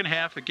second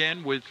half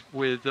again with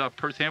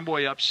Perth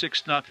Amboy up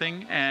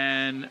 6-0,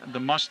 and the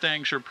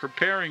Mustangs are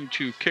preparing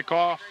to kick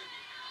off.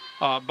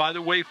 By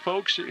the way,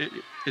 folks,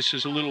 this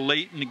is a little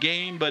late in the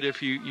game, but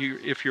if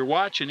you're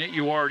watching it,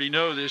 you already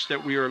know this,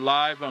 that we are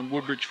live on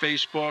Woodbridge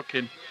Facebook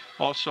and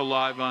also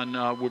live on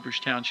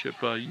Woodbridge Township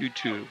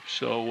YouTube.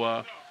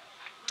 So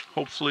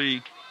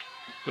hopefully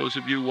those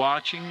of you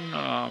watching,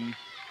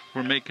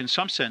 we're making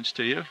some sense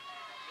to you.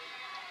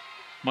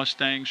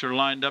 Mustangs are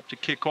lined up to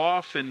kick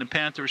off, and the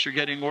Panthers are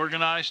getting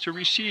organized to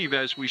receive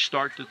as we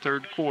start the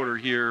third quarter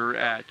here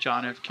at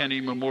John F. Kennedy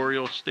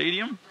Memorial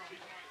Stadium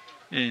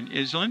in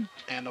Island.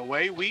 And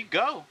away we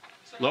go.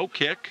 Low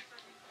kick,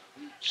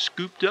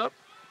 scooped up.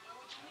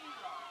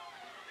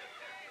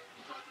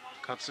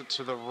 Cuts it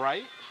to the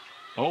right.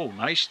 Oh,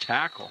 nice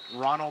tackle.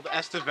 Ronald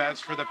Estevez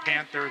for the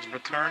Panthers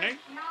returning.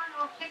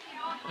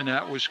 And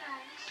that was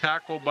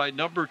tackled by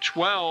number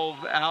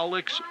 12,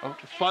 Alex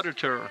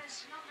Futterter.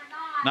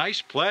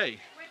 Nice play.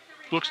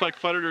 Looks like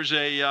Futterter's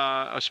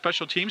a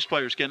special teams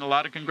player. He's getting a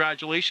lot of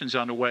congratulations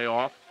on the way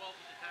off,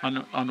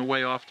 on the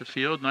way off the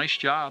field. Nice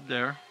job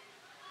there.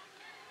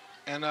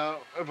 And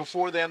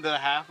before the end of the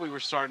half, we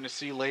were starting to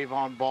see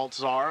Levon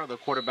Baltzar, the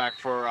quarterback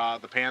for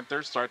the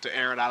Panthers, start to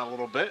air it out a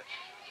little bit.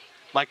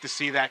 Like to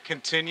see that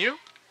continue.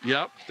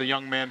 Yep. The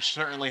young man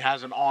certainly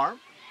has an arm.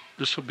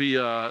 This will be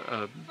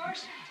a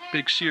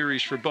big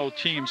series for both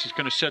teams. It's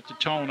going to set the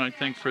tone, I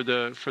think, for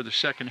the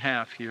second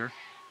half here.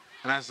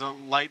 And as the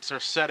lights are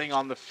setting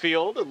on the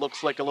field, it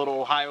looks like a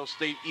little Ohio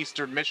State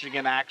Eastern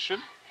Michigan action.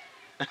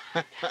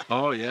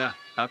 Oh, yeah,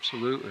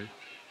 absolutely.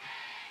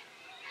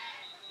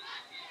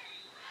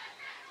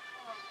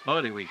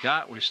 What do we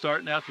got? We're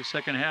starting out the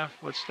second half.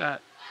 What's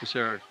that? Is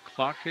there a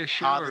clock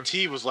issue? The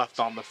tee was left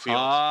on the field.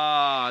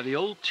 The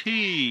old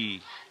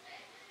tee.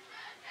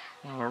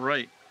 All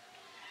right.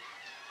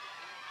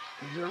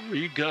 There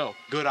we go.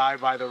 Good eye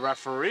by the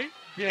referee.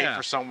 Yeah. Hate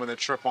for someone to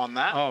trip on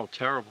that. Oh,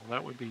 terrible.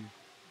 That would be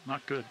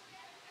not good.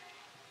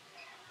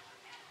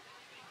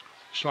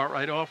 Start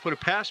right off with a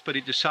pass, but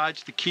he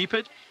decides to keep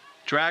it.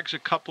 Drags a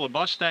couple of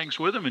Mustangs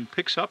with him and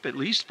picks up at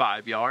least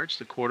 5 yards.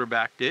 The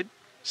quarterback did.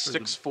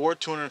 6'4",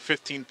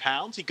 215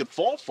 pounds. He could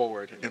fall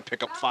forward and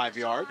pick up 5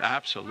 yards.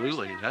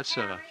 Absolutely. That's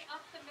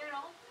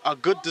a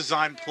good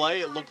design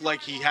play. It looked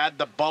like he had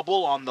the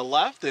bubble on the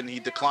left, and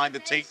he declined to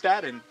take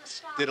that and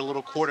did a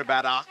little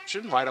quarterback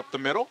option right up the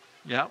middle.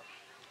 Yeah.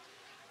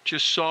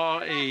 Just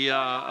saw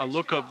a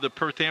look of the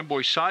Perth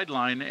Amboy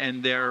sideline,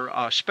 and their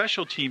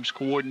special teams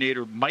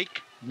coordinator,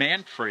 Mike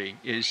Manfrey,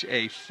 is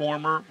a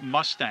former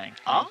Mustang.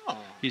 Oh.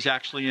 He's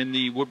actually in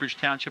the Woodbridge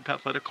Township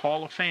Athletic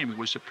Hall of Fame. He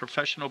was a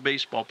professional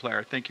baseball player.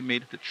 I think he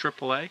made it to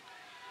AAA.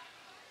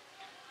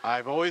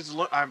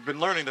 I've been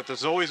learning that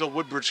there's always a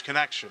Woodbridge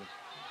connection.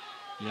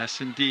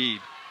 Yes, indeed.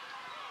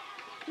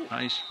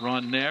 Nice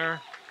run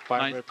there.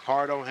 By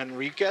Ricardo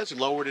Henriquez. He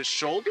lowered his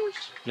shoulders.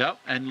 Yep,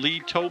 and Lee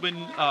Tobin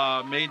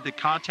made the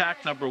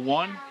contact, number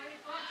 1.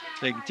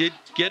 They did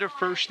get a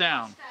first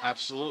down.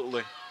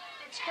 Absolutely.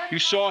 You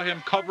saw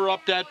him cover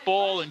up that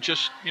ball and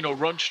just,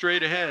 run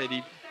straight ahead.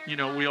 He,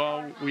 we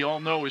all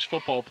know as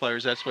football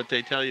players, that's what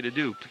they tell you to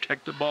do,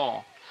 protect the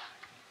ball.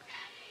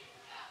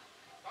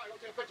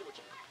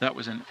 That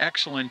was an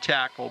excellent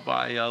tackle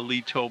by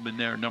Lee Tobin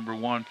there, number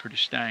 1 for the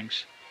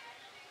Stangs.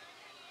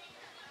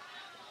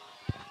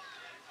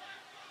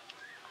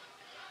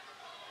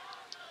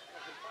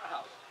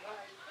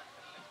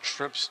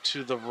 Trips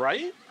to the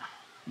right.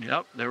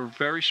 Yep, they were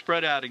very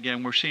spread out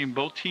again. We're seeing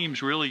both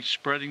teams really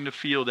spreading the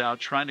field out,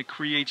 trying to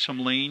create some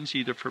lanes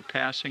either for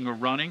passing or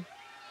running.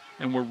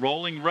 And we're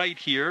rolling right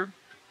here.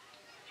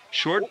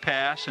 Short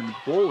pass, and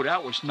whoa,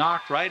 that was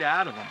knocked right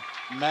out of him.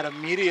 Met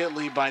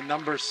immediately by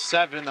number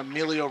 7,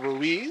 Emilio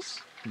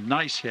Ruiz.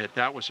 Nice hit.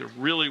 That was a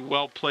really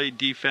well-played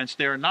defense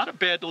there. Not a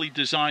badly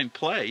designed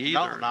play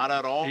either. No, not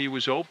at all. He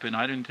was open.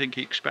 I didn't think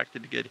he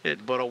expected to get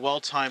hit. But a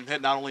well-timed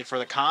hit, not only for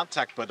the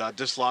contact, but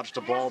dislodged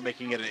the ball,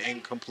 making it an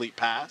incomplete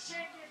pass.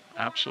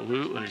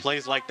 Absolutely.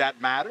 Plays like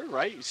that matter,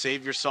 right? You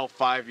save yourself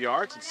 5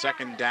 yards and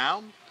second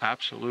down.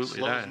 Absolutely.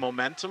 Slows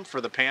momentum for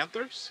the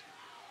Panthers.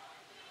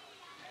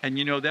 And,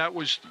 that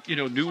was,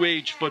 new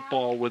age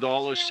football with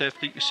all those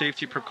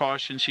safety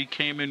precautions. He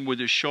came in with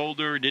his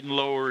shoulder, didn't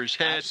lower his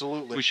head.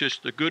 Absolutely. It was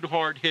just a good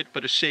hard hit,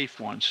 but a safe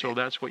one. So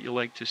that's what you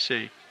like to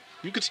see.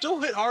 You could still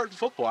hit hard in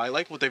football. I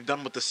like what they've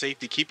done with the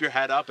safety. Keep your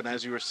head up, and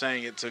as you were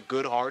saying, it's a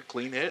good, hard,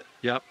 clean hit.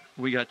 Yep.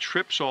 We got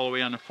trips all the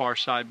way on the far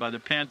side by the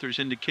Panthers,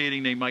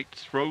 indicating they might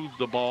throw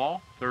the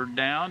ball. Third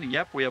down.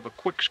 Yep, we have a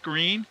quick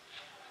screen.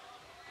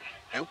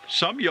 Nope.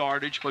 Some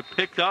yardage, but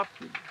picked up.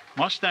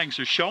 Mustangs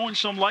are showing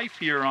some life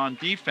here on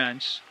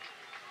defense.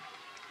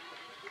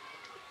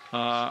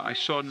 I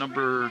saw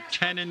number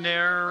 10 in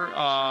there,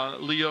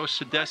 Leo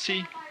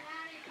Sadesi.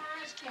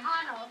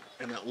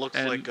 And it looks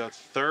like a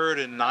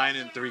 3rd and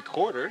 9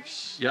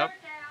 3/4. Yep.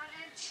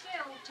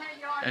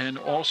 And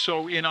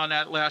also in on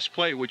that last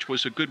play, which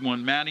was a good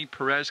one, Manny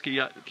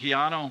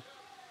Perez-Guiano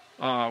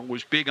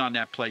was big on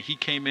that play. He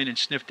came in and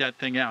sniffed that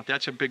thing out.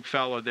 That's a big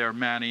fella there,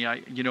 Manny.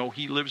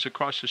 He lives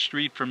across the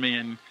street from me,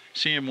 and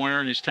see him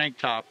wearing his tank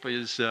top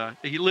is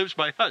he lives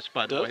by us,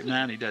 by the way.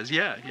 Manny does.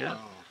 Yeah.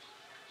 Oh.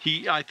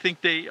 I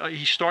think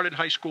he started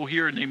high school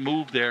here and they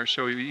moved there,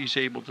 so he's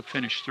able to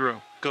finish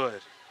through.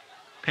 Good.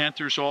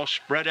 Panthers all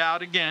spread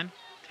out again,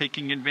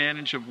 taking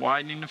advantage of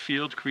widening the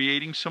field,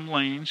 creating some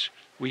lanes.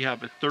 We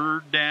have a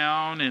 3rd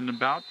down and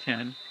about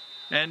 10,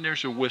 and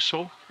there's a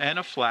whistle and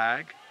a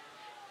flag.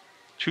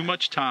 Too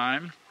much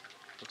time,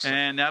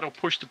 and that'll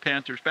push the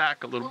Panthers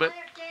back a little bit.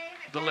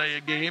 Delay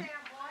a game.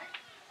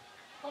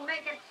 We'll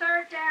make it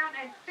 3rd down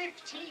and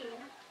 15.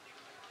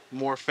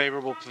 More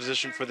favorable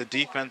position for the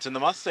defense, and the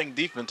Mustang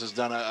defense has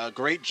done a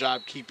great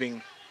job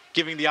giving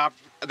the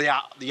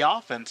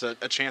offense a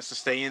chance to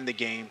stay in the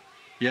game.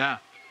 Yeah,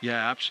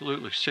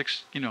 absolutely.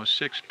 6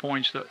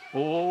 points.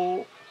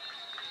 Who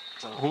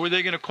are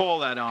they going to call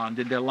that on?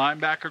 Did the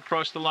linebacker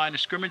cross the line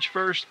of scrimmage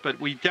first? But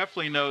we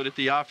definitely know that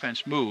the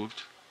offense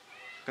moved.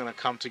 Going to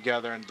come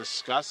together and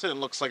discuss it. It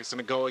looks like it's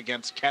going to go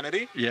against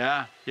Kennedy.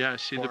 Yeah.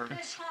 See the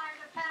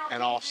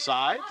and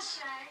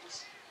offsides.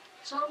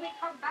 So we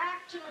come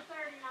back to the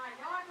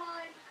 39-yard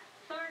line,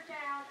 3rd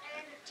down,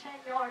 and 10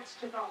 yards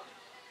to go.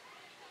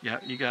 Yeah,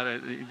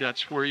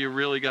 that's where you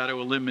really got to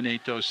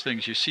eliminate those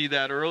things. You see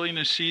that early in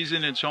the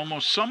season, it's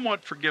almost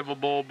somewhat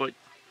forgivable, but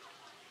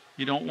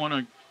you don't want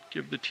to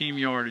give the team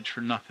yardage for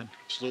nothing.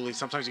 Absolutely.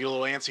 Sometimes you get a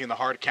little antsy and the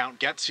hard count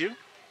gets you.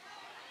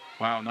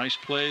 Wow, nice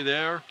play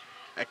there.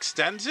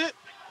 Extends it.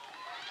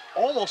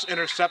 Almost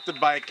intercepted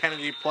by a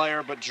Kennedy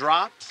player, but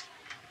dropped.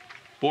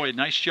 Boy,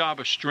 nice job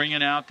of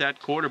stringing out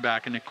that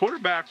quarterback. And the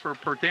quarterback for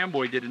Perth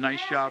Amboy did a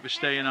nice job of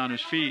staying on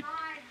his feet.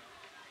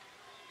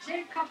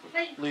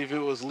 I believe it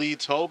was Lee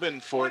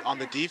Tobin on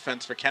the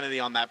defense for Kennedy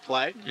on that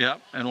play.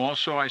 Yep, and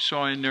also I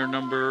saw in there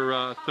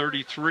number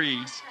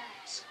 33,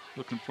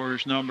 looking for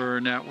his number,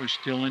 and that was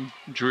Dylan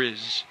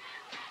Driz.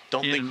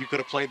 Don't think you could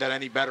have played that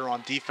any better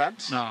on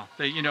defense. No,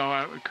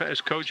 as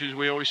coaches,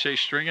 we always say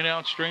string it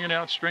out,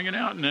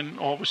 and then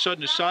all of a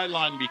sudden the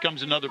sideline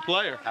becomes another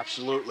player.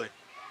 Absolutely.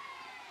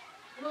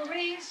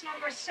 Louise,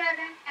 number 7,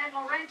 and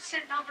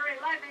Lorenzen, number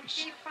 11,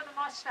 deep for the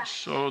Mustangs.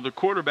 So the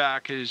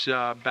quarterback is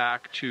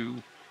back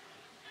to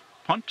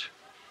punt.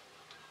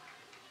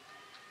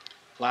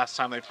 Last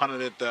time they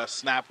punted it, the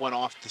snap went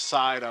off the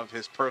side of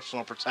his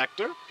personal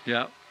protector.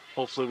 Yeah.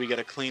 Hopefully we get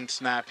a clean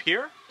snap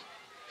here.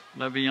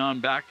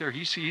 Le'Veon back there.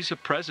 He's a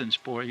presence,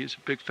 boy. He's a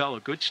big fella.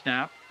 Good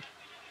snap.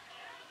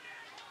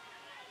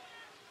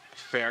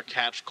 Fair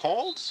catch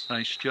called.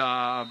 Nice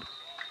job.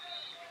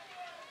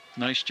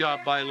 Nice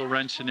job by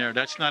Lorenzen there.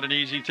 That's not an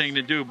easy thing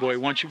to do, boy.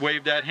 Once you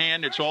wave that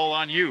hand, it's all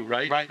on you,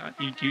 right? Right.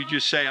 You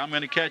just say, I'm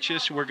going to catch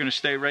this. We're going to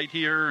stay right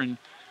here. And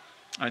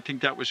I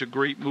think that was a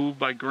great move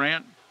by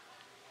Grant.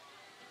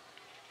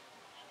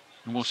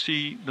 And we'll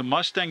see the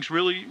Mustangs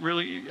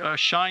really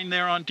shine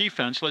there on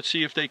defense. Let's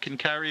see if they can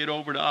carry it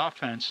over to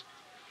offense.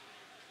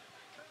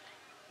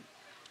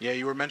 Yeah,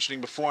 you were mentioning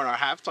before in our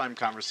halftime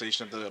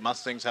conversation that the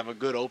Mustangs have a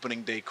good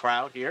opening day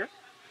crowd here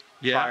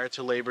prior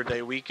to Labor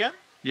Day weekend.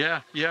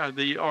 Yeah.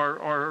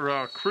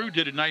 Our crew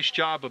did a nice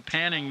job of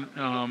panning,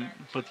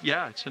 but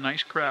yeah, it's a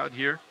nice crowd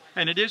here.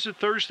 And it is a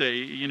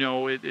Thursday,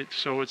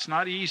 so it's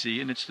not easy,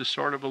 and it's the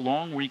start of a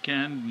long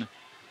weekend.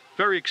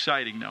 Very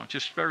exciting, though.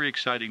 Just very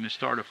exciting, the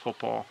start of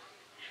football.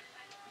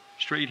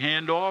 Straight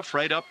handoff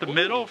right up the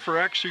middle for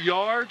extra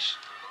yards.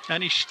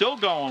 And he's still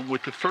going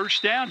with the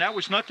 1st down. That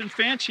was nothing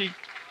fancy.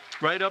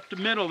 Right up the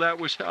middle. That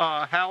was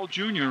Hal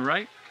Jr.,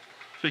 right?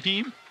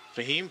 Fahim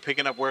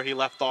picking up where he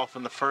left off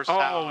in the first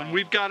half. Oh, and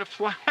we've got a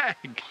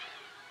flag.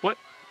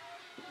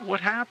 What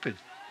happened?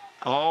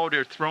 Oh,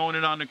 they're throwing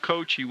it on the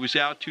coach. He was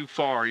out too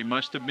far. He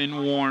must have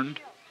been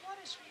warned.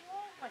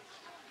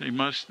 He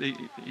must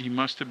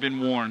have been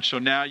warned. So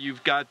now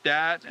you've got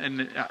that,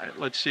 and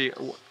let's see.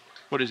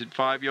 What is it,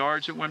 5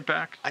 yards it went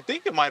back? I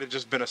think it might have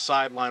just been a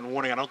sideline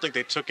warning. I don't think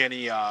they took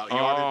any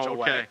yardage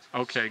away.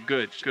 Okay,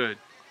 good.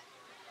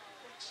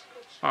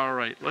 All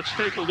right, let's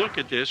take a look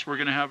at this. We're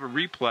going to have a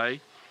replay,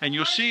 and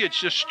you'll see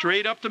it's just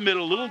straight up the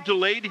middle, a little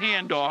delayed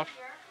handoff.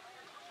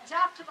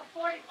 Out to the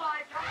 45.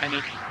 And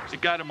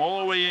it got him all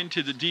the way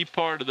into the deep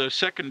part of the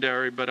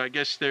secondary, but I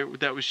guess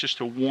that was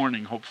just a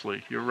warning,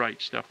 hopefully. You're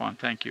right, Stefan.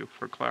 Thank you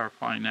for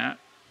clarifying that.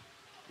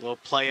 A little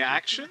play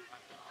action.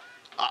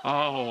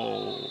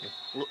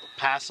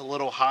 Pass a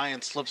little high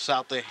and slips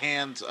out the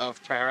hands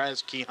of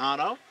Perez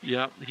Quijano.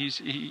 Yeah,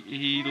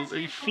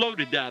 he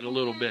floated that a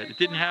little bit. It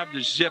didn't have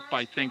the zip,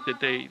 I think, that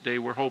they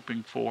were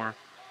hoping for.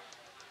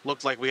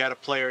 Looked like we had a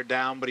player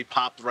down, but he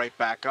popped right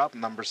back up.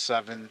 Number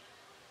 7,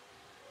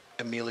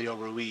 Emilio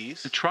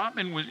Ruiz.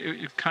 Trotman was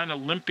kind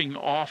of limping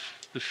off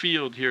the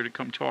field here to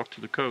come talk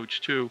to the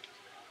coach, too.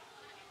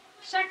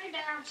 Second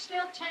down,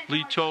 still 10 Lee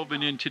yards to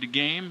Tobin go. into the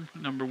game.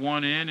 Number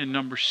 1 in, and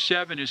number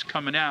 7 is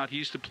coming out.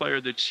 He's the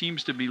player that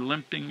seems to be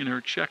limping and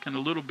are checking a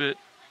little bit.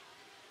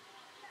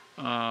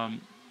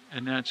 And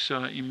that's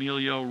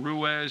Emilio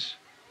Ruiz.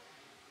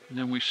 And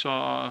then we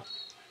saw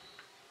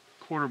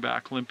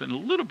quarterback limping a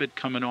little bit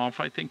coming off.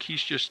 I think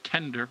he's just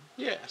tender.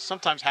 Yeah,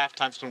 sometimes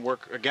halftimes can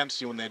work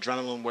against you when the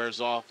adrenaline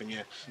wears off and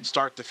you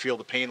start to feel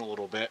the pain a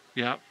little bit.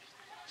 Yep.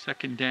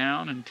 Second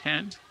down and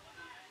 10.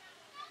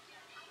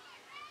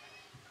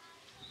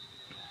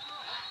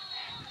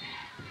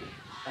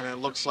 And it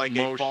looks like a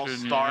Motion, false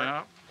start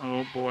yeah.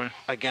 Oh, boy.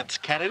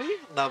 against Kennedy.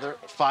 Another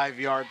 5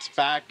 yards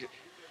back.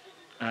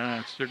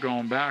 They're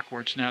going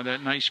backwards now.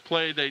 That nice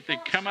play. They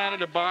come out of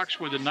the box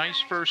with a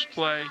nice first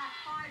play.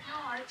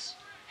 5 yards.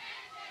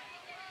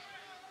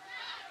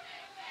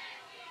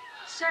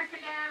 Second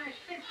down at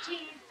 15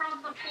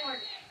 from the 40.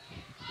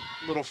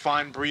 Little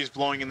fine breeze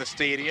blowing in the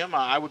stadium.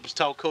 I would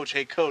tell Coach,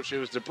 hey, Coach, it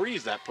was the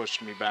breeze that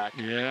pushed me back.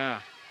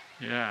 Yeah,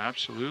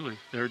 absolutely.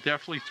 They're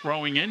definitely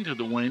throwing into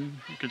the wind.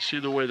 You can see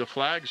the way the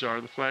flags are.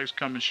 The flag's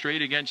coming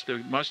straight against the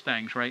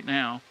Mustangs right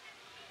now.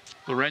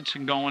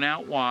 Lorenzen going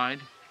out wide.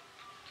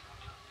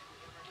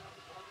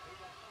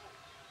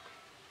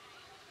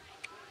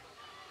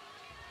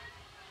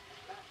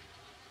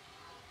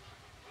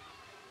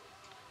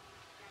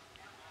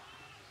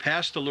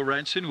 Pass to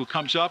Lorenzen, who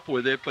comes up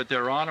with it, but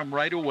they're on him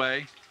right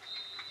away.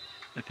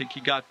 I think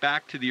he got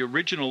back to the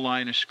original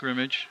line of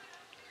scrimmage.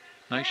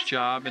 Nice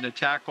job, and a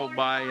tackle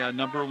by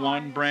number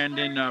 1,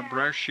 Brandon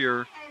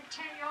Brashear,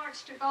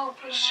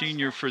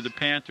 senior for the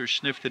Panthers,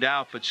 sniffed it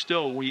out, but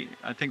still,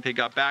 I think they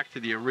got back to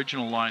the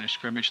original line of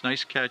scrimmage.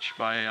 Nice catch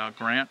by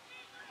Grant.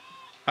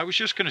 I was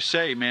just going to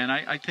say, man,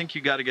 I think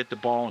you got to get the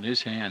ball in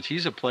his hands.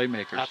 He's a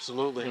playmaker.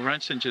 Absolutely.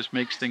 Lorenzen just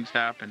makes things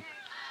happen.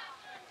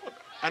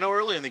 I know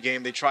early in the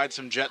game they tried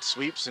some jet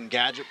sweeps and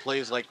gadget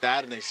plays like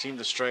that, and they seemed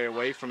to stray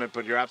away from it,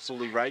 but you're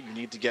absolutely right. You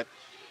need to get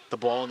the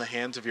ball in the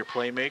hands of your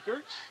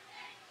playmakers.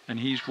 And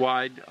he's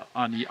wide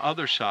on the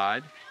other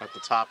side. At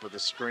the top of the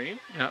screen.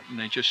 Yep, and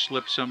they just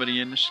slip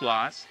somebody in the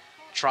slot.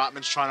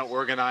 Trotman's trying to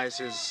organize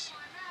his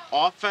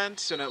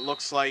offense, and it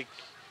looks like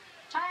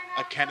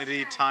a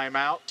Kennedy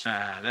timeout.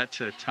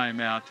 That's a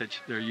timeout that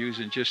they're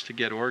using just to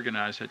get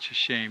organized. That's a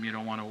shame. You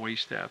don't want to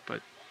waste that,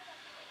 but...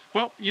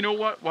 Well, you know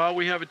what? While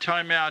we have a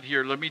timeout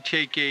here, let me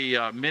take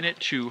a minute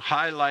to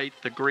highlight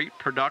the great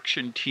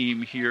production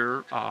team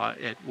here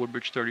at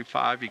Woodbridge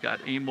 35. You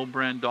got Emil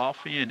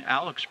Brandolfi and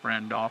Alex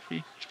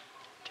Brandolfi.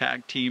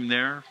 Tag team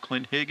there.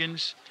 Clint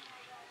Higgins,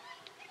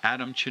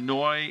 Adam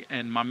Chinoy,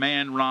 and my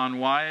man Ron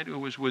Wyatt, who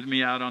was with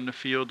me out on the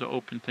field to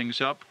open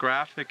things up.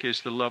 Graphic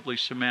is the lovely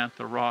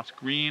Samantha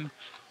Roth-Green.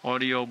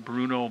 Audio,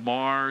 Bruno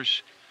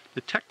Mars. The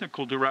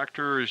technical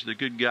director is the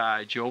good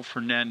guy, Joe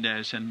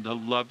Fernandez, and the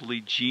lovely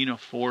Gina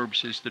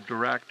Forbes is the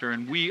director.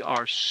 And we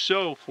are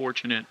so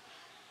fortunate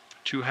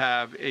to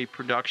have a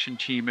production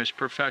team as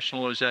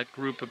professional as that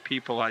group of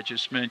people I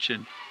just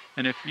mentioned.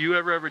 And if you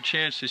ever have a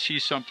chance to see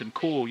something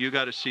cool, you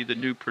got to see the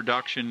new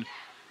production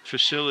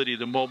facility,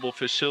 the mobile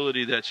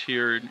facility that's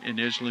here in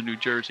Island, New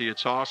Jersey.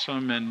 It's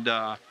awesome, and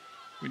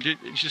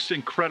it's just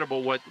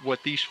incredible what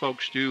these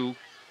folks do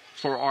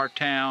for our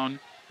town,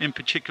 in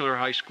particular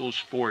high school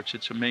sports.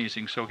 It's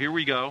amazing. So here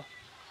we go.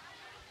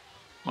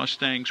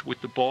 Mustangs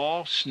with the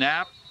ball,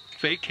 snap,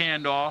 fake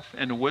handoff,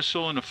 and a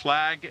whistle and a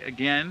flag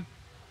again.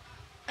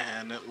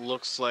 And it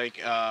looks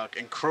like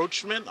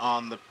encroachment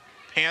on the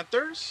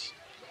Panthers.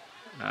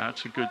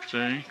 That's a good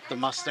thing. The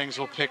Mustangs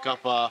will pick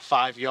up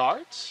 5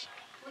 yards.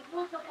 We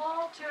move the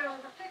ball to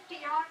the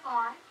 50-yard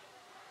line.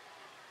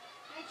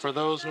 For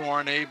those who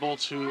aren't able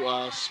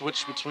to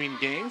switch between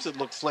games, it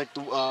looks like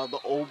the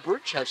Old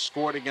Bridge has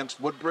scored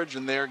against Woodbridge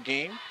in their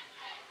game.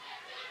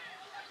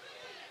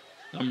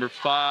 Number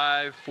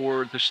 5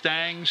 for the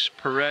Stangs,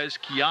 Perez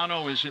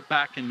Chiano is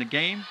back in the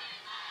game.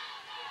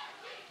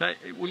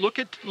 Look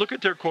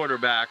at their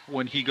quarterback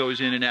when he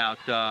goes in and out.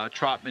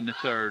 Trotman the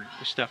third,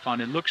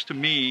 Stefan. It looks to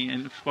me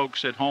and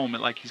folks at home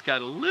like he's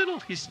got a little.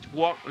 He's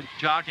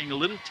jogging a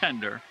little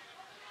tender.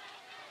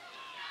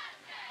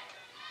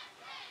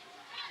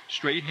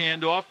 Straight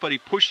handoff, but he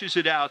pushes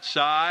it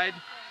outside.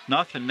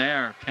 Nothing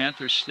there.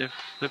 Panthers sniff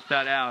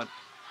that out.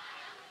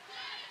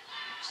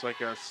 It's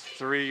like a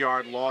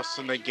 3-yard loss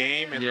in the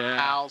game, and Yeah.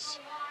 Hal's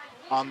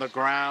on the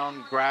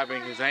ground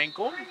grabbing his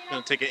ankle.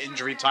 Going to take an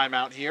injury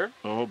timeout here.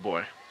 Oh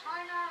boy.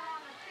 Timeout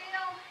on the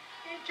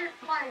field, injured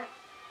player.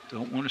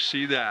 Don't want to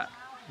see that.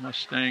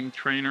 Mustang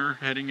trainer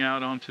heading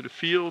out onto the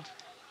field.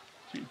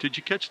 Did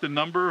you catch the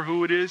number,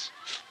 who it is?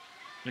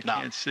 I No.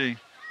 can't see.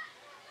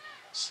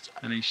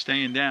 And he's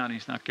staying down.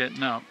 He's not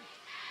getting up.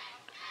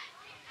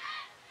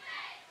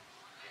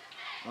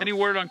 Any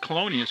word on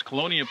Colonia? Is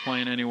Colonia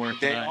playing anywhere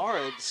They tonight? are.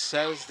 It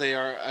says they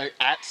are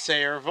at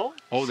Sayreville,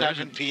 Oh, there's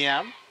 7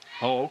 p.m.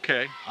 Oh,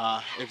 okay.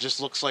 It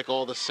just looks like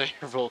all the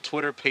Sayreville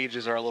Twitter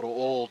pages are a little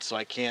old, so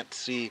I can't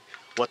see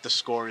what the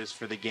score is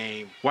for the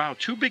game. Wow,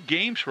 2 big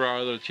games for our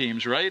other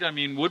teams, right? I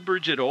mean,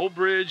 Woodbridge at Old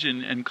Bridge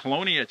and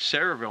Colonia at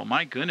Sayreville.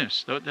 My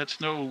goodness,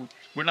 that's no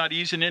we're not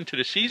easing into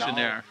the season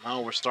there.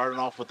 No, we're starting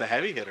off with the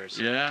heavy hitters.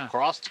 Yeah.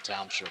 Across the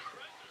township.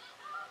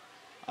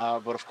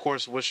 But of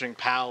course, wishing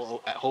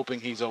Powell, hoping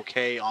he's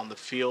okay on the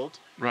field.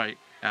 Right.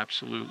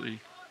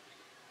 Absolutely.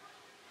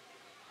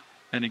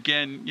 And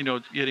again, you know,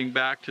 getting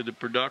back to the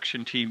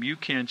production team, you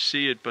can't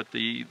see it, but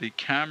the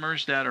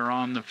cameras that are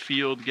on the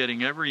field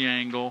getting every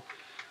angle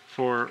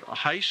for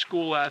high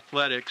school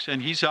athletics,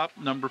 and he's up,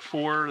 number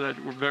 4,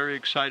 that we're very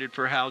excited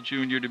for Hal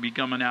Jr. to be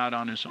coming out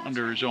on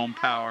under his own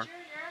power.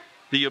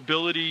 The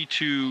ability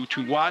to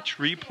watch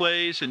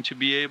replays and to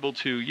be able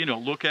to, you know,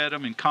 look at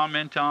them and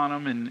comment on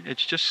them, and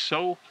it's just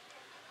so...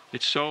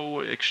 It's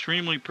so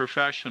extremely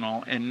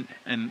professional, and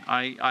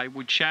I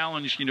would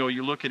challenge, you know,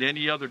 you look at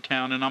any other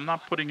town, and I'm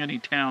not putting any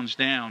towns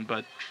down,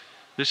 but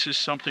this is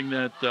something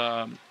that,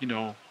 you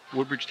know,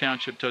 Woodbridge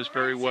Township does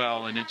very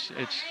well, and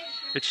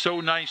it's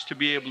so nice to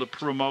be able to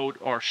promote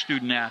our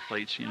student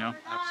athletes, you know.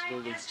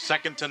 Absolutely.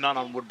 Second to none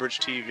on Woodbridge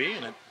TV,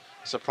 and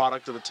it's a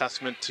product of the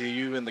testament to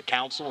you and the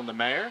council and the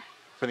mayor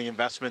for the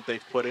investment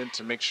they've put in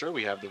to make sure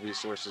we have the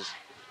resources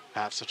to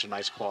have such a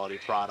nice quality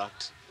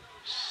product.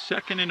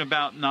 Second and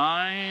about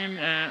 9.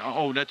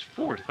 Oh, that's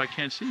 4th. I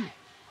can't see.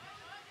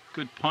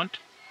 Good punt.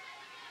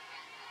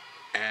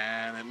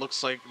 And it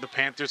looks like the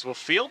Panthers will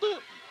field it.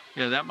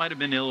 Yeah, that might have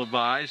been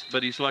ill-advised,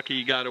 but he's lucky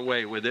he got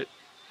away with it.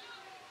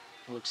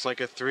 Looks like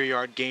a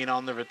 3-yard gain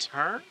on the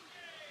return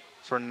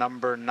for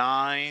number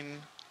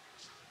 9,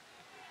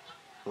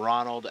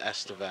 Ronald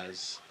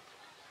Estevez.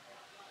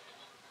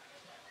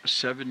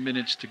 7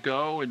 minutes to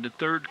go in the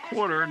third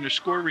quarter, and the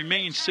score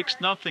remains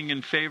 6-0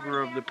 in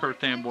favor of the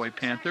Perth Amboy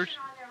Panthers.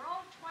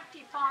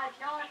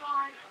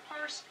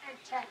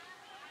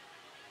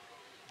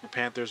 The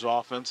Panthers'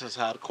 offense has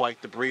had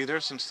quite the breather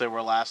since they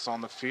were last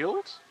on the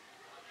field.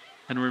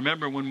 And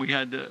remember, when we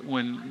had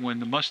when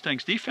the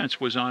Mustangs'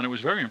 defense was on, it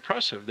was very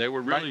impressive. They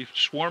were really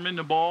swarming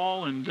the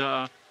ball, and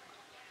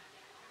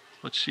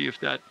let's see if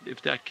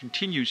that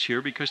continues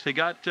here, because they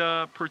got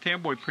Perth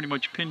Amboy pretty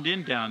much pinned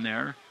in down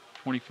there.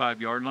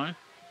 25-yard line.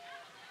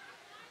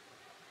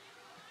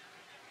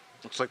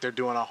 Looks like they're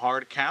doing a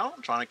hard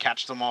count, trying to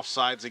catch them off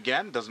sides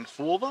again. Doesn't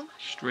fool them.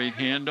 Straight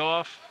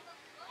handoff.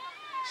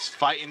 He's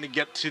fighting to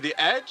get to the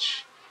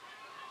edge.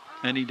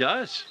 And he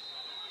does.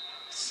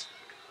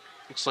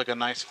 Looks like a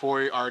nice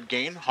 4-yard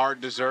gain,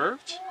 hard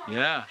deserved.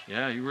 Yeah,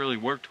 he really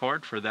worked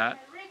hard for that.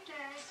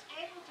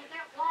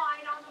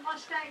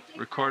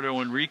 Ricardo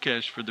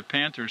Enriquez for the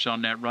Panthers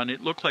on that run.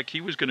 It looked like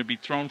he was going to be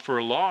thrown for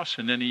a loss,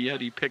 and then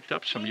he picked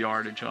up some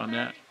yardage on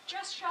that.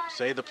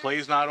 Say the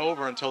play's not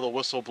over until the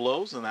whistle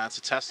blows, and that's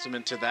a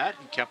testament to that.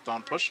 He kept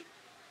on pushing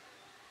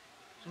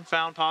and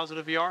found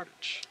positive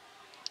yardage.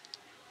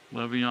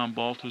 Le'Veon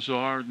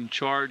Baltazar in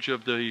charge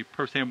of the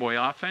Perth Amboy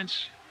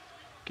offense.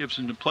 Gives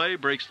him the play,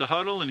 breaks the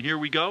huddle, and here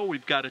we go.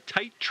 We've got a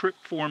tight trip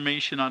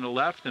formation on the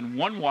left and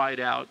one wide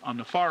out on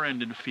the far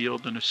end of the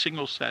field and a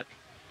single set.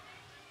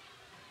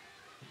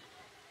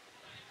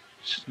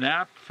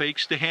 Snap,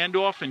 fakes the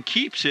handoff and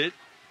keeps it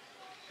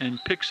and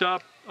picks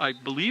up, I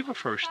believe, a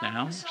first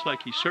down. Looks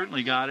like he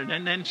certainly got it,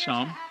 and then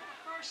some.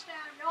 First down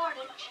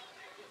yardage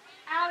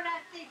out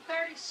at the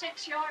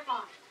 36-yard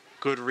line.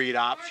 Good read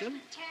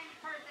option.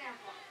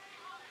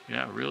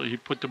 Yeah, really, he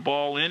put the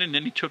ball in and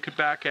then he took it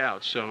back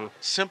out. So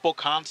simple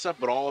concept,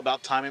 but all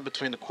about timing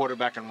between the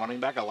quarterback and running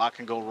back. A lot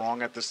can go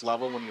wrong at this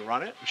level when you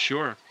run it.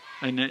 Sure.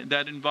 And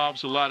that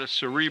involves a lot of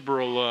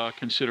cerebral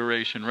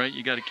consideration, right?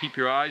 You got to keep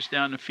your eyes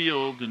down the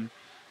field, and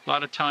a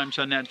lot of times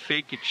on that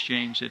fake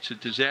exchange, it's a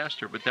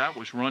disaster. But that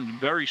was run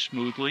very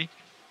smoothly.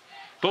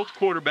 Both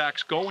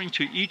quarterbacks going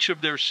to each of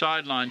their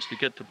sidelines to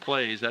get the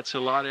plays. That's a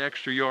lot of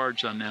extra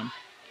yards on them.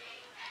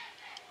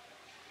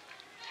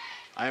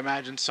 I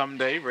imagine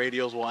someday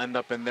radios will end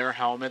up in their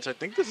helmets. I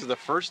think this is the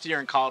first year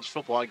in college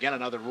football, again,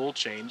 another rule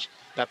change,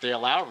 that they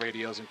allow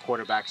radios in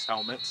quarterbacks'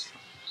 helmets.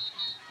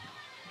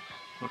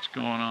 What's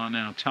going on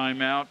now?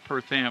 Timeout,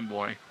 Perth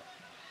Amboy.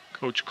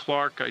 Coach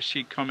Clark, I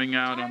see coming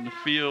out on the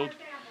field.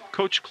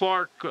 Coach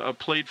Clark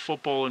played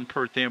football in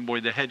Perth Amboy,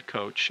 the head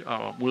coach,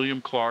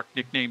 William Clark,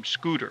 nicknamed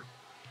Scooter.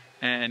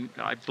 And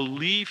I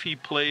believe he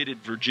played at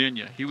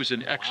Virginia. He was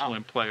an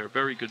excellent player,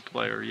 very good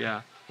player,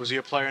 yeah. Was he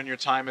a player in your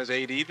time as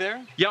AD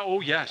there? Yeah,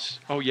 oh yes.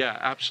 Oh yeah,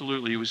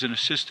 absolutely. He was an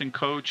assistant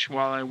coach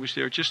while I was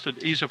there.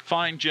 He's a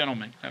fine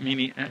gentleman. I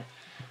mean,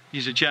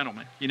 he's a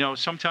gentleman. You know,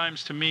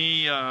 sometimes to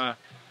me,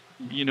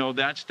 you know,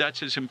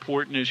 that's as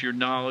important as your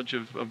knowledge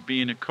of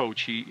being a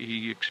coach.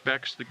 He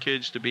expects the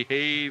kids to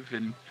behave,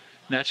 and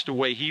that's the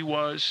way he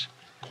was.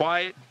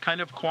 Quiet,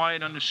 kind of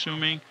quiet,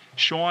 unassuming.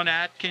 Sean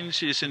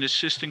Atkins is an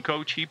assistant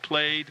coach. He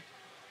played.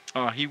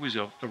 He was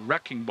a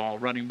wrecking ball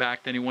running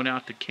back. Then he went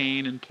out to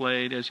Kane and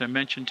played. As I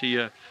mentioned to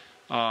you,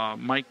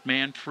 Mike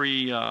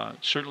Manfrey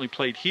certainly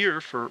played here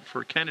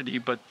for Kennedy,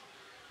 but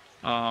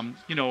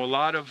you know, a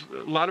lot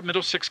of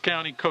Middlesex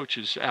County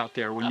coaches out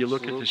there when you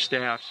look at the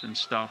staffs and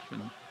stuff.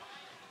 And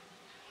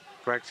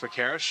Greg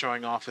Ficara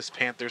showing off his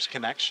Panthers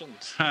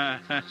connections.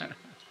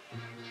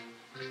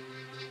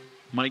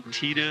 Mike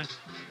Tita,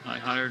 I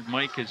hired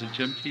Mike as a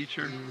gym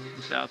teacher.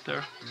 He's out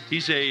there.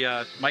 He's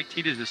Mike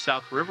Tita is a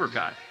South River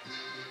guy.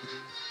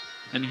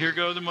 And here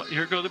go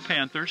the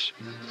Panthers.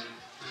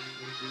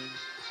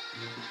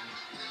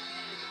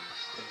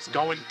 It's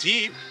going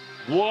deep.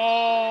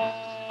 Whoa!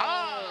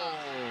 Oh!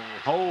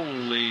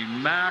 Holy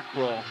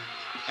mackerel.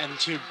 And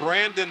to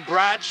Brandon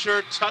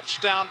Bradshaw,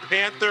 touchdown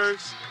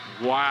Panthers.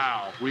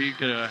 Wow, we're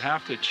going to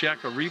have to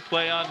check a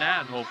replay on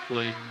that,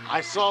 hopefully.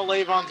 I saw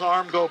Levon's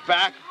arm go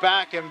back,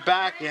 and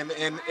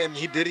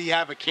he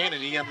have a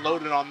cannon. He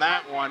unloaded on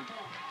that one.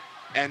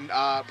 And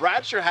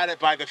Bradshaw had it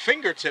by the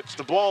fingertips.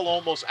 The ball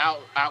almost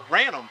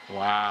outran him.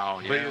 Wow,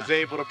 yeah. But he was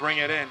able to bring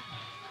it in.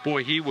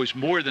 Boy, he was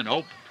more than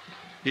open.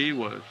 He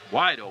was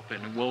wide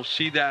open. And we'll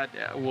see that.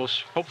 We'll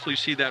hopefully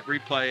see that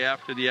replay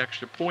after the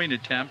extra point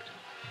attempt.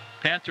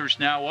 Panthers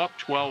now up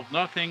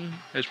 12-0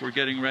 as we're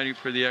getting ready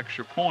for the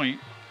extra point.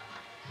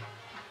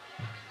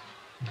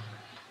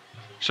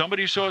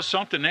 Somebody saw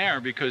something there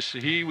because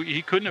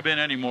he couldn't have been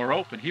any more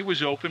open. He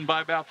was open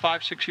by about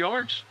 5-6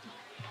 yards.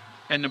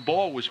 And the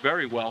ball was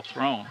very well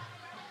thrown.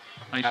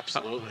 Nice,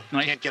 absolutely.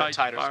 Nice can't get a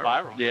tighter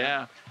spiral.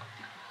 Yeah.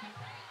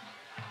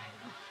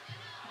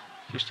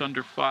 Just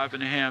under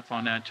 5.5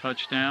 on that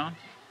touchdown.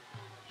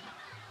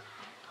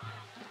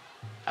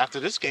 After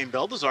this game,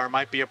 Beldazar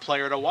might be a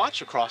player to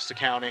watch across the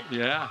county.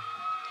 Yeah.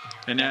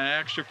 And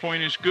that extra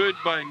point is good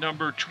by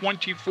number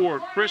 24,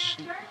 Chris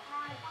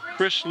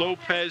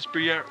Lopez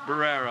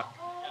Barrera.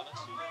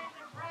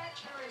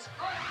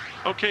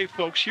 Okay,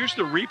 folks, here's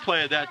the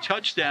replay of that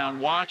touchdown.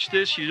 Watch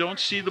this. You don't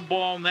see the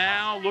ball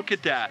now. Look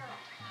at that.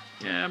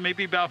 Yeah,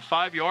 maybe about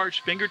 5 yards.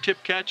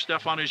 Fingertip catch,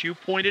 Stefan, as you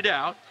pointed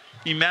out.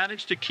 He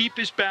managed to keep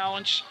his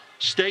balance,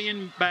 stay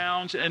in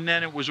bounds, and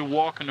then it was a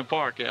walk in the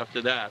park after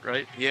that,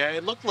 right? Yeah,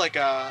 it looked like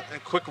a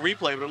quick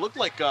replay, but it looked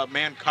like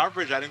man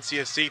coverage. I didn't see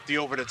a safety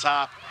over the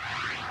top.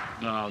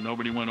 No,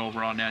 nobody went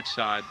over on that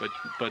side.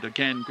 But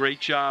again, great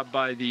job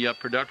by the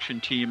production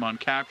team on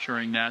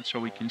capturing that so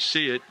we can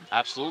see it.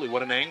 Absolutely.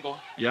 What an angle.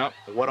 Yep.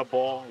 What a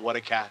ball. What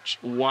a catch.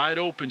 Wide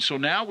open. So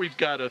now we've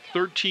got a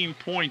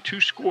 13-point,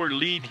 two-score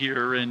lead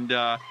here, and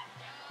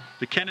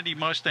the Kennedy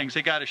Mustangs,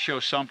 they got to show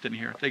something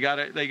here. They got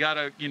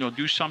to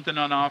do something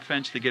on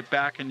offense to get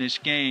back in this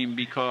game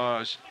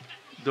because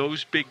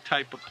those big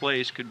type of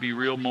plays could be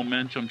real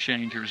momentum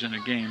changers in a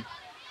game,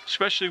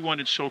 especially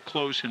when it's so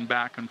close and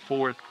back and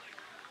forth.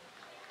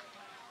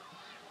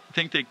 I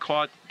think they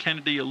caught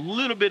Kennedy a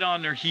little bit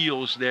on their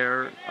heels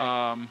there.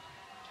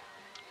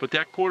 But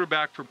that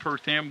quarterback for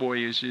Perth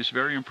Amboy is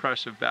very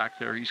impressive back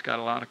there. He's got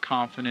a lot of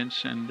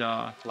confidence and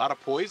a lot of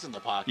poise in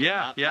the pocket.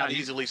 Yeah, not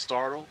easily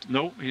startled.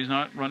 Nope, he's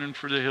not running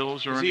for the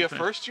hills or anything. Is he a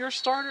first-year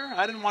starter?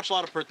 I didn't watch a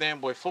lot of Perth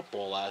Amboy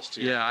football last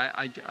year. Yeah,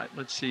 I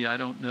let's see. I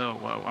don't know.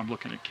 I'm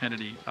looking at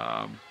Kennedy.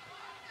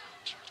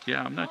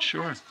 Yeah, I'm not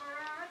sure.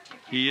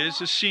 He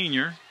is a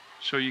senior,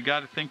 so you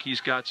got to think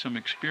he's got some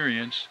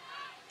experience.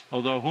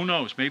 Although, who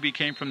knows? Maybe he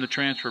came from the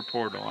transfer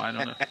portal. I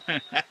don't know.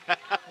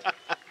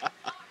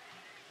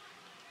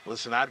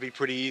 Listen, that'd be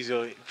pretty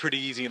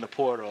easy in the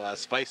portal.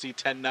 Spicy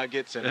 10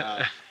 nuggets and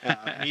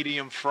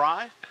medium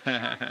fry.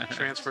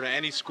 Transfer to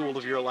any school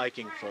of your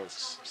liking,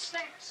 folks.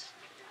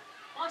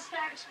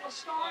 Mustangs will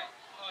start.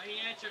 He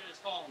answered his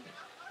phone.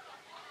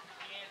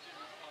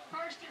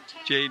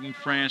 Jaden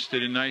France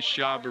did a nice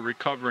job of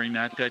recovering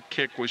that. That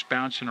kick was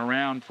bouncing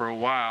around for a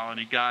while, and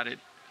he got it.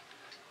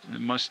 The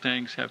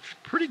Mustangs have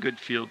pretty good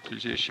field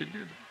position.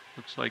 It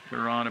looks like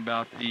they're on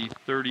about the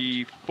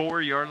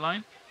 34-yard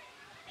line.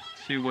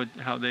 See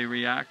how they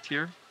react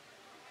here.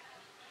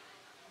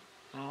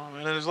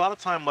 And there's a lot of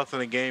time left in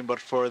the game, but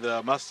for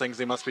the Mustangs,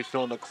 they must be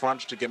feeling the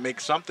crunch to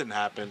make something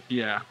happen.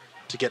 Yeah.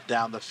 To get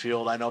down the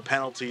field. I know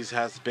penalties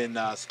has been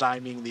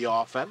stymieing the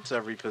offense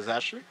every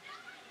possession.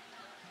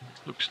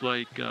 Looks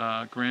like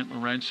Grant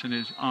Lorenzen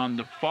is on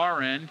the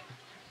far end.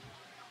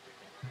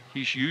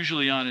 He's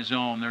usually on his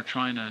own. They're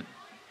trying to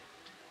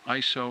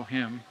ISO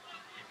him.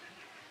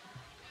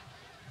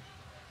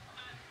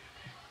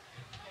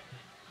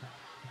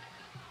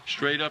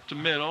 Straight up the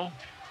middle.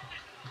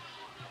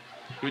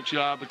 Good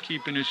job of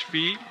keeping his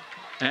feet.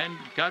 And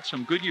got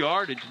some good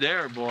yardage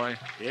there, boy.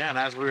 Yeah, and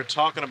as we were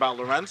talking about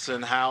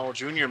Lorenzen, Howell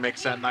Jr.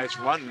 makes that nice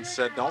run and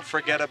said, don't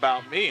forget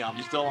about me. I'm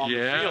still on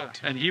the field.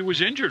 And he was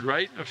injured,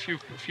 right? A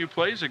few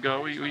plays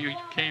ago. He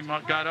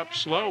got up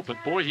slow, but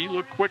boy, he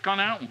looked quick on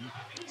that one.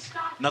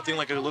 Nothing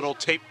like a little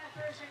tape.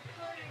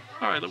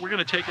 All right, we're going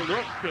to take a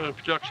look.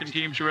 Production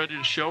team's ready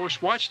to show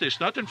us. Watch this.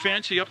 Nothing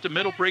fancy up the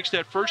middle. Breaks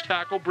that first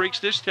tackle. Breaks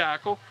this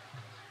tackle.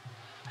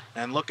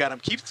 And look at him.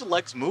 Keeps the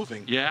legs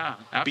moving. Yeah,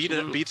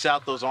 absolutely. Beats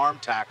out those arm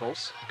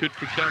tackles. Good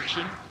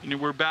protection.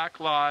 And we're back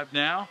live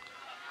now.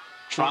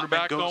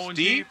 Quarterback going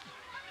deep.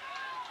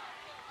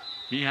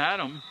 He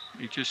had him.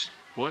 He just,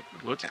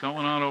 what's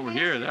going on over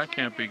here? That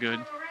can't be good.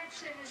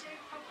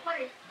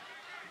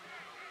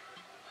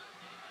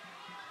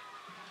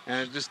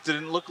 And it just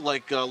didn't look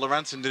like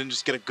Lorenzen didn't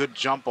just get a good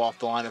jump off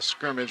the line of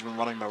scrimmage when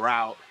running the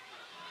route.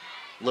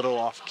 Little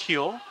off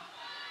keel.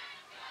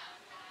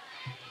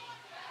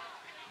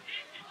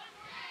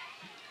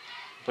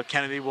 But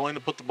Kennedy willing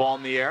to put the ball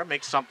in the air,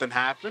 make something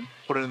happen,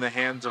 put it in the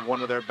hands of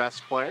one of their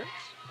best players.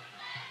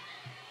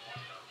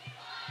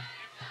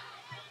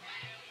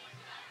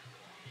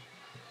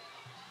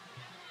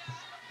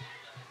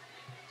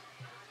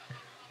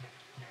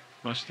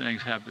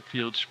 Mustangs have the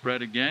field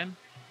spread again.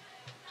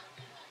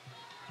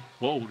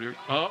 Whoa,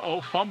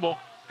 uh-oh, fumble.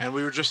 And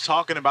we were just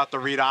talking about the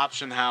read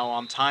option, how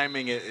on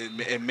timing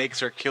it makes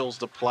her kills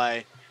the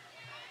play.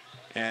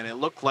 And it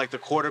looked like the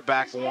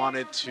quarterback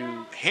wanted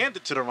to hand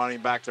it to the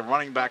running back. The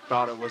running back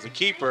thought it was a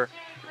keeper,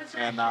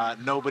 and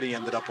nobody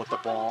ended up with the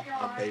ball.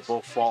 And they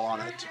both fall on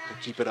it to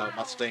keep it a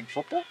Mustang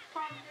football.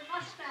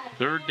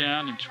 3rd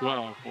down and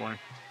 12, boy.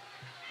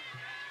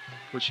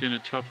 Puts you in a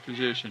tough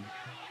position.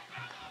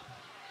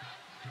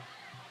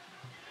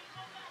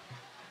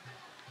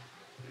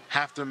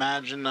 Have to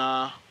imagine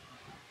if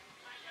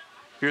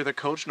you're the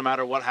coach, no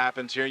matter what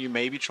happens here, you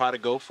maybe try to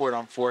go for it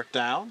on 4th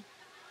down.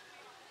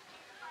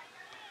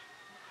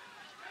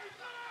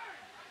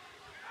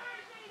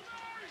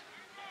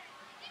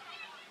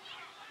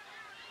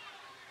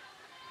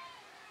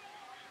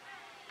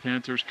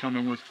 Panthers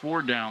coming with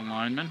 4 down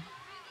linemen.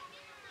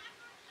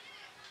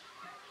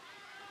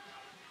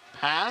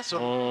 Pass.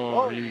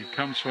 Oh, he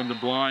comes from the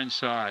blind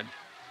side.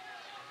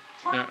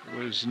 That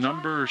was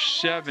number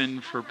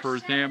 7 for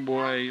Perth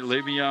Amboy,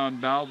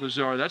 Le'Veon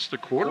Balthazar. That's the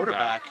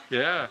quarterback.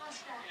 Yeah.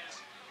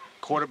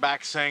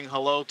 Quarterback saying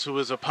hello to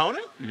his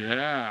opponent.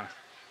 Yeah.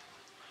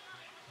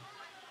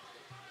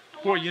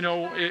 Boy, you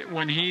know,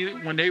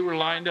 when they were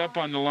lined up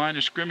on the line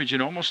of scrimmage, it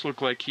almost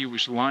looked like he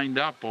was lined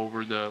up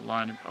over the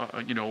line,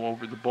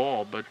 over the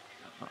ball. But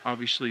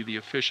obviously the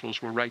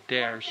officials were right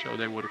there, so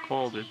they would have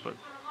called it.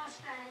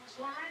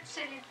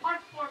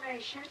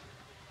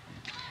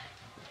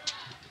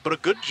 But a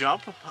good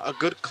jump, a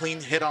good clean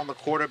hit on the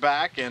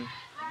quarterback, and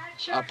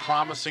a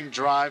promising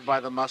drive by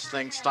the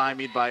Mustangs,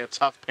 stymied by a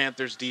tough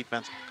Panthers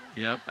defense.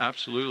 Yep,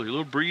 absolutely. A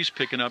little breeze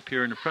picking up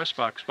here in the press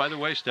box. By the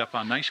way,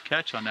 Stefan, nice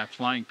catch on that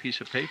flying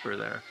piece of paper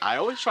there. I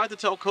always tried to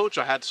tell Coach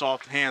I had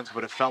soft hands,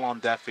 but it fell on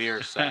deaf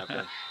ears,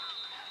 sadly.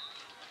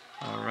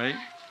 All right.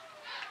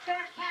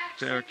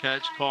 Fair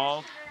catch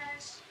called.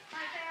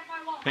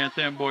 Perth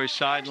Amboy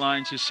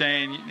sidelines is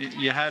saying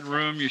you had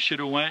room, you should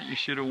have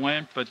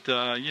went, but,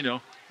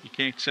 you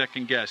can't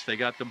second guess. They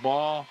got the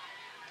ball.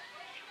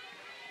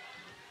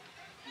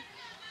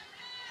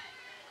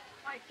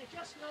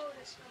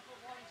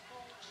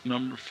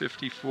 Number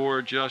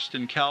 54,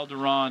 Justin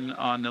Calderon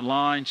on the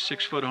line,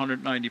 6 foot,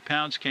 190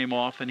 pounds, came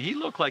off, and he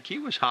looked like he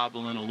was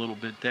hobbling a little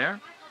bit there.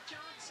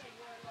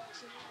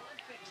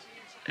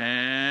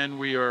 And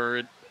we are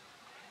at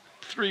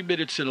 3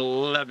 minutes and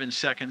 11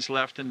 seconds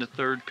left in the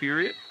 3rd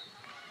period.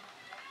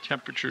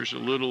 Temperature's a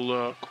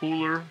little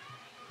cooler.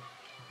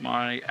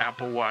 My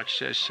Apple Watch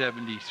says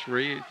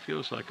 73. It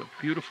feels like a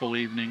beautiful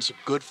evening. Some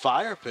good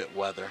fire pit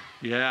weather.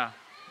 Yeah,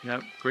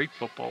 great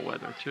football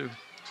weather, too.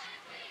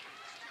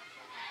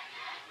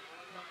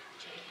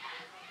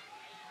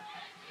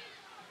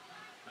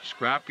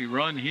 Scrappy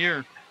run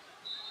here.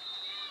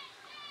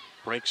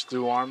 Breaks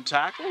through arm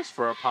tackles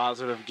for a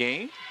positive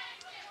gain.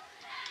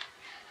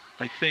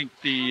 I think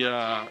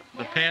the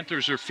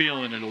Panthers are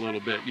feeling it a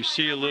little bit. You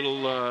see a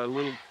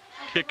little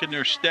kick in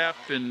their step,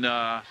 and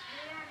I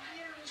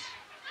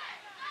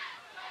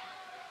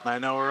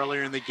know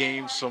earlier in the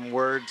game some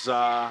words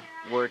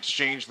were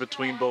exchanged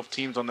between both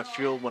teams on the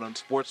field when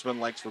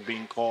unsportsmanlike were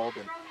being called,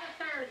 and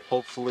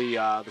hopefully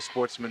the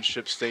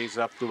sportsmanship stays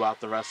up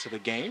throughout the rest of the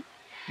game.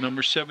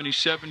 Number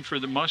 77 for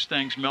the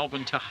Mustangs,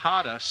 Melvin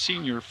Tejada,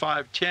 senior,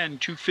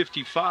 5'10",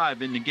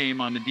 255 in the game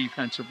on the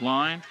defensive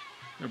line.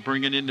 They're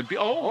bringing in the...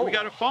 we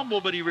got a fumble,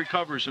 but he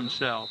recovers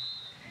himself.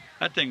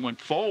 That thing went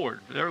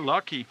forward. They're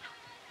lucky.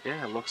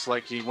 Yeah, it looks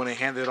like when he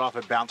handed it off,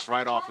 it bounced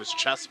right off his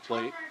chest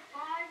plate.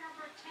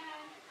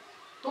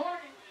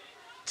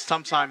 It's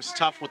sometimes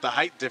tough with the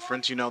height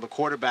difference. You know, the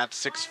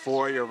quarterback's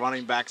 6'4", your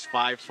running back's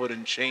 5 foot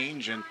and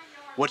change, and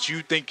what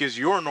you think is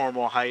your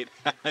normal height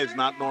is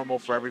not normal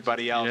for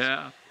everybody else.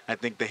 Yeah. I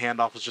think the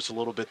handoff was just a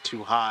little bit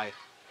too high.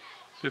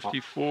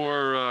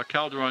 54,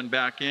 Calderon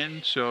back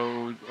in,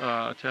 so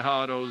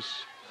Tejado's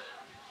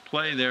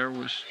play there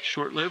was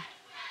short-lived,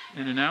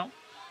 in and out.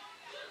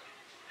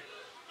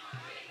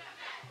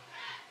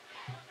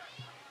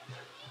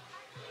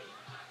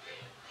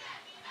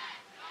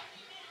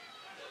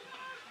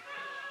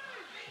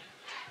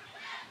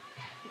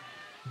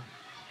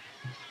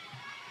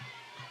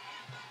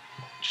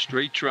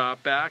 Straight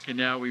drop back, and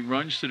now he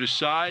runs to the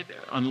side,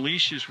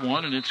 unleashes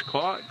one, and it's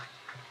caught.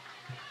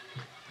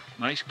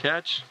 Nice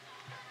catch.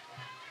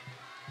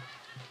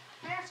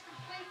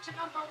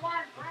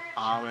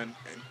 And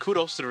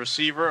kudos to the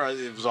receiver.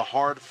 It was a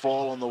hard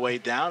fall on the way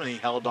down, and he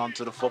held on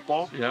to the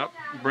football. Yep.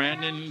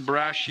 Brandon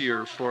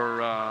Brashear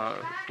for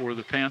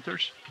the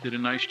Panthers did a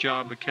nice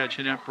job of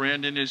catching that.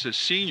 Brandon is a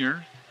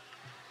senior.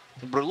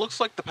 But it looks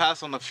like the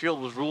pass on the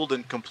field was ruled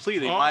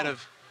incomplete. He might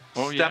have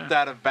stepped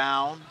out of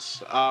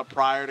bounds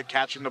prior to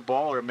catching the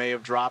ball, or may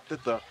have dropped it.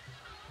 The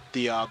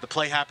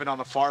play happened on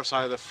the far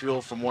side of the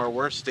field from where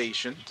we're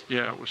stationed.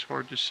 Yeah, it was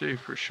hard to see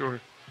for sure.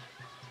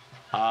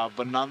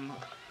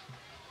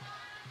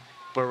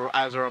 But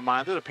as a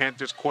reminder, the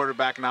Panthers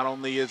quarterback not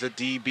only is a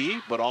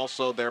DB, but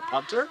also their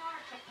punter,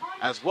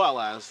 as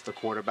well as the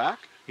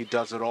quarterback. He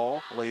does it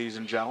all, ladies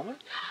and gentlemen.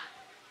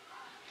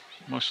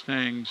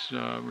 Mustangs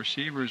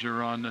receivers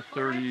are on the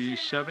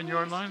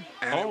 37-yard line.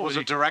 And it was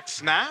a direct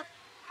snap.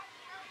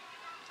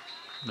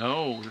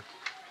 No.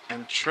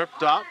 And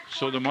tripped up.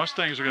 So the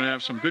Mustangs are going to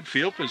have some good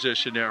field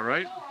position there,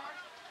 right?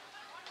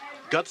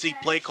 Gutsy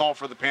play call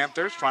for the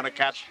Panthers, trying to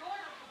catch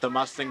the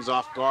Mustangs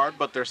off guard,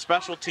 but their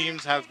special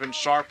teams has been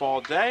sharp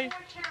all day.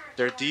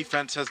 Their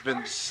defense has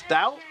been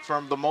stout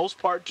for the most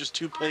part, just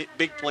two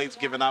big plays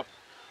given up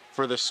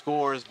for the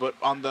scores, but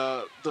on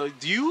the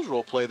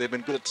usual play, they've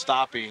been good at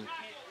stopping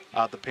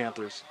the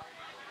Panthers.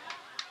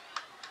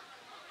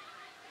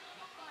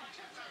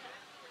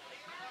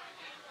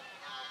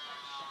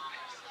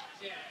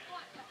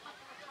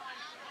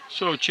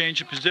 So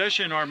change of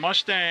possession, our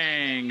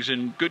Mustangs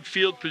in good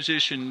field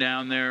position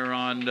down there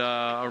on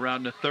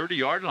around the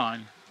 30-yard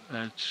line.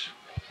 Let's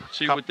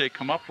see what they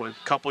come up with.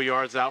 Couple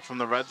yards out from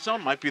the red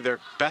zone, might be their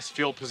best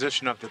field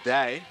position of the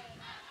day.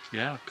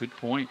 Yeah, good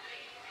point.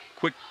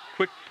 Quick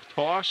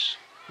toss.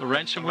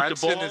 Lorenzen with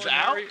the ball is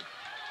out.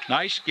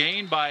 Nice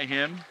gain by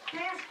him.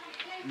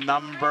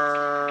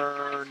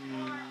 Number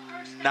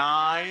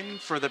 9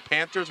 for the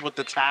Panthers with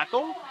the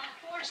tackle.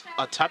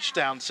 A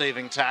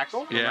touchdown-saving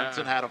tackle. Yeah.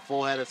 Lorenzen had a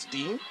full head of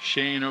steam.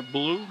 Shane or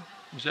Blue.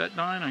 Was that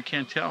 9? I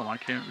can't tell. I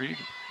can't read it.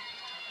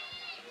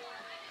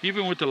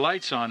 Even with the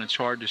lights on, it's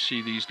hard to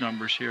see these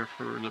numbers here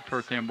for the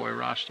Perth Amboy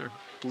roster.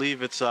 I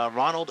believe it's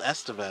Ronald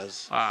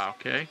Estevez. Ah,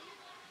 okay.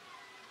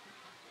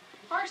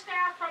 First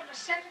down from the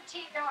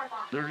 17-yard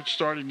line. They're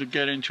starting to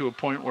get into a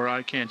point where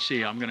I can't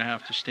see. I'm going to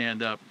have to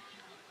stand up.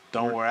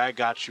 Don't worry, I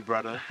got you,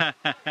 brother.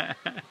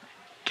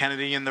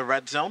 Kennedy in the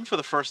red zone for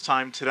the first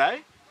time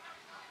today.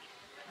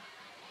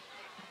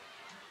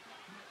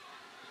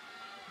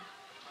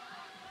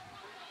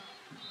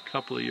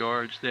 Couple of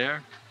yards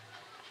there.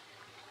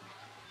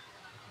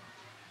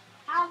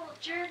 Howell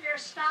Jr.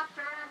 stopped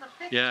around the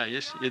 50. Yeah,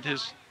 yes, it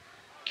is.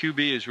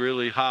 QB is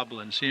really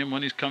hobbling. See him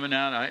when he's coming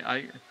out?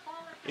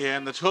 Yeah,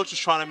 and the coach is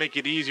trying to make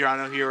it easier. I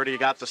know he already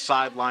got the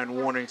sideline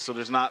warning, so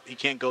he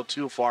can't go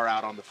too far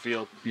out on the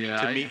field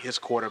to meet his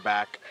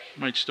quarterback.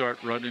 Might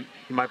start running.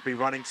 He might be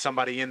running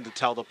somebody in to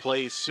tell the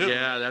plays soon.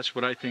 Yeah, that's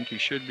what I think he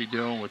should be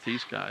doing with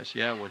these guys.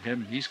 Yeah, with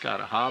him, he's got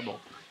a hobble.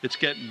 It's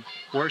getting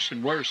worse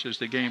and worse as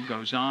the game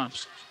goes on.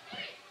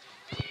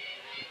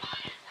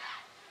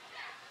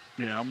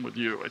 Yeah, I'm with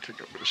you. I think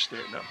I'm going to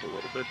stand up a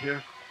little bit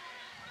here.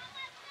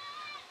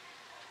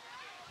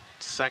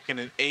 2nd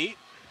and 8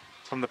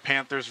 from the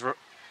Panthers,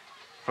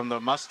 from the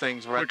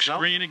Mustangs red Quick zone.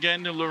 screen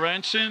again to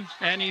Lorenzen,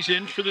 and he's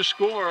in for the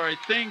score, I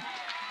think.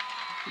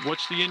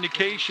 What's the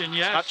indication?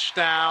 Yes.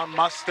 Touchdown,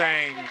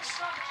 Mustangs.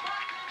 Touchdown,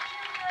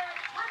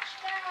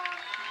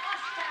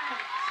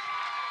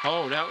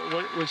 Oh, Mustangs.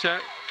 what was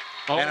that?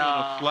 Oh, And,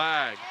 the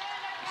flag.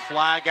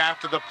 Flag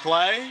after the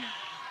play.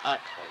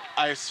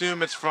 I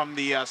assume it's from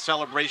the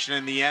celebration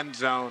in the end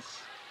zone.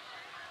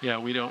 Yeah,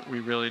 we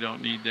really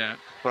don't need that.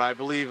 But I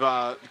believe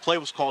the play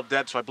was called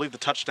dead, so I believe the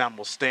touchdown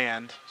will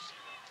stand.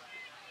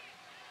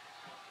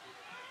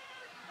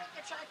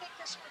 I think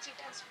this one's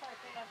against Perth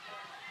Amboy.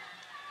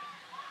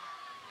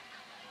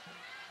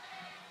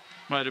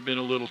 Might have been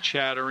a little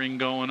chattering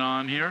going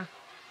on here.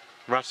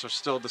 Refs are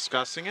still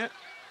discussing it.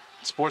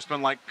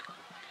 Sportsmanlike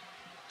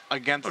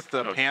against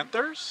the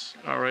Panthers.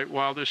 All right,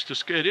 while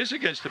it is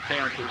against the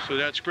Panthers, so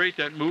that's great.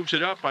 That moves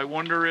it up. I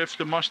wonder if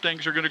the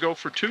Mustangs are going to go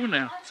for 2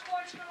 now.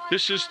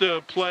 This is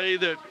the play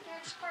that...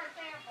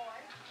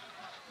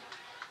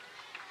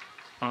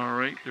 All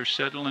right, they're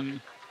settling.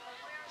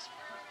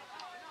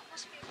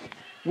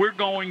 We're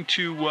going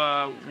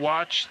to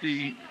watch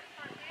the...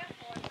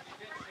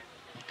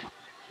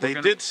 They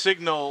did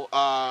signal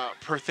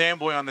Perth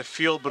Amboy on the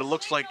field, but it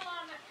looks like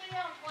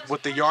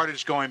with the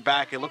yardage going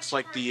back, it looks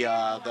like the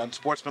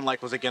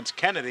unsportsmanlike was against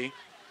Kennedy.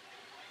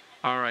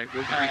 All right,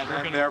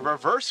 they're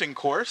reversing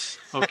course.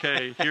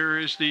 Okay,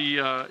 here's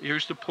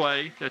the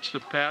play. That's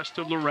the pass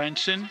to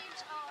Lorenzen. I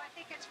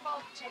think it's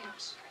both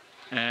teams.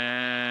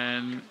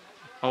 And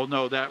oh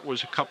no, that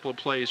was a couple of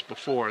plays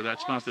before.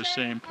 That's not the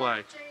same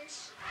play.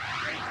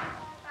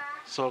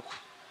 So,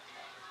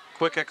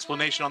 quick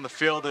explanation on the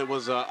field. It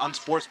was an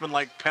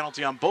unsportsmanlike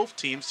penalty on both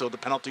teams, so the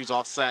penalty's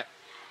offset,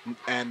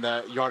 and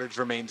the yardage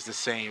remains the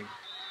same.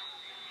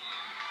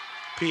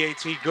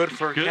 PAT good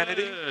for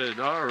Kennedy. Good.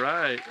 All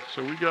right.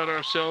 So we got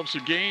ourselves a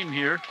game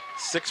here.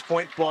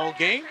 6-point ball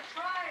game.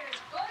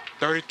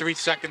 33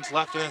 seconds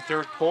left in the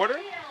third quarter.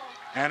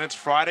 And it's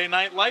Friday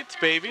Night Lights,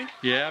 baby.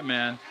 Yeah,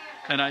 man.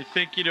 And I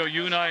think,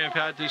 you and I have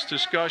had this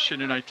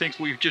discussion, and I think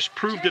we've just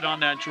proved it on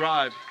that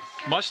drive.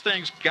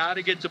 Mustangs got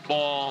to get the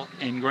ball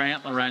in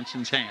Grant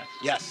Lorenzen's hands.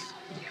 Yes.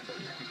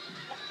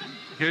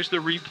 Here's the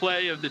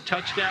replay of the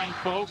touchdown,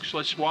 folks.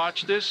 Let's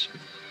watch this.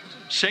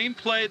 Same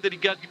play that he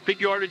got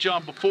big yardage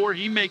on before.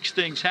 He makes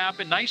things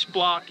happen. Nice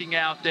blocking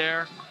out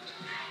there.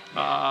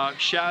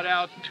 Shout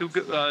out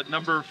to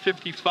number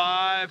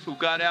 55 who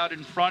got out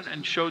in front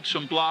and showed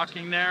some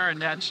blocking there,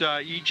 and that's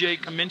E.J.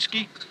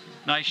 Kaminsky.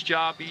 Nice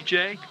job,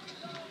 E.J.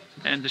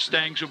 And the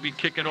Stangs will be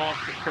kicking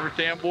off the Perth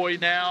Amboy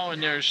now,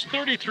 and there's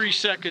 33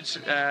 seconds,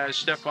 as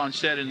Stefan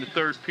said, in the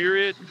third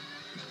period.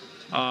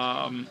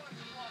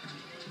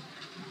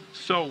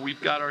 So we've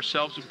got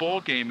ourselves a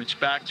ball game. It's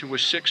back to a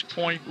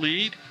 6-point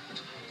lead.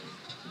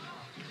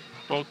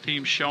 Both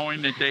teams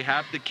showing that they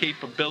have the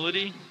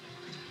capability.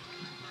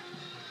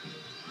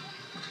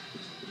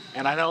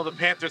 And I know the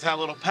Panthers had a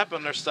little pep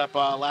in their step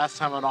last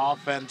time on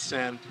offense,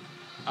 and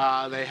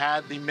they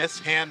had the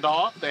missed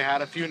handoff. They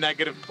had a few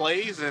negative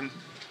plays, and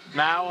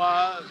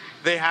now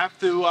they have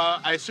to,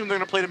 I assume they're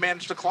going to play to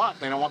manage the clock.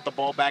 They don't want the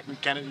ball back in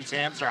Kennedy's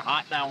hands. They're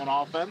hot now on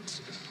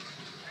offense.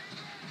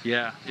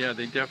 Yeah,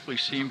 they definitely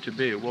seem to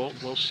be.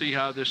 We'll see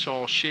how this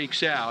all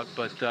shakes out,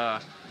 but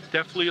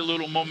definitely a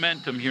little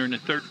momentum here in the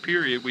third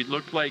period. We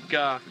looked like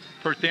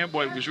Perth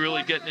Amboy was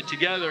really getting it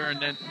together,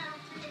 and then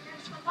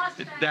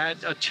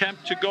that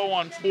attempt to go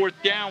on 4th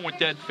down with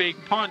that fake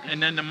punt,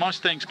 and then the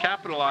Mustangs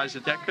capitalized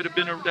it. That could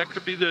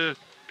be the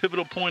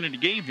pivotal point of the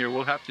game here.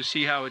 We'll have to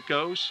see how it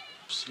goes.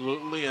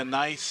 Absolutely, a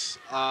nice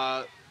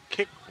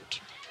kick.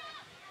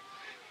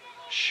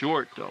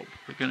 Short though.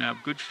 They're going to have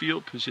good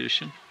field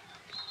position.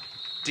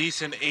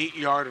 Decent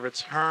 8-yard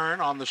return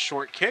on the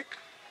short kick,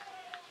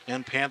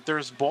 and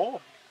Panthers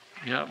ball.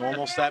 Yep.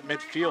 Almost at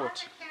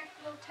midfield.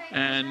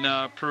 And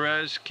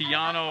Perez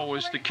Quijano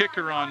was the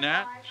kicker on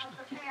that.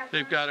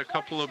 They've got a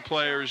couple of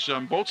players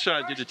on both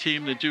sides of the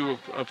team that do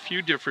a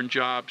few different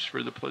jobs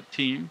for the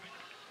team.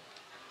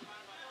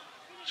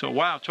 So,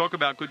 wow, talk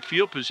about good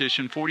field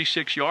position,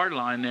 46-yard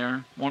line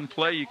there. One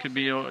play, you could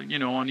be, on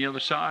the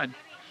other side.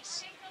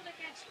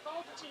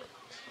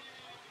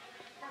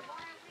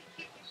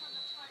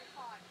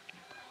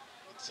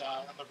 It's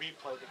on the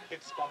replay, the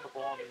kid spun the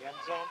ball in the end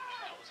zone.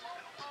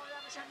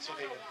 So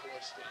they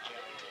enforced it.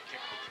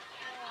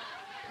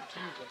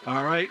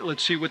 All right,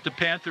 let's see what the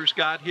Panthers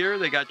got here.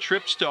 They got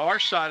trips to our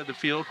side of the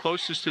field,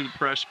 closest to the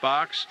press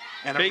box.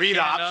 And a read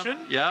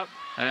option. Yep,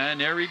 and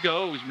there he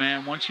goes,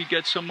 man. Once he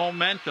gets some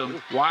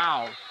momentum,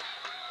 wow.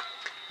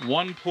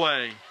 One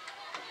play.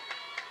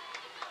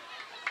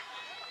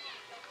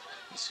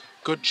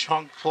 Good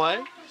chunk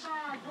play.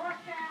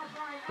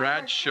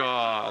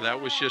 Bradshaw,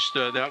 that was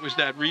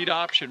that read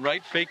option,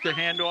 right? Fake the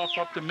handoff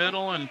up the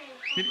middle, and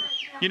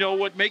you know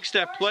what makes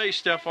that play,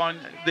 Stefan?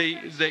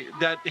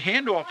 That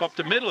handoff up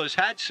the middle has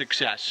had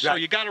success, so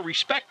you got to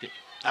respect it.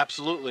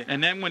 Absolutely.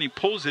 And then when he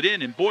pulls it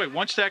in, and boy,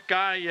 once that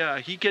guy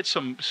he gets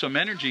some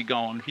energy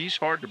going, he's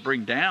hard to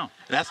bring down.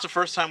 And that's the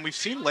first time we've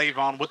seen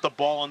Lavon with the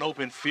ball in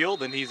open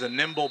field, and he's a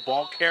nimble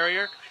ball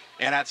carrier.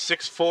 And at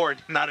 6'4",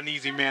 not an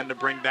easy man to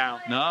bring down.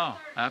 No,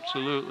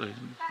 absolutely.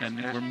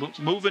 And we're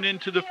moving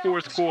into the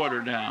fourth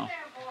quarter now.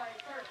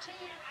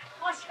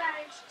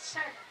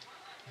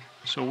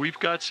 So we've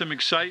got some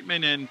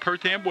excitement in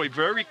Perth Amboy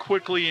very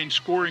quickly in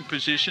scoring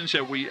positions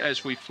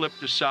as we flip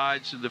the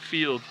sides of the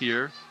field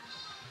here.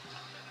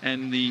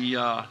 And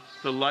the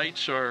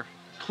lights are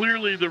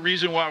clearly the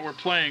reason why we're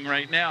playing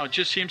right now. It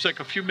just seems like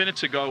a few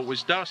minutes ago it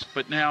was dusk,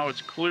 but now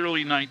it's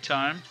clearly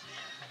nighttime.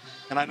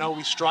 And I know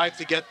we strive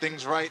to get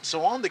things right.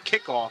 So on the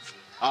kickoff,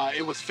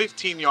 it was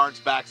 15 yards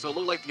back, so it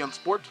looked like the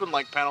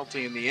unsportsmanlike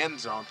penalty in the end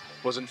zone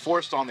was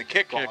enforced on the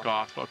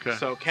kickoff. Okay.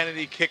 So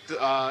Kennedy kicked,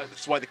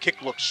 that's why the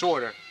kick looked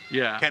shorter.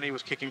 Yeah. Kennedy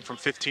was kicking from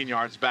 15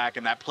 yards back,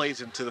 and that plays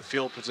into the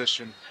field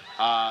position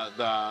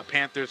the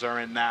Panthers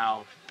are in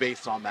now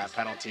based on that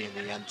penalty in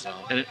the end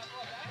zone. And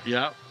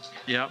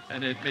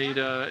and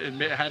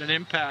it had an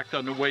impact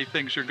on the way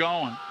things are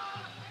going.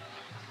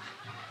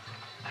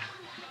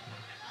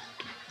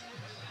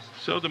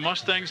 So the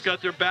Mustangs got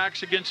their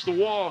backs against the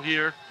wall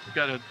here.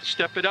 Got to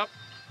step it up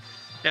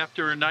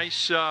after a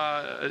nice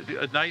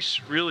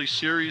really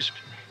series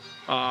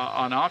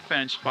on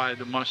offense by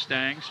the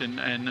Mustangs, and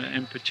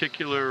in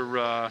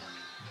particular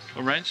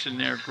Lorenzen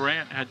there.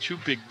 Grant had two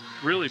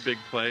really big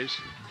plays.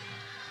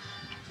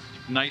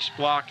 Nice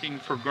blocking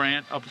for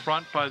Grant up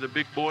front by the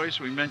big boys.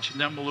 We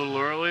mentioned them a little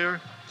earlier.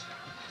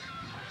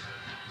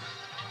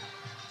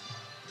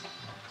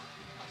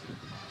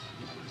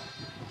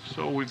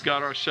 So we've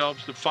got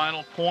ourselves the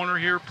final corner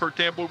here. Perth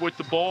Amboy with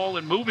the ball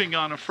and moving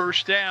on a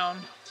first down.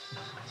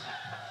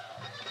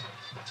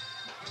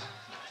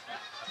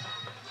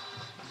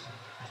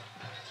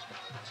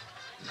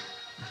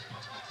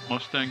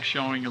 Mustang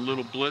showing a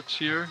little blitz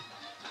here.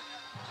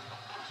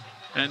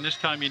 And this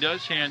time he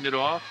does hand it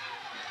off.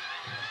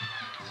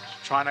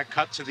 Trying to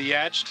cut to the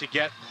edge to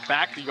get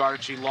back the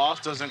yardage he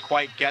lost. Doesn't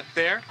quite get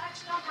there.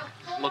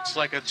 Looks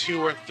like a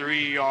 2 or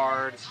 3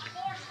 yard.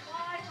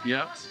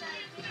 Yep.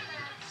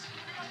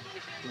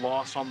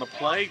 Loss on the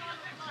play.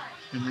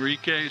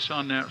 Enrique's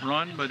on that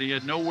run, but he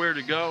had nowhere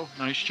to go.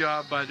 Nice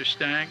job by the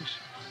Stangs.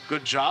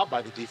 Good job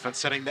by the defense,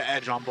 setting the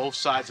edge on both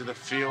sides of the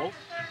field.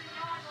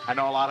 I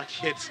know a lot of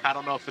kids, I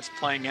don't know if it's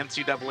playing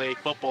NCAA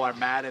football or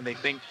Madden, they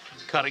think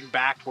cutting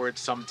backwards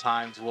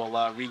sometimes will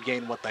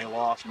regain what they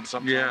lost. And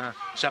sometimes you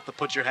just have to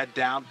put your head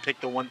down,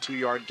 pick the 1-2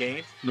 yard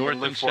gain, North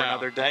and live and for south.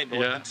 another day.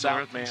 North and south,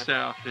 North man. And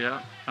south,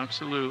 yeah,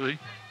 absolutely.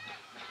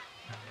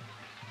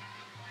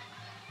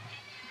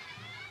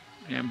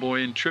 Amboy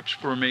in trips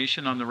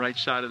formation on the right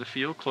side of the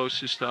field,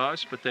 closest to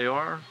us, but they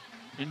are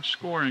in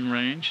scoring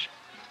range.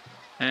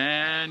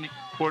 And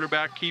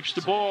quarterback keeps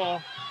the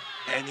ball.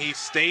 And he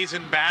stays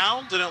in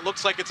bounds, and it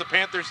looks like it's a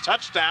Panthers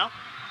touchdown.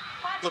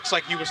 looks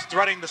like he was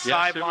threading the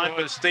sideline,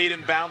 but stayed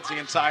in bounds the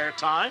entire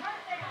time.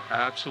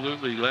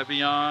 Absolutely.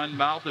 Le'Veon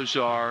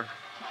Balthazar.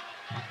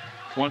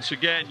 Once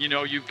again, you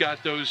know, you've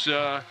got those,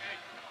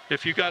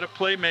 if you got a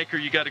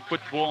playmaker, you got to put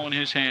the ball in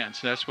his hands.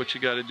 That's what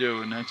you got to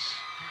do, and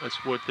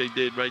that's what they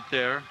did right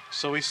there.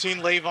 So we've seen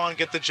Le'Veon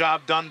get the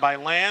job done by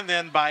land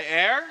and by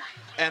air,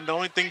 and the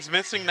only thing's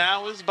missing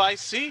now is by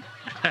sea.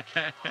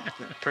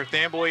 Perth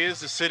Amboy is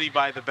the city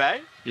by the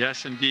bay.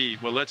 Yes,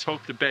 indeed. Well, let's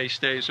hope the bay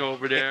stays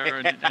over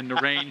there and the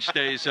rain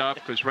stays up,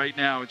 because right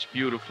now it's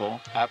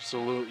beautiful.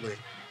 Absolutely.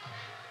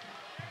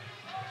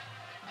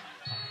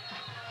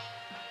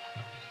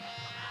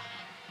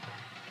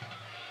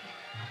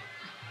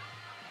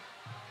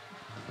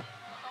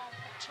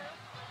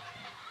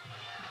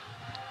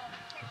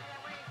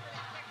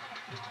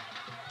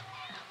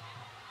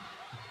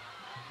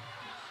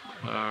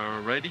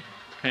 Alrighty.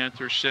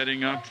 Panthers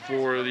setting up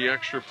for the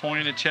extra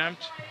point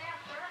attempt.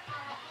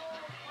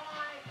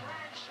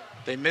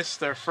 They missed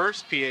their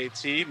first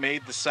PAT,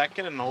 made the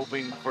second, and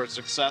hoping for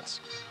success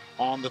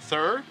on the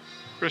third.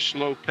 Chris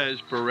Lopez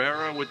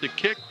Barrera with the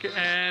kick,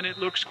 and it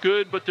looks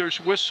good, but there's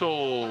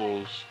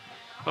whistles.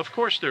 Of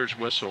course there's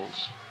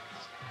whistles.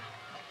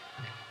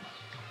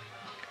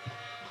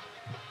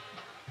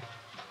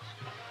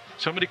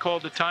 Somebody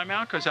called the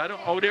timeout because I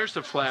don't. Oh, there's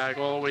the flag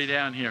all the way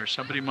down here.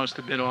 Somebody must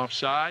have been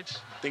offsides.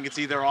 I think it's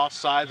either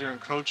offsides or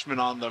encroachment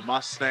on the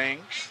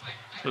Mustangs.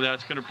 So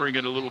that's going to bring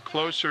it a little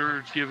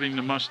closer, giving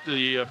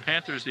the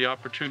Panthers the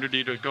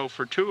opportunity to go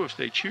for two if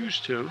they choose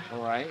to.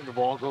 All right, the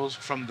ball goes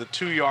from the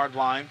 2-yard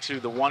line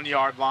to the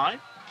 1-yard line.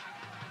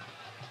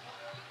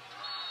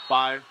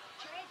 5.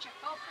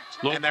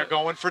 And they're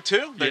going for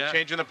 2. They're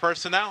changing the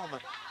personnel.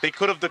 They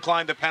could have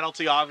declined the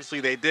penalty.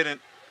 Obviously, they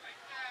didn't.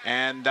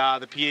 And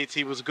the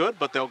PAT was good,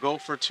 but they'll go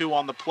for 2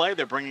 on the play.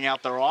 They're bringing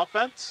out their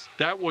offense.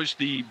 That was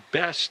the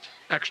best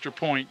extra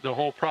point. The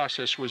whole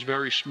process was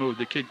very smooth.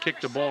 The kid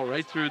kicked the ball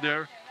right through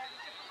there.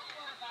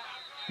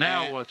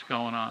 Now what's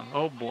going on?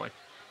 Oh, boy.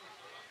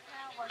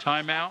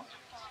 Timeout.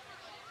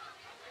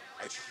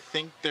 I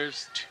think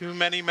there's too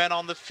many men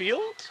on the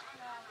field.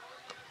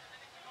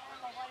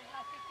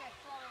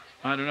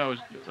 I don't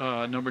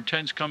know. Number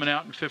 10's coming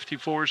out and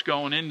 54's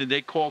going in. Did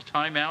they call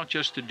timeout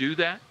just to do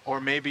that?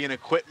 Or maybe an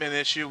equipment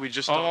issue. We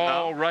just don't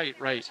know. Oh, right.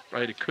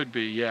 It could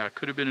be. Yeah, it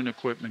could have been an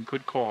equipment.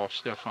 Good call,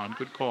 Stefan.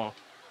 Good call.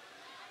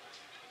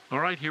 All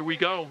right, here we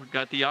go. We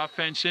got the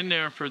offense in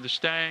there for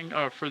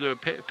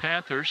the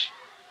Panthers.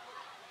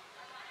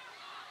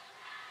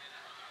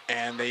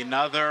 And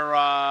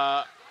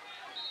another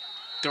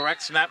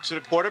direct snap to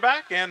the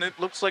quarterback, and it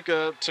looks like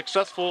a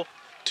successful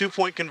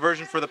 2-point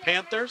conversion for the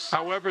Panthers.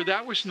 However,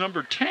 that was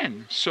number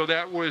 10, so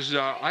that was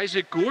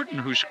Isaac Gordon,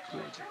 who's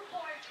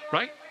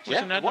right.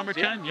 Wasn't that number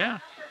 10? Yeah.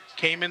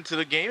 Came into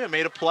the game and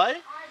made a play.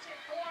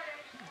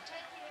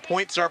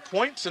 Points are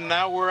points, and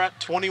now we're at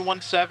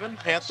 21-7.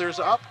 Panthers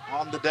up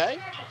on the day.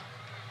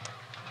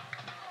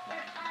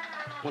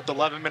 With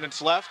 11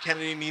 minutes left,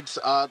 Kennedy needs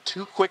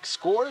 2 quick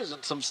scores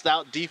and some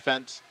stout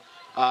defense.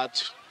 All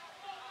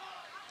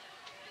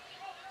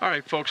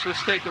right, folks,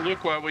 let's take a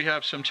look while we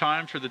have some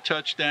time for the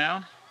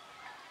touchdown.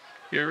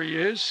 Here he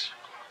is.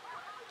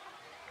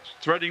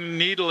 Threading the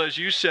needle, as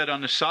you said,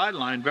 on the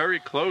sideline. Very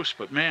close,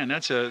 but, man,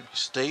 that's a...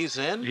 Stays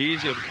in.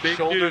 He's a big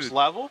Shoulders dude.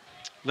 level.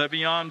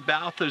 Le'Veon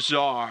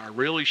Balthazar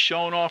really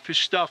showing off his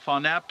stuff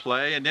on that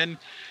play. And then,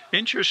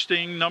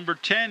 interesting, number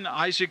 10,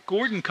 Isaac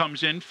Gordon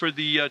comes in for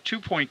the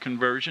 2-point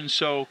conversion.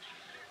 So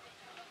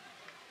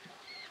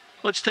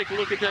let's take a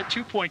look at that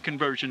 2-point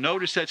conversion.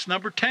 Notice that's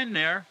number 10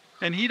 there.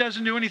 And he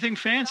doesn't do anything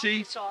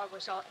fancy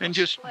and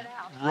just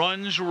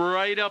runs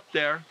right up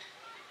there.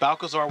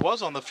 Balthazar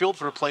was on the field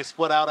for a play,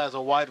 split out as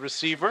a wide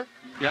receiver.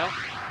 Yeah.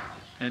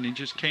 And he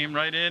just came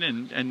right in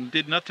and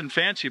did nothing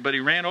fancy, but he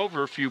ran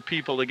over a few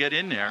people to get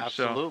in there.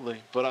 Absolutely.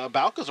 So. But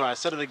Balthazar, I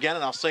said it again,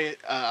 and I'll say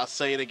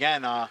it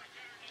again.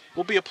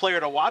 Will be a player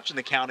to watch in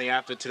the county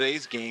after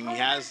today's game. He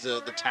has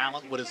the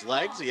talent with his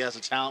legs. He has the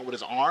talent with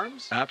his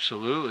arms.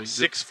 Absolutely.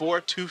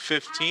 6'4",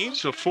 215.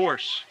 He's a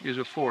force. He's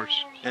a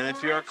force. And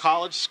if you're a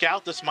college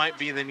scout, this might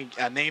be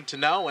the name to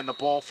know when the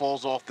ball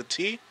falls off the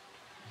tee.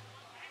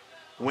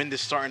 Wind is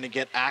starting to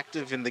get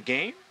active in the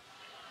game.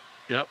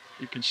 Yep,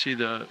 you can see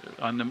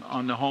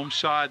on the home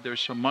side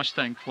there's some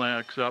Mustang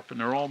flags up, and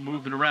they're all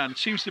moving around. It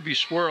seems to be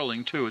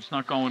swirling too. It's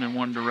not going in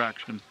one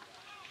direction.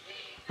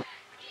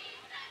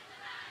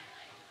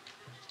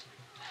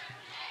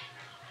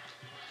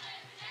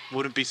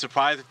 Wouldn't be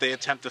surprised if they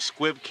attempt a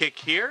squib kick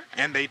here,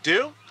 and they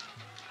do.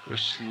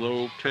 Chris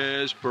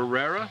Lopez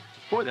Barrera.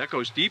 Boy, that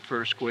goes deep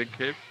for a squib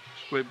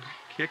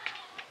kick.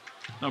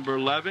 Number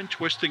 11,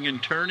 twisting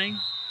and turning.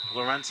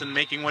 Lorenzen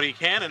making what he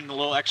can, and a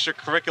little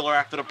extracurricular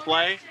after the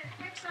play.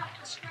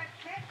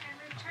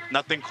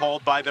 Nothing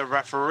called by the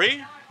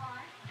referee,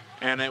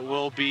 and it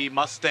will be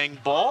Mustang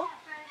ball.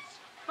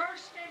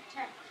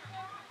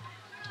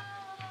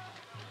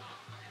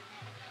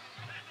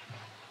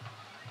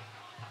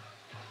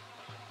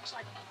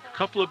 A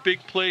couple of big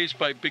plays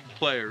by big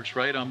players,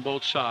 right, on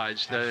both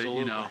sides. Absolutely.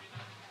 You know.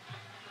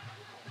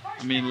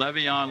 I mean,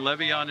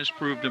 Le'Veon has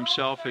proved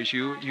himself, as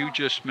you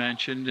just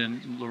mentioned,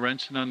 and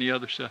Lorenzen on the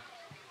other side.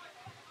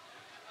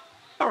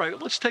 All right,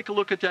 let's take a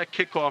look at that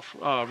kickoff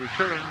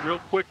return real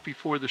quick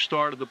before the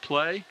start of the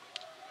play.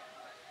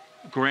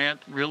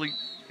 Grant really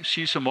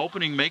sees some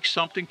opening, makes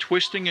something,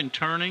 twisting and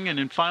turning, and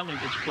then finally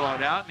gets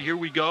brought out. And here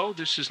we go.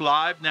 This is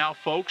live now,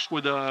 folks,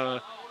 with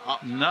a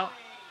no.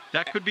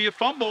 That could be a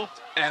fumble.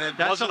 And it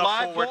That's wasn't a a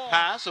live forward ball.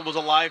 pass. It was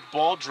a live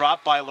ball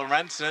dropped by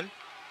Lorenzen.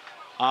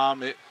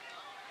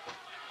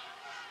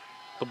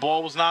 The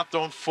ball was not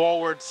thrown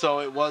forward, so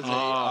it was a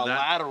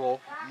lateral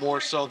more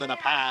so than a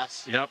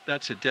pass. Yep,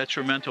 that's a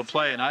detrimental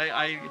play, and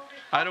I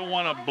don't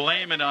want to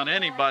blame it on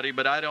anybody,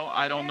 but I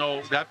don't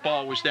know. That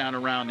ball was down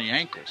around the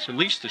ankles, at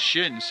least the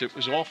shins. It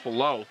was awful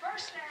low.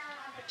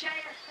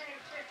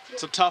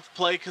 It's a tough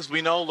play because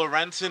we know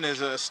Lorenzen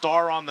is a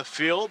star on the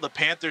field. The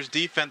Panthers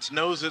defense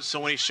knows it, so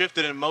when he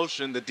shifted in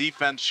motion, the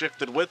defense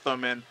shifted with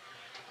him, and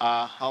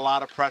a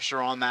lot of pressure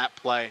on that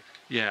play.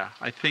 Yeah,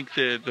 I think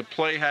the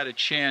play had a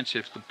chance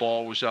if the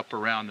ball was up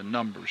around the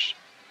numbers.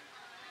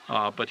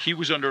 But he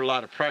was under a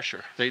lot of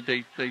pressure.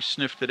 They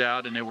sniffed it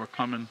out, and they were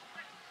coming.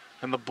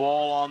 And the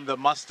ball on the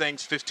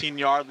Mustangs'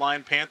 15-yard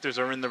line. Panthers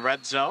are in the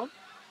red zone.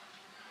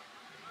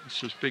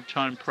 This is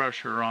big-time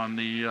pressure on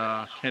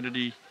the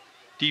Kennedy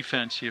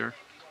defense here.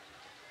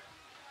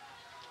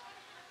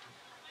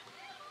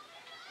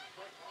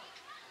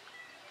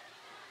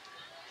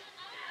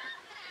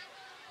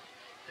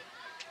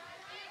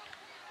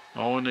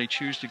 Oh, and they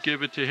choose to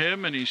give it to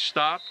him, and he's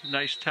stopped.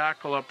 Nice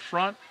tackle up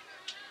front.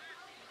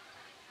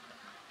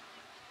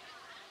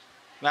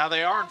 Now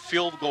they are in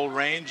field goal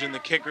range, and the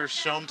kicker's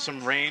shown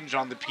some range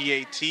on the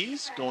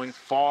PATs, going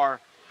far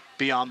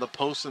beyond the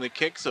post and the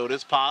kick, so it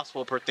is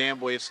possible Perth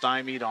Amboy is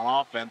stymied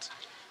on offense,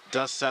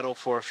 does settle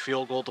for a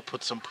field goal to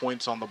put some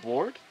points on the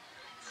board.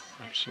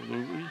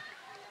 Absolutely.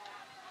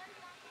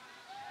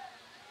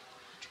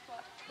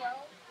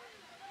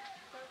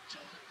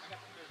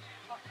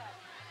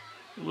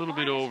 A little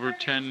bit over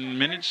 10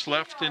 minutes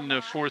left in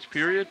the fourth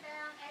period.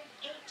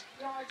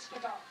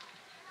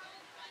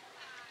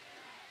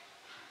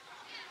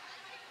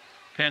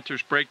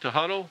 Panthers break the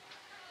huddle.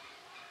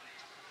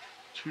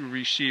 Two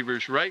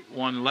receivers right,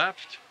 one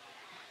left.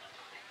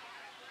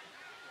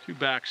 Two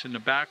backs in the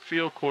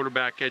backfield.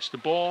 Quarterback gets the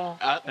ball.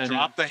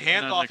 Drop the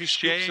handoff. He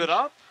scoops it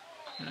up.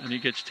 And he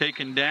gets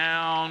taken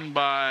down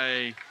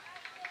by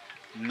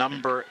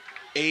number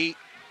 8,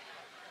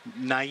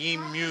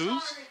 Naeem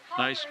Muse.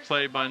 Nice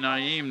play by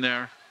Naeem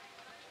there.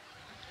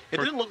 It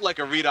didn't look like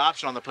a read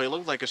option on the play. It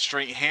looked like a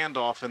straight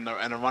handoff, and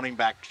a running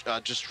back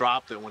just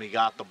dropped it when he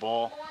got the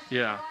ball.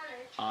 Yeah.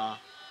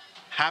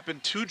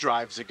 Happened 2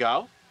 drives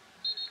ago.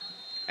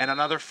 And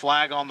another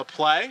flag on the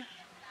play.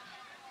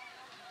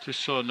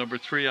 Just saw number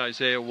 3,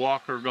 Isaiah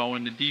Walker, go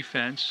into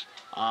defense.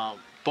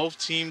 Both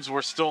teams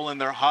were still in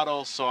their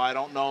huddle, so I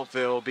don't know if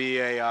there will be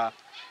a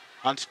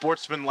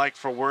unsportsmanlike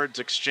for words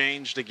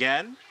exchanged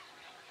again.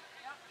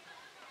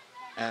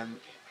 And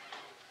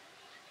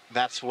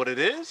that's what it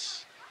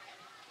is.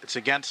 It's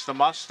against the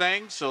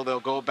Mustangs, so they'll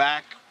go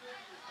back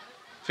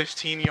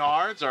 15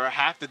 yards or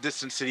half the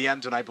distance to the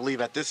end zone, I believe,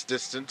 at this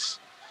distance.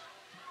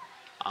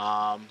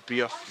 Be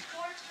a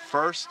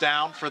first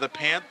down for the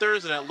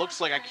Panthers, and it looks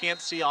like I can't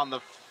see on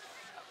the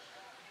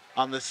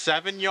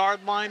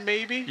 7-yard line,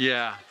 maybe.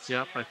 Yeah,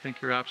 yep. I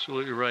think you're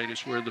absolutely right.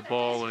 Is where the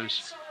ball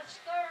is.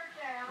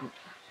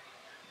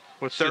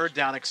 What's third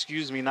down?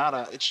 Excuse me, not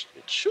a. It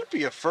should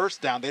be a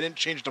first down. They didn't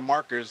change the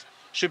markers.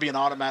 Should be an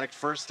automatic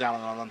first down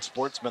and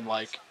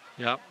unsportsmanlike.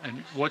 Yep.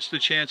 And what's the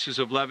chances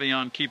of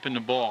Le'Veon keeping the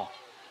ball?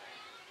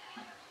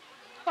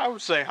 I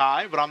would say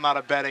high, but I'm not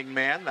a betting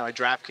man. My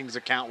DraftKings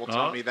account will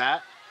tell me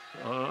that.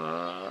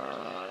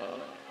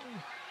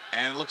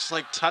 And it looks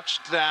like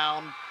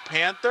touchdown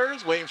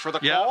Panthers, waiting for the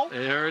call.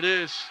 There it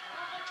is.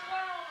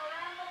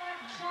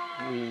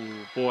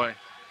 Ooh, boy.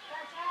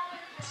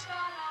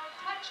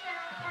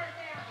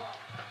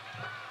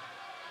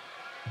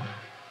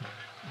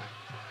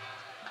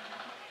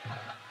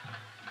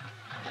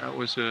 That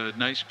was a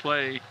nice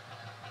play.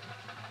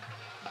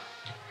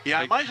 Yeah,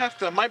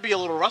 I might be a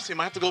little rusty. I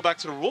might have to go back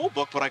to the rule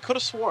book, but I could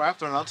have swore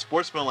after an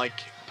unsportsmanlike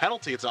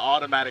penalty, it's an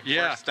automatic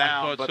first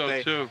down. I thought so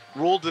they too.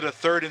 Ruled it a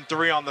 3rd and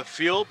 3 on the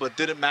field, but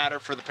didn't matter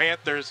for the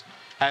Panthers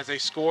as they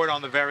scored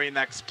on the very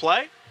next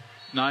play.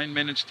 9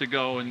 minutes to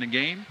go in the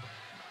game.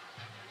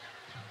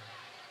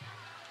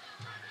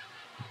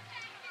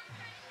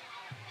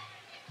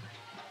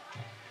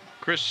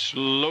 Chris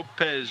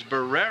Lopez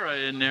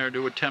Barrera in there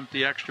to attempt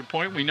the extra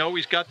point. We know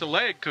he's got the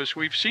leg because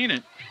we've seen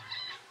it.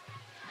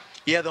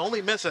 Yeah, the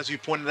only miss, as you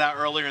pointed out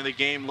earlier in the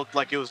game, looked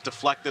like it was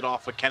deflected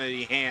off a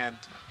Kennedy hand.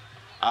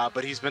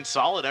 But he's been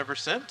solid ever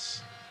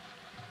since.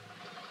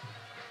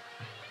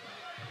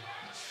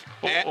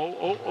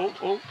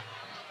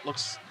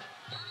 Looks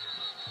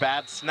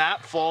bad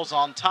snap, falls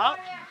on top.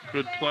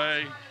 Good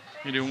play.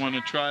 He didn't want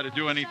to try to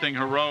do anything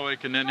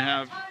heroic and then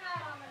have...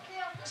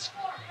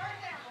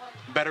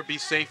 Better be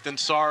safe than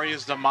sorry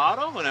is the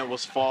motto, and it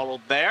was followed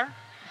there.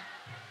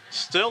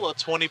 Still a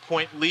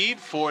 20-point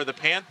lead for the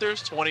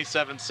Panthers.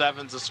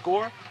 27-7's the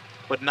score.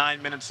 with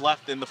 9 minutes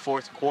left in the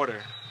fourth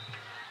quarter.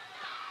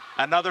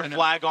 Another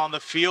flag on the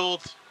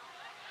field.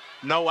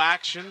 No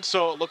action,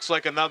 so it looks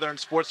like another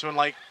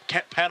unsportsmanlike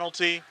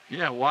penalty.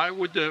 Yeah, why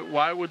would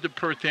the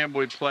Perth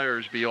Amboy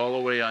players be all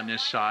the way on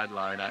this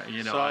sideline?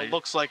 It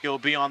looks like it'll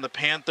be on the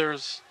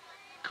Panthers.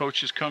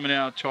 Coach is coming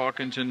out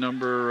talking to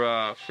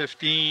number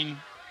 15,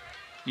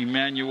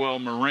 Emmanuel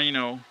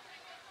Moreno.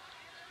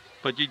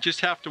 But you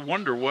just have to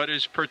wonder, what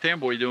is Perth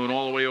Amboy doing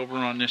all the way over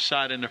on this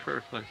side in the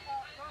first place?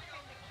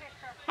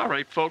 All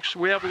right, folks,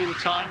 we have a little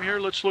time here.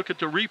 Let's look at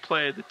the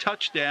replay of the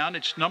touchdown.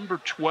 It's number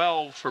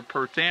 12 for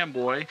Perth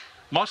Amboy,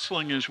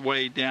 muscling his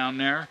way down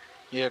there.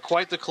 Yeah,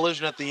 quite the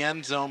collision at the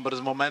end zone, but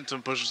his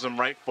momentum pushes him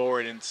right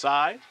forward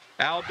inside.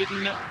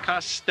 Albin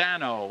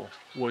Castano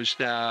was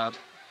the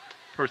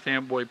Perth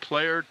Amboy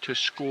player to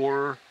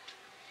score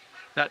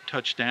that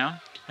touchdown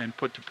and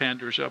put the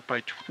Panthers up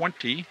by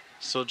 20.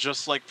 So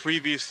just like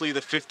previously,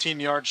 the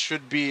 15 yards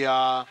should be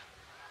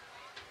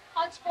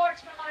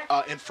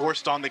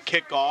enforced on the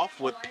kickoff,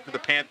 with the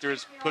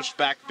Panthers pushed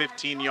back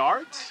 15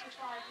 yards.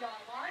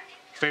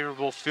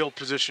 Favorable field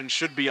position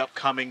should be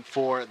upcoming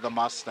for the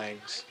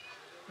Mustangs.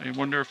 I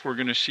wonder if we're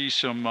going to see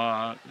some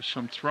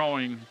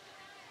throwing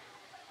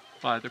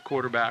by the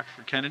quarterback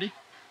for Kennedy,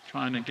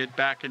 trying to get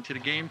back into the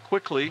game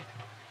quickly.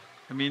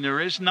 I mean, there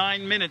is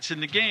 9 minutes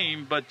in the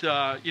game, but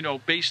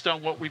based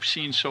on what we've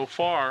seen so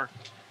far,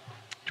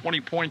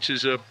 20 points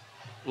is a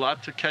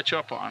lot to catch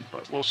up on,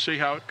 but we'll see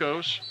how it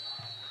goes.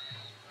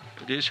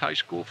 It is high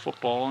school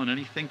football, and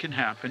anything can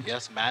happen.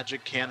 Yes,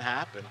 magic can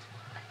happen.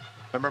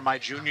 Remember my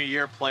junior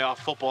year playoff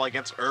football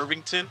against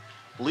Irvington?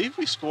 I believe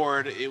we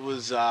scored, it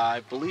was,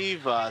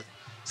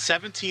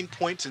 17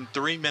 points in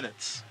 3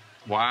 minutes.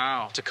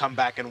 Wow. To come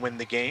back and win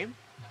the game.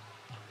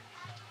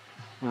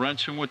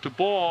 Renson with the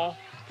ball.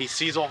 He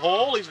sees a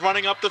hole. He's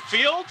running up the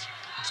field.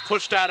 It's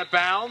pushed out of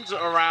bounds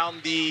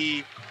around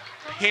the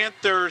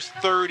Panthers'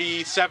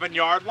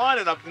 37-yard line,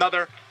 and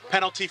another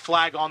penalty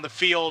flag on the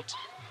field.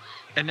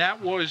 And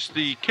that was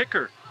the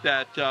kicker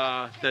that's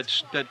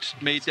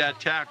made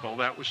that tackle.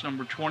 That was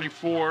number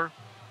 24,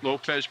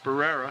 Lopez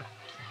Barrera.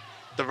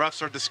 The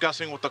refs are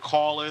discussing what the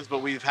call is,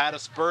 but we've had a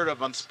spurt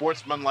of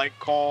unsportsmanlike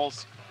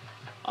calls,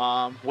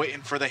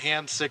 waiting for the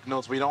hand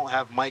signals. We don't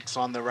have mics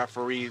on the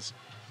referees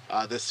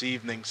this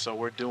evening, so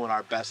we're doing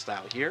our best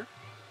out here.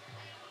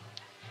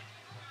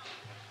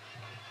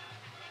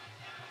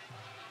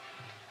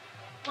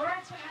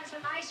 Lorenzo has a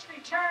nice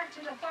return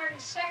to the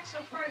 36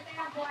 of Perth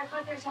Amboy,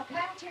 but there's a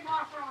penalty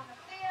marker on the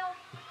field.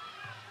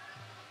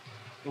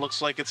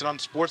 Looks like it's an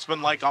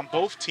unsportsmanlike on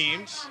both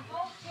teams.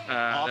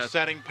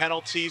 Offsetting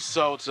penalties,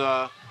 so it's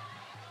so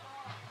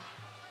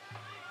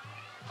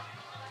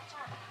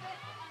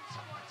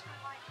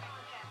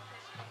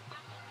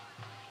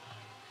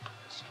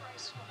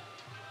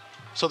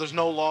there's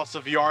no loss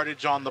of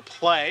yardage on the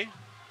play.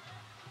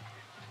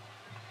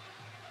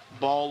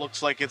 Ball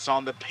looks like it's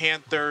on the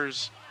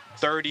Panthers'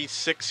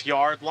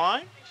 36-yard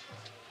line.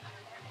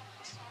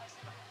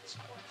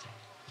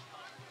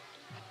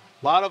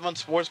 A lot of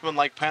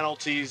unsportsmanlike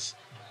penalties.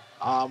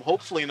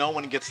 Hopefully no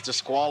one gets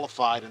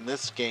disqualified in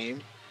this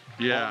game.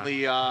 Yeah,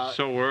 only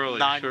so early.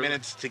 9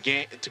 minutes to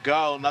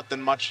go.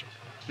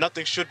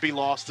 Nothing should be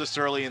lost this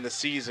early in the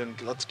season.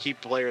 Let's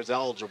keep players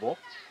eligible.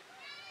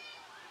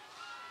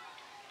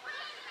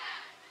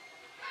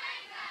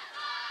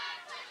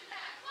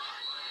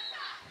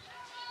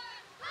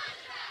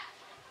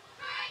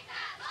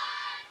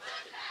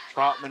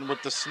 Trotman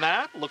with the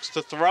snap, looks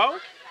to throw,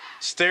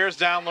 stares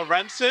down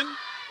Lorenzen,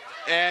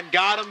 and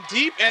got him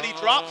deep, and he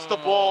drops the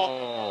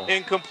ball.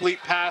 Incomplete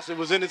pass. It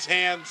was in his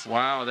hands.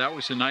 Wow, that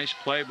was a nice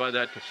play by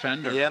that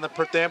defender. Yeah, and the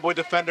Perth Amboy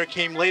defender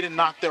came late and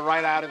knocked it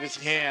right out of his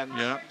hands.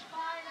 Yeah.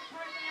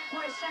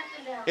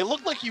 It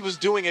looked like he was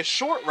doing a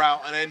short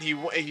route, and then he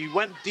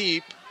went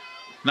deep.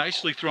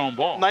 Nicely thrown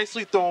ball.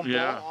 Nicely thrown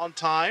ball on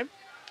time.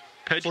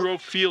 Pedro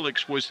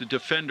Felix was the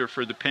defender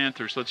for the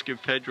Panthers. Let's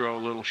give Pedro a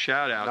little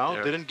shout out there.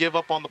 No, didn't give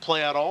up on the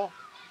play at all.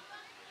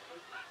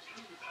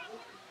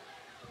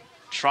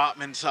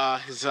 Trotman's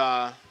his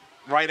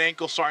right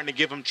ankle starting to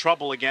give him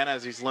trouble again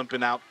as he's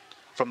limping out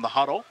from the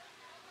huddle.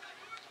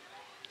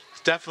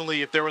 It's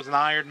definitely, if there was an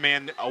Iron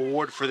Man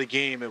award for the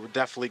game, it would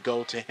definitely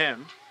go to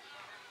him.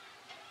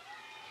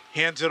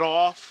 Hands it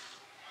off.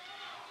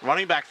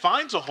 Running back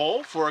finds a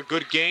hole for a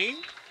good gain.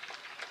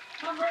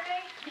 Number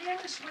 8,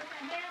 Hughes with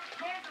the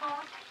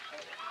handoff.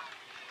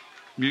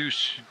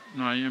 Muse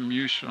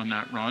on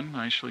that run.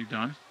 Nicely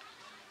done.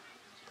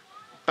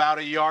 About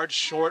a yard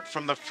short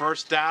from the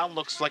first down.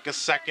 Looks like a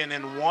 2nd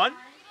and 1.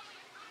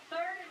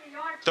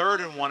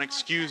 3rd and 1,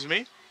 excuse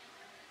me.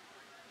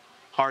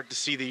 Hard to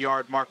see the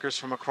yard markers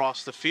from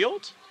across the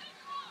field.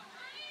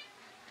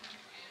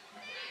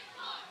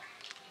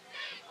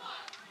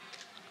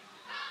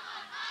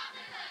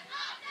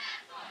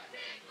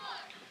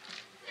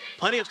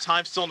 Plenty of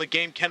time still in the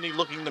game. Kennedy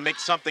looking to make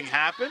something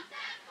happen.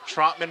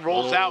 Trotman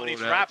rolls out and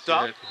he's wrapped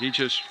up. He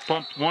just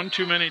bumped one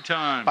too many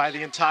times. By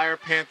the entire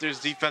Panthers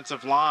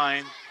defensive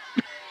line.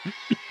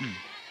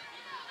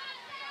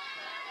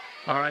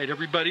 All right,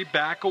 everybody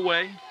back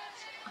away.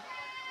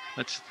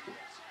 Let's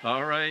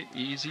All right,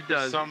 easy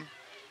does. I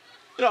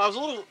was a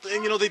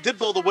little, they did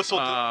blow the whistle,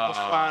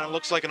 and it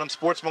looks like an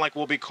unsportsmanlike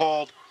will be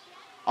called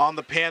on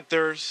the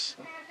Panthers.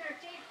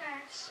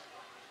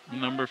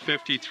 Number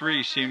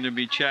 53 seemed to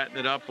be chatting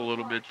it up a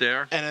little bit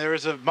there. And there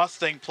is a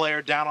Mustang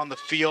player down on the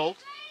field.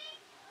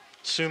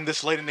 Assume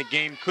this late in the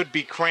game could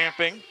be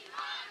cramping.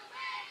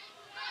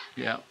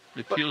 Yeah,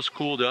 it feels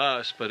cool to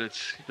us, but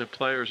it's the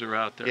players are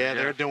out there. Yeah,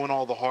 they're doing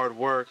all the hard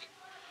work.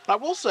 I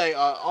will say,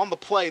 on the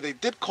play, they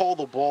did call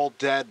the ball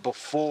dead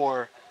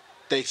before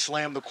they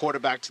slammed the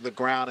quarterback to the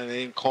ground, and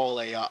they didn't call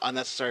a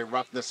unnecessary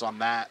roughness on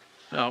that.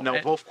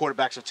 No, both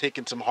quarterbacks have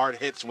taken some hard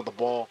hits with the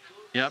ball.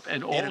 Yep,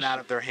 and in and out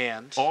of their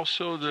hands.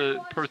 Also,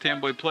 the Perth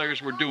Amboy players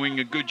were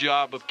doing a good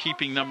job of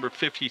keeping number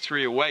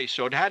 53 away,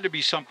 so it had to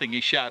be something he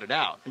shouted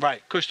out.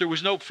 Right. Because there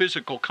was no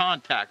physical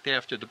contact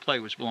after the play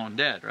was blown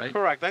dead, right?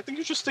 Correct. I think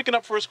he's just sticking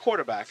up for his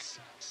quarterback.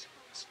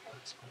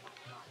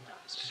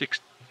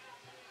 Six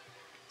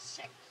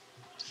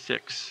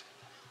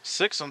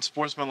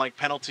unsportsmanlike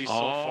penalties so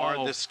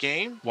far this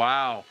game.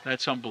 Wow,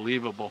 that's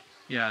unbelievable.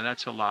 Yeah,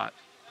 that's a lot.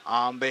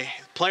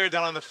 Player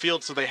down on the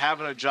field, so they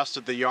haven't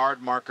adjusted the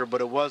yard marker, but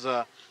it was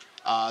a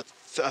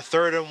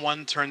 3rd and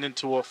 1 turned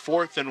into a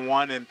 4th and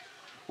 1, and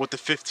with the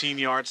 15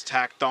 yards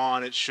tacked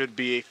on, it should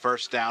be a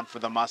first down for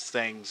the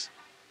Mustangs.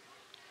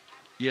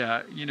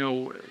 Yeah,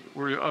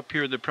 we're up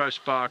here in the press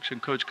box,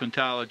 and Coach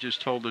Contala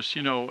just told us,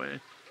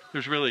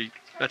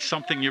 that's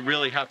something you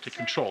really have to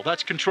control.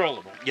 That's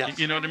controllable. Yes.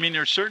 You know what I mean?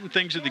 There are certain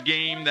things of the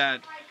game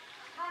that...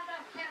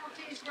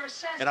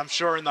 And I'm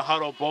sure in the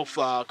huddle, both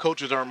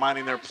coaches are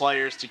reminding their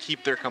players to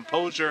keep their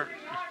composure.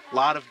 A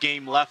lot of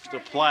game left to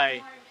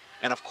play.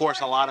 And, of course,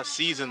 a lot of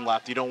season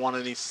left. You don't want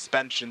any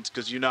suspensions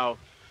because, the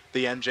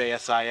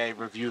NJSIA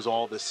reviews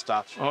all this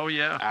stuff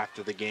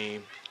after the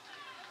game.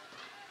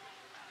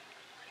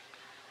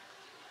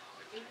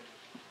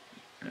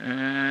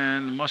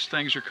 And the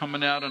Mustangs are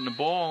coming out on the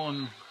ball.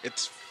 And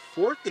it's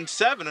 4th and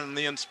 7, and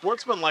the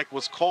unsportsmanlike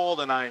was called,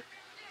 and I'm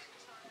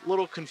a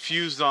little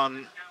confused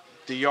on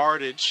the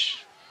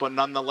yardage, but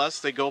nonetheless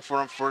they go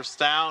for him first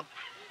down.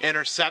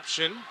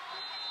 Interception.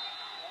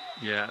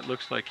 Yeah, it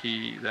looks like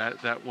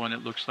that one,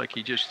 it looks like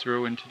he just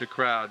threw into the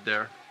crowd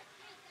there.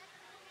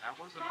 That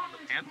wasn't on the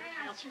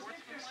Panthers.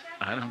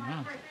 I don't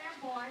know.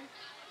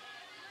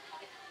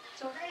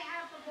 So they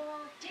have the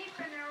ball deep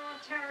in their own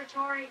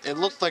territory. It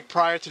looked like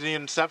prior to the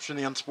interception,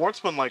 the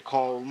unsportsmanlike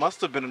call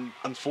must have been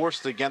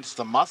enforced against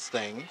the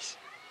Mustangs.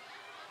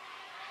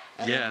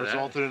 And it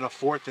resulted in a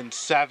 4th and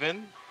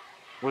 7.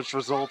 Which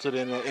resulted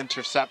in an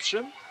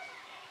interception.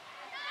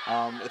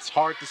 It's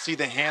hard to see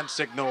the hand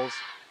signals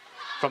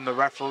from the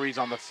referees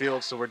on the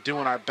field, so we're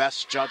doing our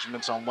best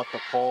judgments on what the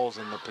calls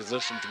and the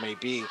positions may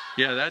be.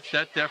 Yeah, that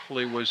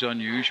definitely was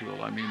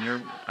unusual. I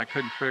mean, I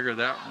couldn't figure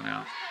that one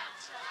out.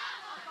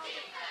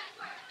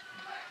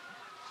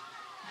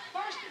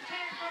 First and 10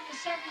 from the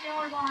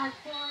 7-yard line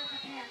for the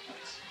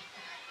Panthers.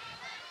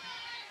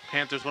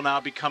 Panthers will now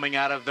be coming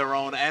out of their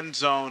own end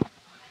zone,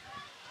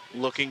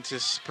 looking to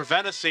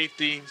prevent a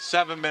safety.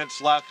 7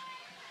 minutes left.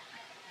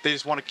 They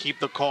just want to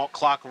keep the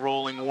clock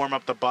rolling, warm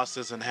up the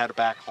buses, and head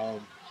back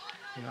home.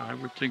 Yeah, I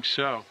would think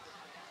so.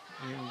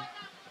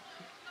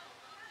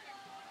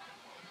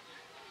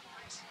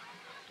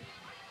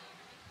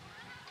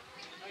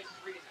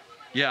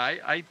 Yeah,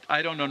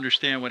 I don't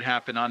understand what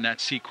happened on that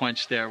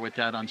sequence there with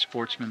that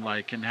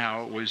unsportsmanlike and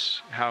how it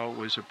was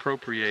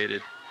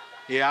appropriated.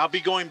 Yeah, I'll be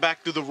going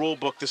back through the rule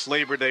book this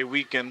Labor Day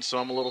weekend, so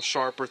I'm a little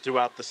sharper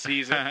throughout the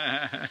season.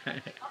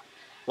 A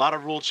lot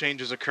of rule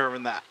changes occur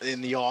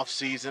in the off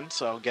season,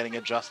 so getting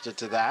adjusted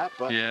to that.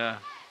 But yeah,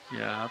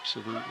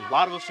 absolutely. A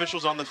lot of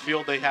officials on the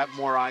field, they have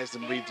more eyes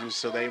than we do,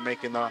 so they're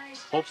making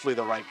hopefully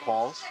the right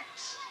calls.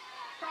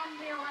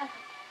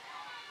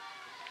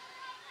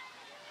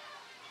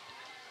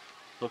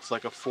 Looks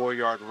like a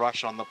 4-yard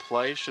rush on the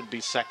play. Should be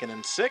 2nd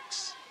and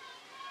 6.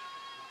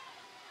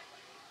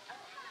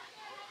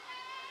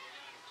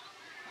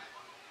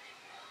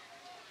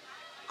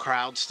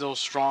 Crowd still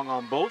strong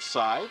on both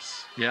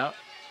sides. Yeah.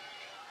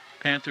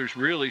 Panthers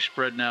really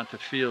spreading out the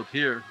field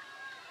here.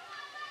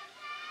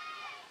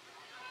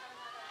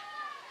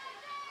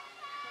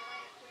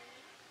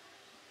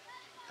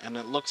 And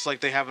it looks like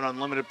they have an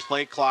unlimited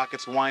play clock.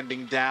 It's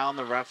winding down.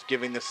 The ref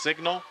giving the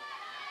signal.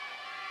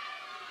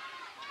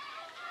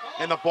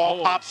 And the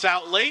ball pops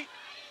out late.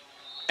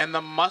 And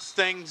the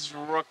Mustangs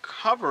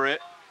recover it.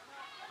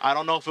 I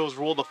don't know if it was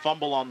ruled a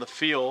fumble on the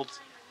field.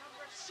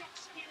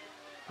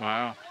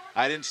 Wow.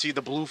 I didn't see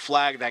the blue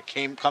flag that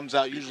comes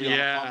out usually on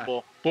a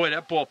fumble. Boy,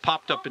 that ball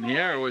popped up in the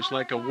air. It was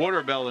like a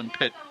watermelon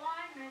pit.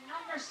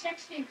 Number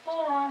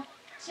 64,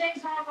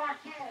 Cesar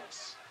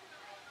Marquez.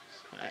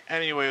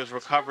 Anyway, it was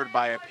recovered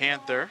by a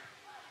Panther.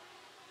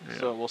 Yeah.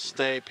 So it will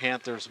stay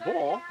Panthers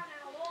ball.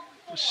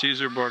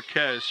 Cesar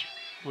Marquez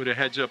with a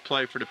heads-up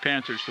play for the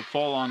Panthers to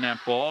fall on that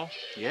ball.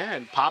 Yeah,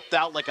 and popped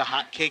out like a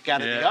hot cake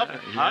out of the oven.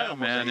 Yeah,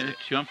 man, it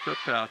jumped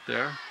up out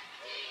there.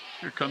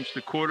 Here comes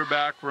the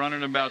quarterback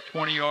running about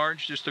 20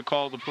 yards just to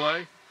call the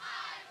play.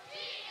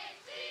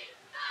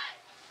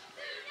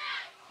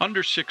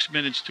 Under 6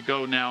 minutes to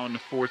go now in the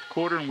fourth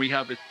quarter, and we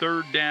have a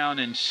 3rd down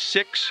and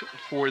 6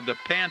 for the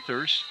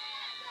Panthers.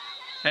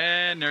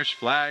 And there's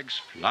flags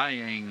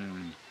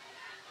flying.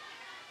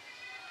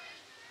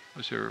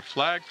 Was there a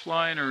flag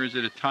flying or is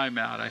it a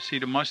timeout? I see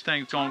the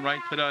Mustangs going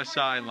right to the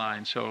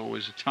sideline, so it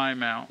was a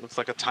timeout. Looks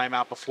like a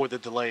timeout before the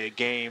delay of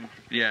game.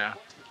 Yeah,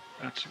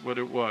 that's what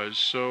it was.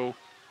 So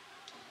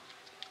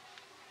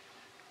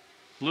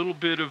a little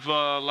bit of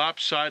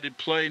lopsided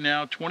play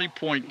now,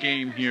 20-point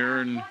game here.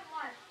 And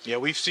yeah,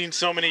 we've seen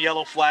so many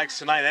yellow flags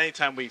tonight.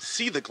 Anytime we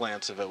see the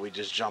glance of it, we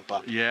just jump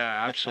up.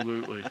 Yeah,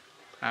 absolutely.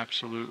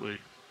 Absolutely.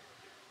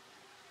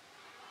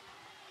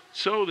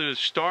 So the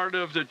start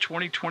of the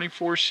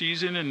 2024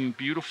 season in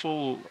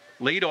beautiful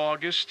late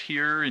August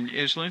here in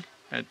Islip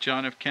at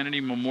John F.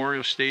 Kennedy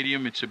Memorial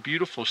Stadium. It's a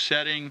beautiful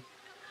setting.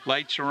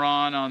 Lights are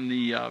on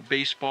the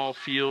baseball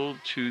field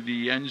to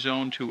the end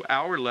zone to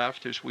our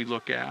left as we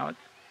look out.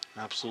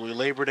 Absolutely.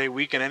 Labor Day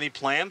weekend. Any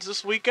plans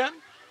this weekend?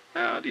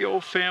 The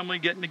old family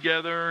getting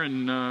together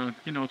and,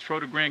 you know, throw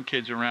the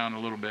grandkids around a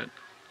little bit.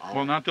 Oh.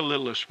 Well, not the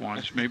littlest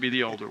ones, maybe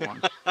the older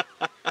ones.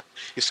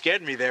 You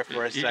scared me there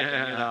for a second,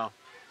 yeah. You know.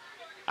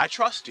 I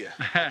trust you.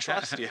 I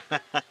trust you.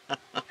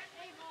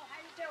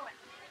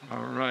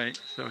 All right,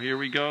 so here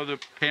we go. The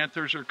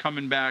Panthers are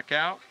coming back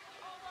out.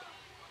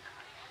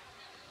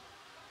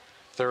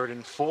 3rd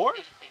and 4.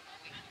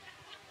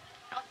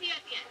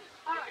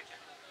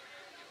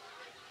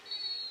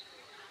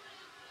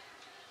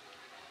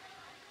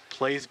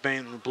 Play's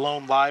been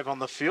blown live on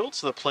the field,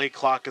 so the play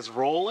clock is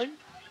rolling.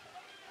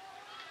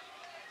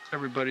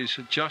 Everybody's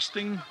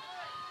adjusting.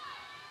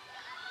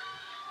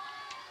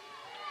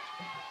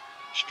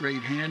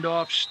 Straight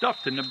handoff,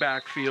 stuffed in the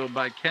backfield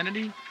by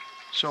Kennedy.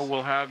 So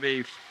we'll have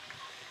a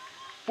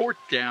 4th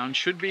down,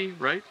 should be,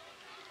 right?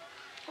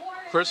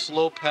 Chris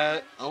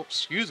Lopez, oh,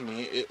 excuse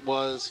me, it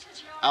was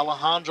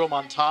Alejandro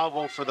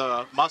Montalvo for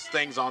the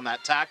Mustangs on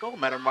that tackle.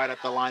 Met him right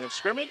at the line of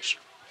scrimmage.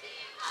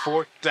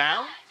 4th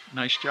down.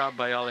 Nice job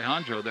by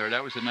Alejandro there.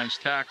 That was a nice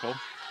tackle.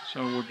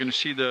 So we're going to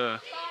see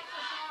the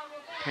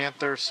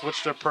Panthers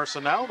switch their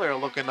personnel. They're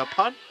looking to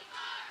punt.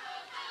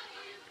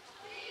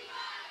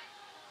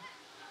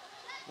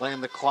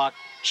 Letting the clock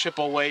chip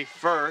away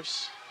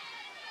first.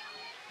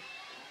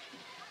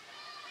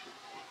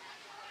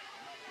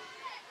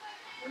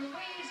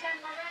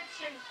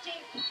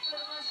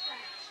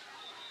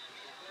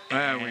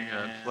 And we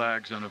got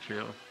flags on the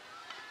field.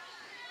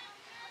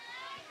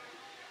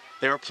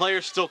 There are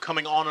players still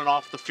coming on and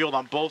off the field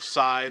on both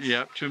sides.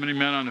 Yep, too many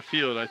men on the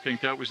field. I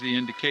think that was the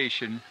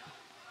indication.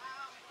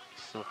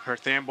 So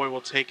Perth Amboy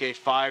will take a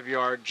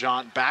 5-yard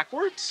jaunt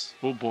backwards.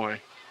 Oh,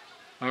 boy.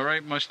 All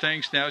right,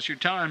 Mustangs, now's your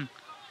time.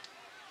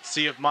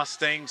 See if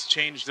Mustangs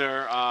change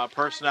their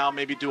personnel,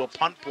 maybe do a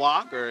punt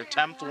block or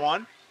attempt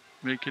one.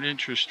 Make it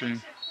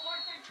interesting.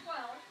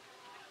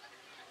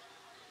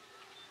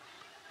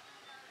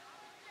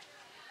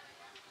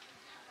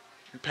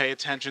 Pay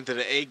attention to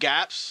the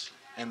A-gaps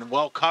and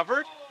well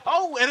covered.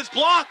 Oh, and it's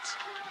blocked.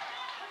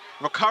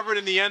 Recovered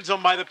in the end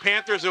zone by the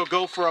Panthers. It'll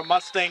go for a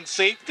Mustang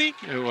safety.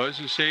 It was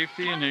a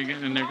safety, and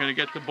they're going to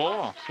get the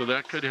ball, so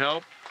that could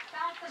help.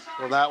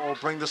 Well, that will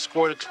bring the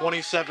score to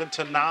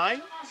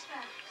 27-9.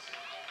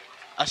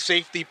 A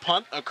safety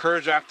punt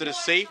occurs after the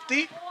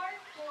safety.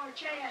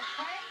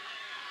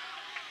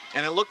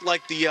 And it looked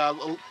like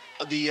the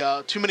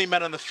too many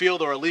men on the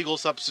field or illegal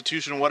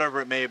substitution, whatever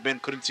it may have been,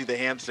 couldn't see the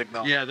hand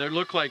signal. Yeah, it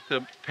looked like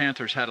the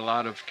Panthers had a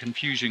lot of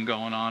confusion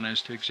going on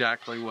as to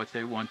exactly what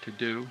they want to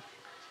do.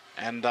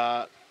 And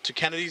to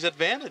Kennedy's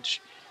advantage.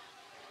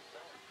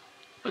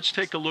 Let's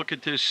take a look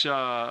at this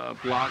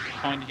block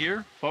punt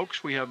here.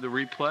 Folks, we have the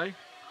replay.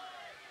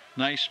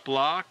 Nice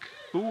block.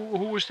 Who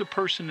was the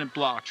person that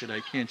blocked it?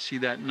 I can't see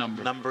that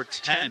number. Number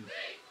 10.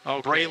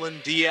 Okay.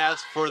 Braylon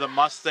Diaz for the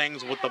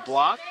Mustangs with the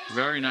block.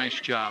 Very nice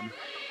job.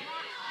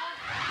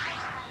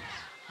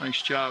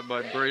 Nice job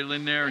by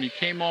Braylon there. And he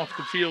came off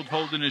the field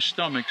holding his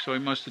stomach, so he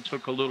must have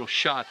took a little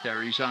shot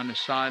there. He's on the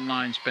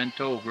sidelines, bent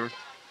over.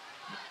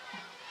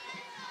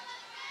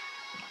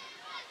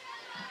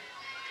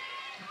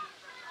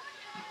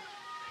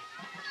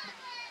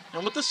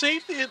 And with the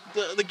safety,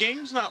 the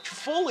game's not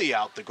fully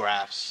out the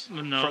graphs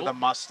for the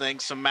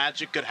Mustangs. Some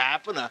magic could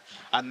happen.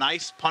 A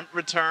nice punt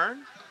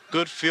return,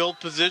 good field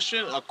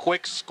position, a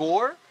quick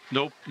score.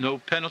 No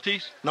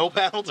penalties? No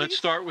penalties. Let's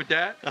start with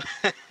that.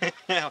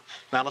 Now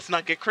let's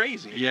not get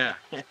crazy. Yeah,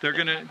 they're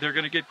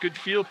gonna get good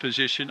field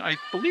position. I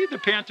believe the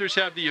Panthers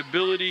have the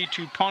ability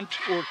to punt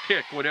or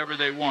kick, whatever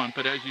they want.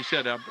 But as you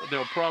said,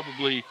 they'll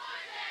probably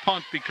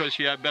punt because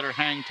you have better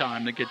hang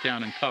time to get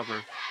down and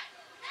cover.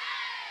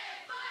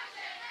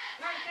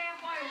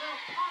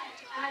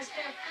 As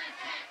their free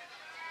kick,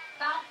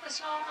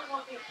 Balthasar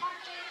will be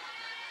punting.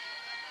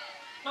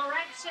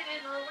 Lorenzen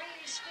and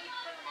Ruiz speak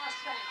for the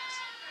Mustangs.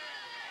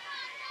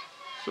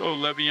 So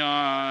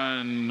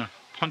Le'Veon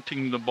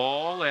punting the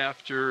ball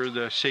after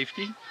the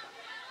safety.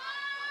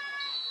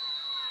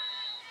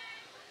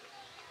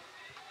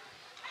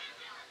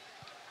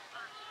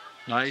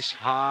 Nice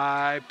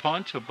high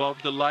punt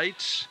above the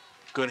lights.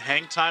 Good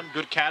hang time,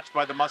 good catch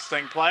by the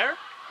Mustang player.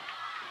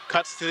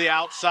 Cuts to the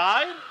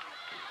outside.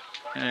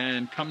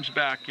 And comes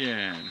back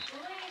in.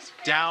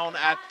 Down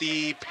at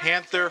the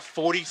Panther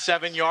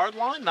 47-yard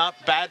line. Not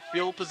bad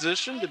field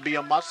position to be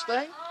a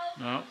Mustang.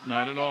 No,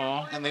 not at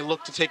all. And they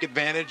look to take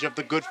advantage of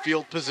the good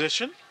field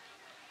position.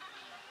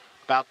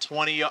 About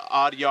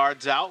 20-odd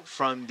yards out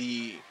from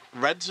the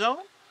red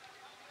zone.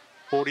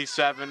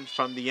 47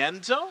 from the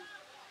end zone.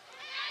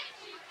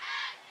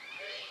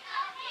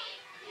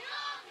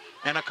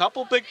 And a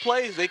couple big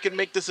plays, they can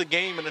make this a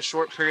game in a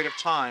short period of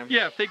time.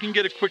 Yeah, if they can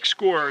get a quick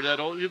score,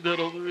 that'll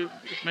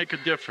make a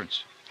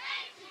difference.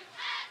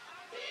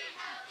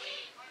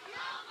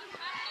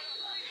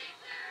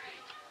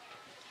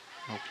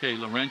 Okay,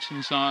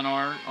 Lorenzen's on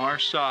our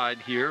side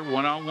here.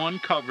 One-on-one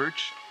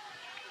coverage.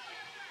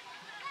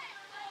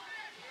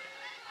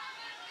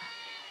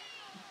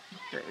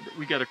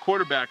 We got a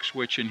quarterback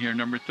switch in here.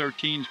 Number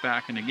 13's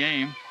back in the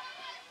game.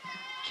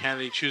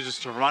 Kennedy chooses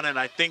to run it.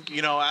 I think,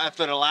 you know,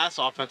 after the last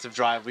offensive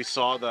drive, we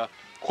saw the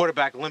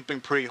quarterback limping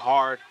pretty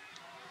hard.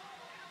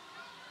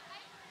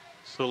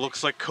 So it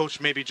looks like coach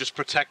maybe just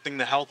protecting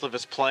the health of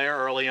his player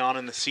early on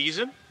in the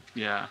season.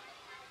 Yeah.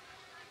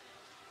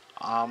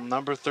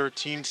 Number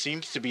 13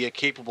 seems to be a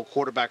capable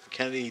quarterback for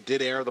Kennedy. He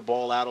did air the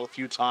ball out a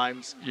few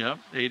times. Yep,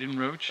 Aiden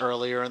Roach.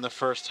 Earlier in the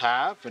first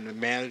half and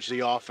managed the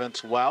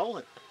offense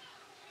well.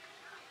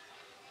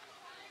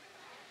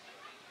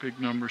 Big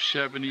number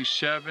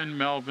 77,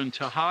 Melvin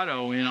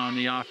Tejado in on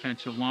the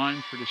offensive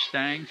line for the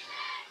Stangs.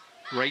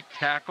 Right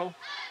tackle.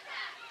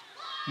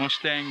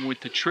 Mustang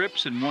with the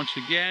trips, and once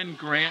again,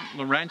 Grant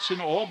Lorenzen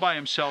all by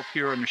himself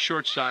here on the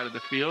short side of the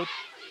field.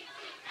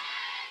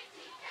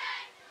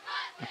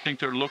 I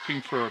think they're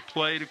looking for a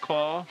play to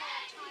call.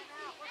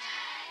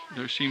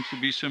 There seems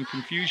to be some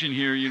confusion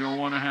here. You don't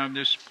want to have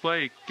this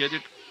play. Get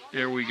it.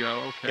 There we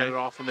go. Okay. Get it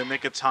off in the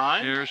nick of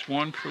time. There's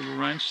one for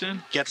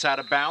Lorenzen. Gets out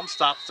of bounds,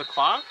 stops the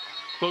clock.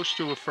 Close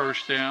to a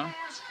first down.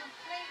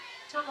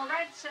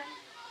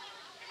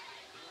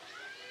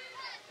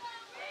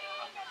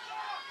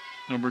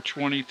 Number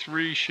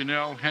 23,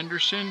 Chanel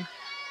Henderson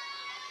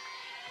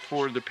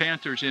for the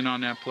Panthers in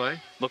on that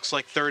play. Looks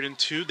like 3rd and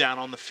 2 down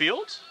on the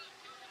field.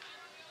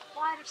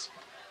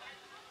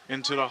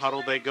 Into the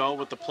huddle they go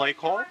with the play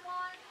call. 3rd down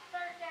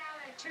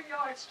and 2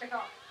 yards to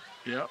go.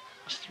 Yep,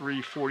 it's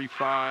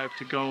 3:45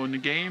 to go in the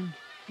game.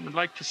 We'd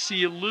like to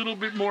see a little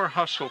bit more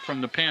hustle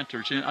from the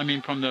Panthers. I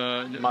mean, from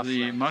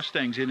the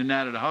Mustangs in and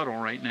out of the huddle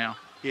right now.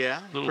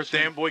 Yeah, Perth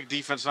Amboy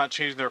defense not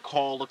changing their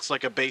call. Looks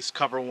like a base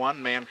cover 1,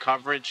 man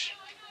coverage.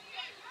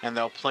 And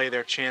they'll play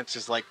their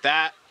chances like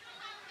that.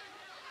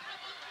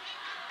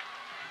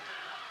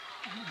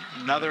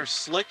 Another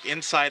slick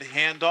inside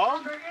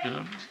handoff.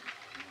 Yeah.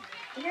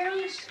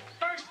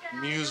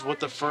 Muse with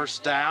the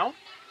first down.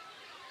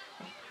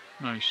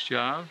 Nice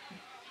job.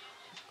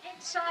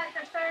 Inside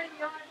the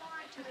 30-yard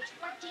line to the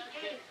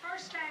 28.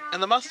 First down.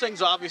 And the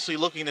Mustangs obviously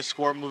looking to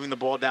score, moving the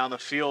ball down the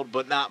field,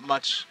 but not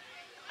much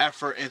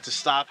effort into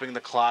stopping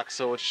the clock.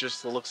 So it's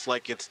just, it looks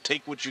like it's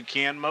take what you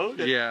can mode.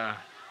 Yeah.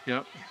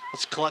 Yep.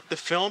 Let's collect the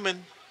film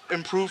and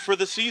improve for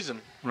the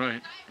season.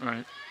 Right.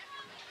 Right.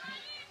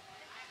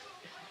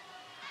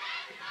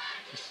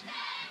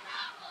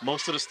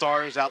 Most of the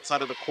starters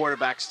outside of the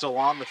quarterback still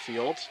on the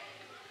field.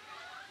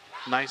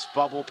 Nice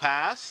bubble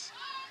pass.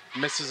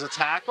 Misses a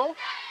tackle.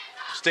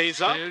 Stays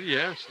up.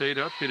 Stayed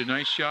up. Did a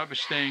nice job of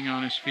staying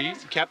on his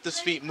feet. Kept his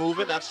feet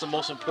moving. That's the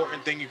most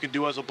important thing you can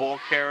do as a ball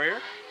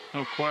carrier.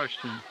 No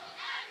question.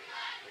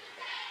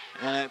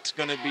 And it's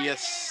going to be a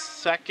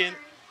 2nd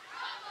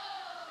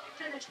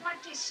To the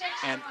 26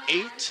 and 8.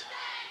 2nd down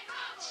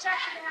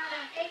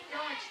and 8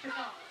 yards to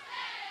go.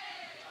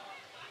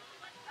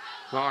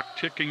 Clock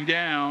ticking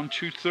down.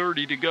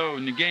 2:30 to go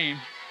in the game.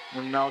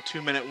 And no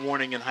 2-minute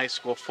warning in high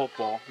school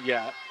football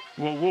yet.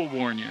 Well, we'll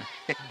warn you.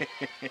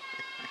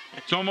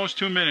 It's almost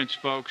 2 minutes,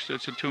 folks.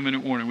 That's a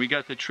 2-minute warning. We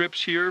got the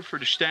trips here for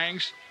the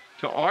Stangs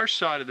to our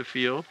side of the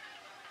field.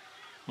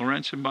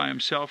 Lorenzen by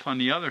himself on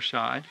the other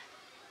side.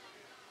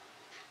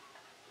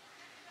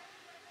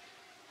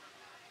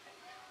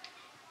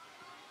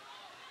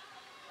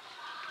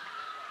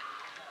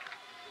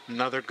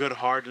 Another good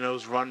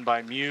hard-nosed run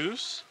by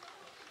Muse.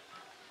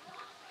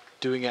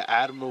 Doing an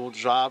admirable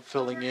job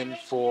filling in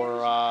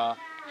for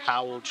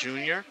Howell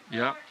Jr.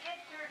 Yep.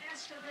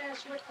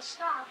 With the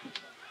stop.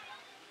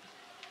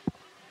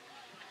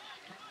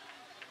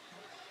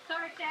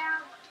 3rd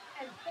down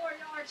and 4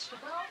 yards to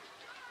go.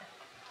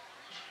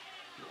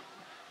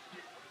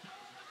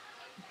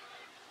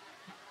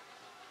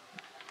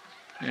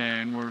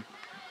 And we're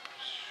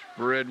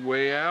spread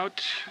way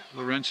out.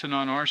 Lorenzen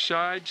on our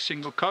side,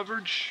 single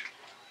coverage.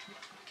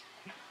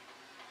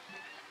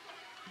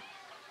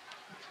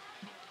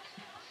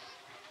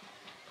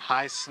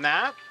 High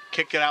snap,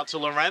 kick it out to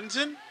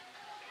Lorenzen.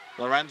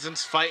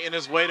 Lorenzen's fighting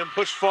his way to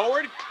push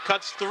forward,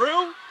 cuts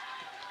through.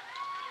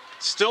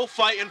 Still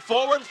fighting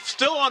forward,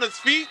 still on his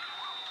feet.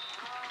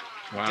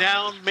 Wow,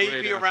 down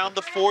maybe around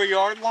the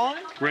 4-yard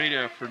line. Great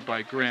effort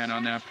by Grant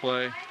on that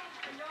play.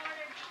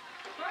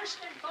 First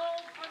and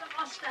goal for the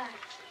Mustangs.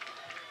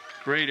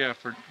 Great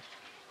effort.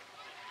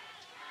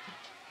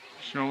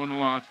 Showing a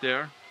lot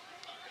there.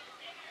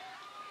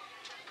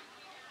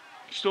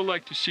 still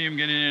like to see him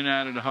get in and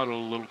out of the huddle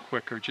a little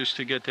quicker just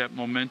to get that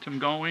momentum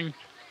going.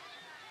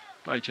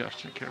 Bye, Jeff.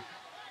 Take care.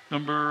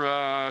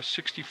 Number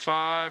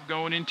 65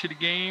 going into the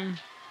game.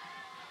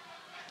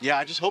 Yeah,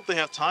 I just hope they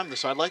have time.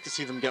 So I'd like to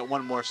see them get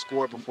one more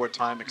score before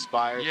time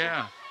expires.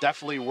 Yeah.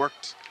 Definitely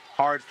worked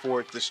hard for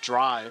it this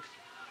drive.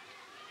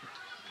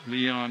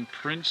 Leon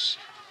Prince.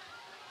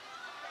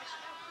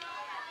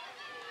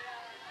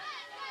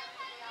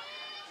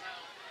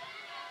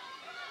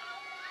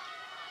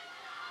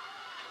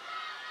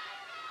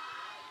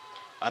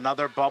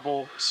 Another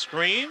bubble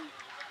screen.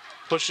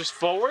 Pushes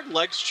forward,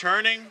 legs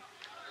churning.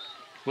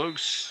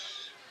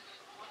 Close.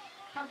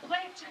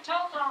 Complete to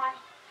Tokai.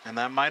 And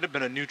that might have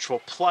been a neutral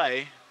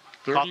play.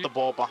 30, Caught the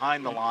ball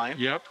behind the line.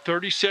 Yep,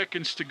 30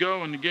 seconds to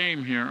go in the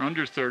game here,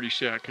 under 30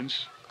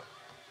 seconds.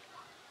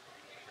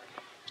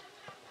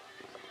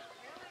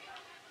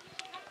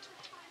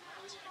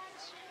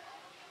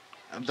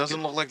 It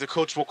doesn't look like the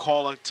coach will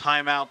call a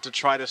timeout to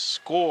try to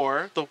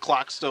score. The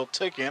clock's still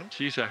ticking.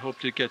 Geez, I hope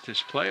to get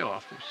this play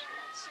off.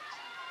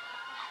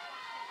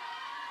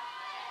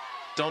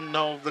 Don't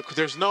know.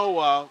 There's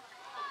no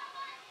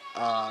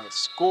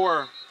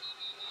score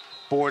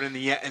board in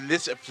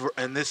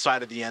this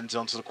side of the end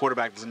zone, so the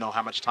quarterback doesn't know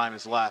how much time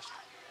is left.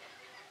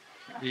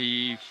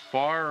 The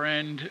far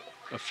end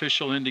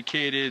official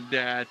indicated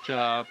that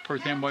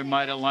Perth Amboy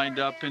might have lined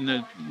up in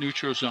the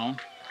neutral zone.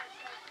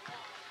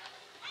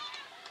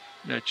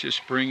 That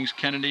just brings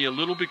Kennedy a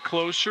little bit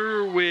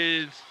closer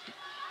with...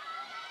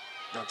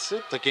 That's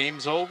it. The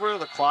game's over.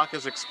 The clock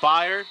has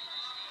expired.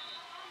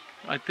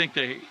 I think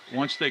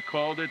once they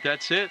called it,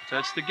 that's it.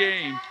 That's the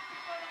game.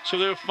 So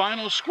the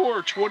final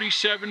score,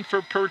 27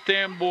 for Perth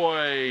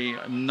Amboy,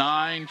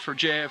 9 for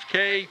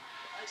JFK.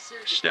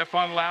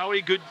 Stefan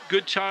Lowy,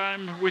 good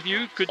time with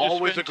you. Good to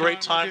Always a spend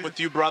great time with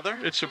you, brother.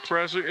 It's a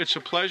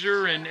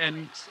pleasure.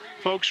 And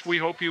folks, we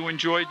hope you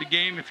enjoyed the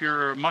game. If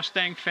you're a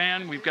Mustang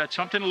fan, we've got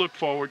something to look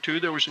forward to.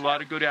 There was a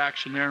lot of good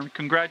action there.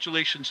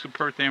 Congratulations to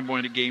Perth Amboy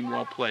on a game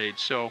well played.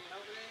 So,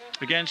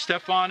 again,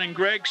 Stefan and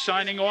Greg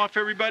signing off,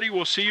 everybody.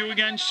 We'll see you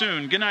again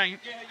soon. Good night.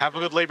 Have a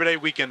good Labor Day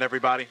weekend,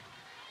 everybody.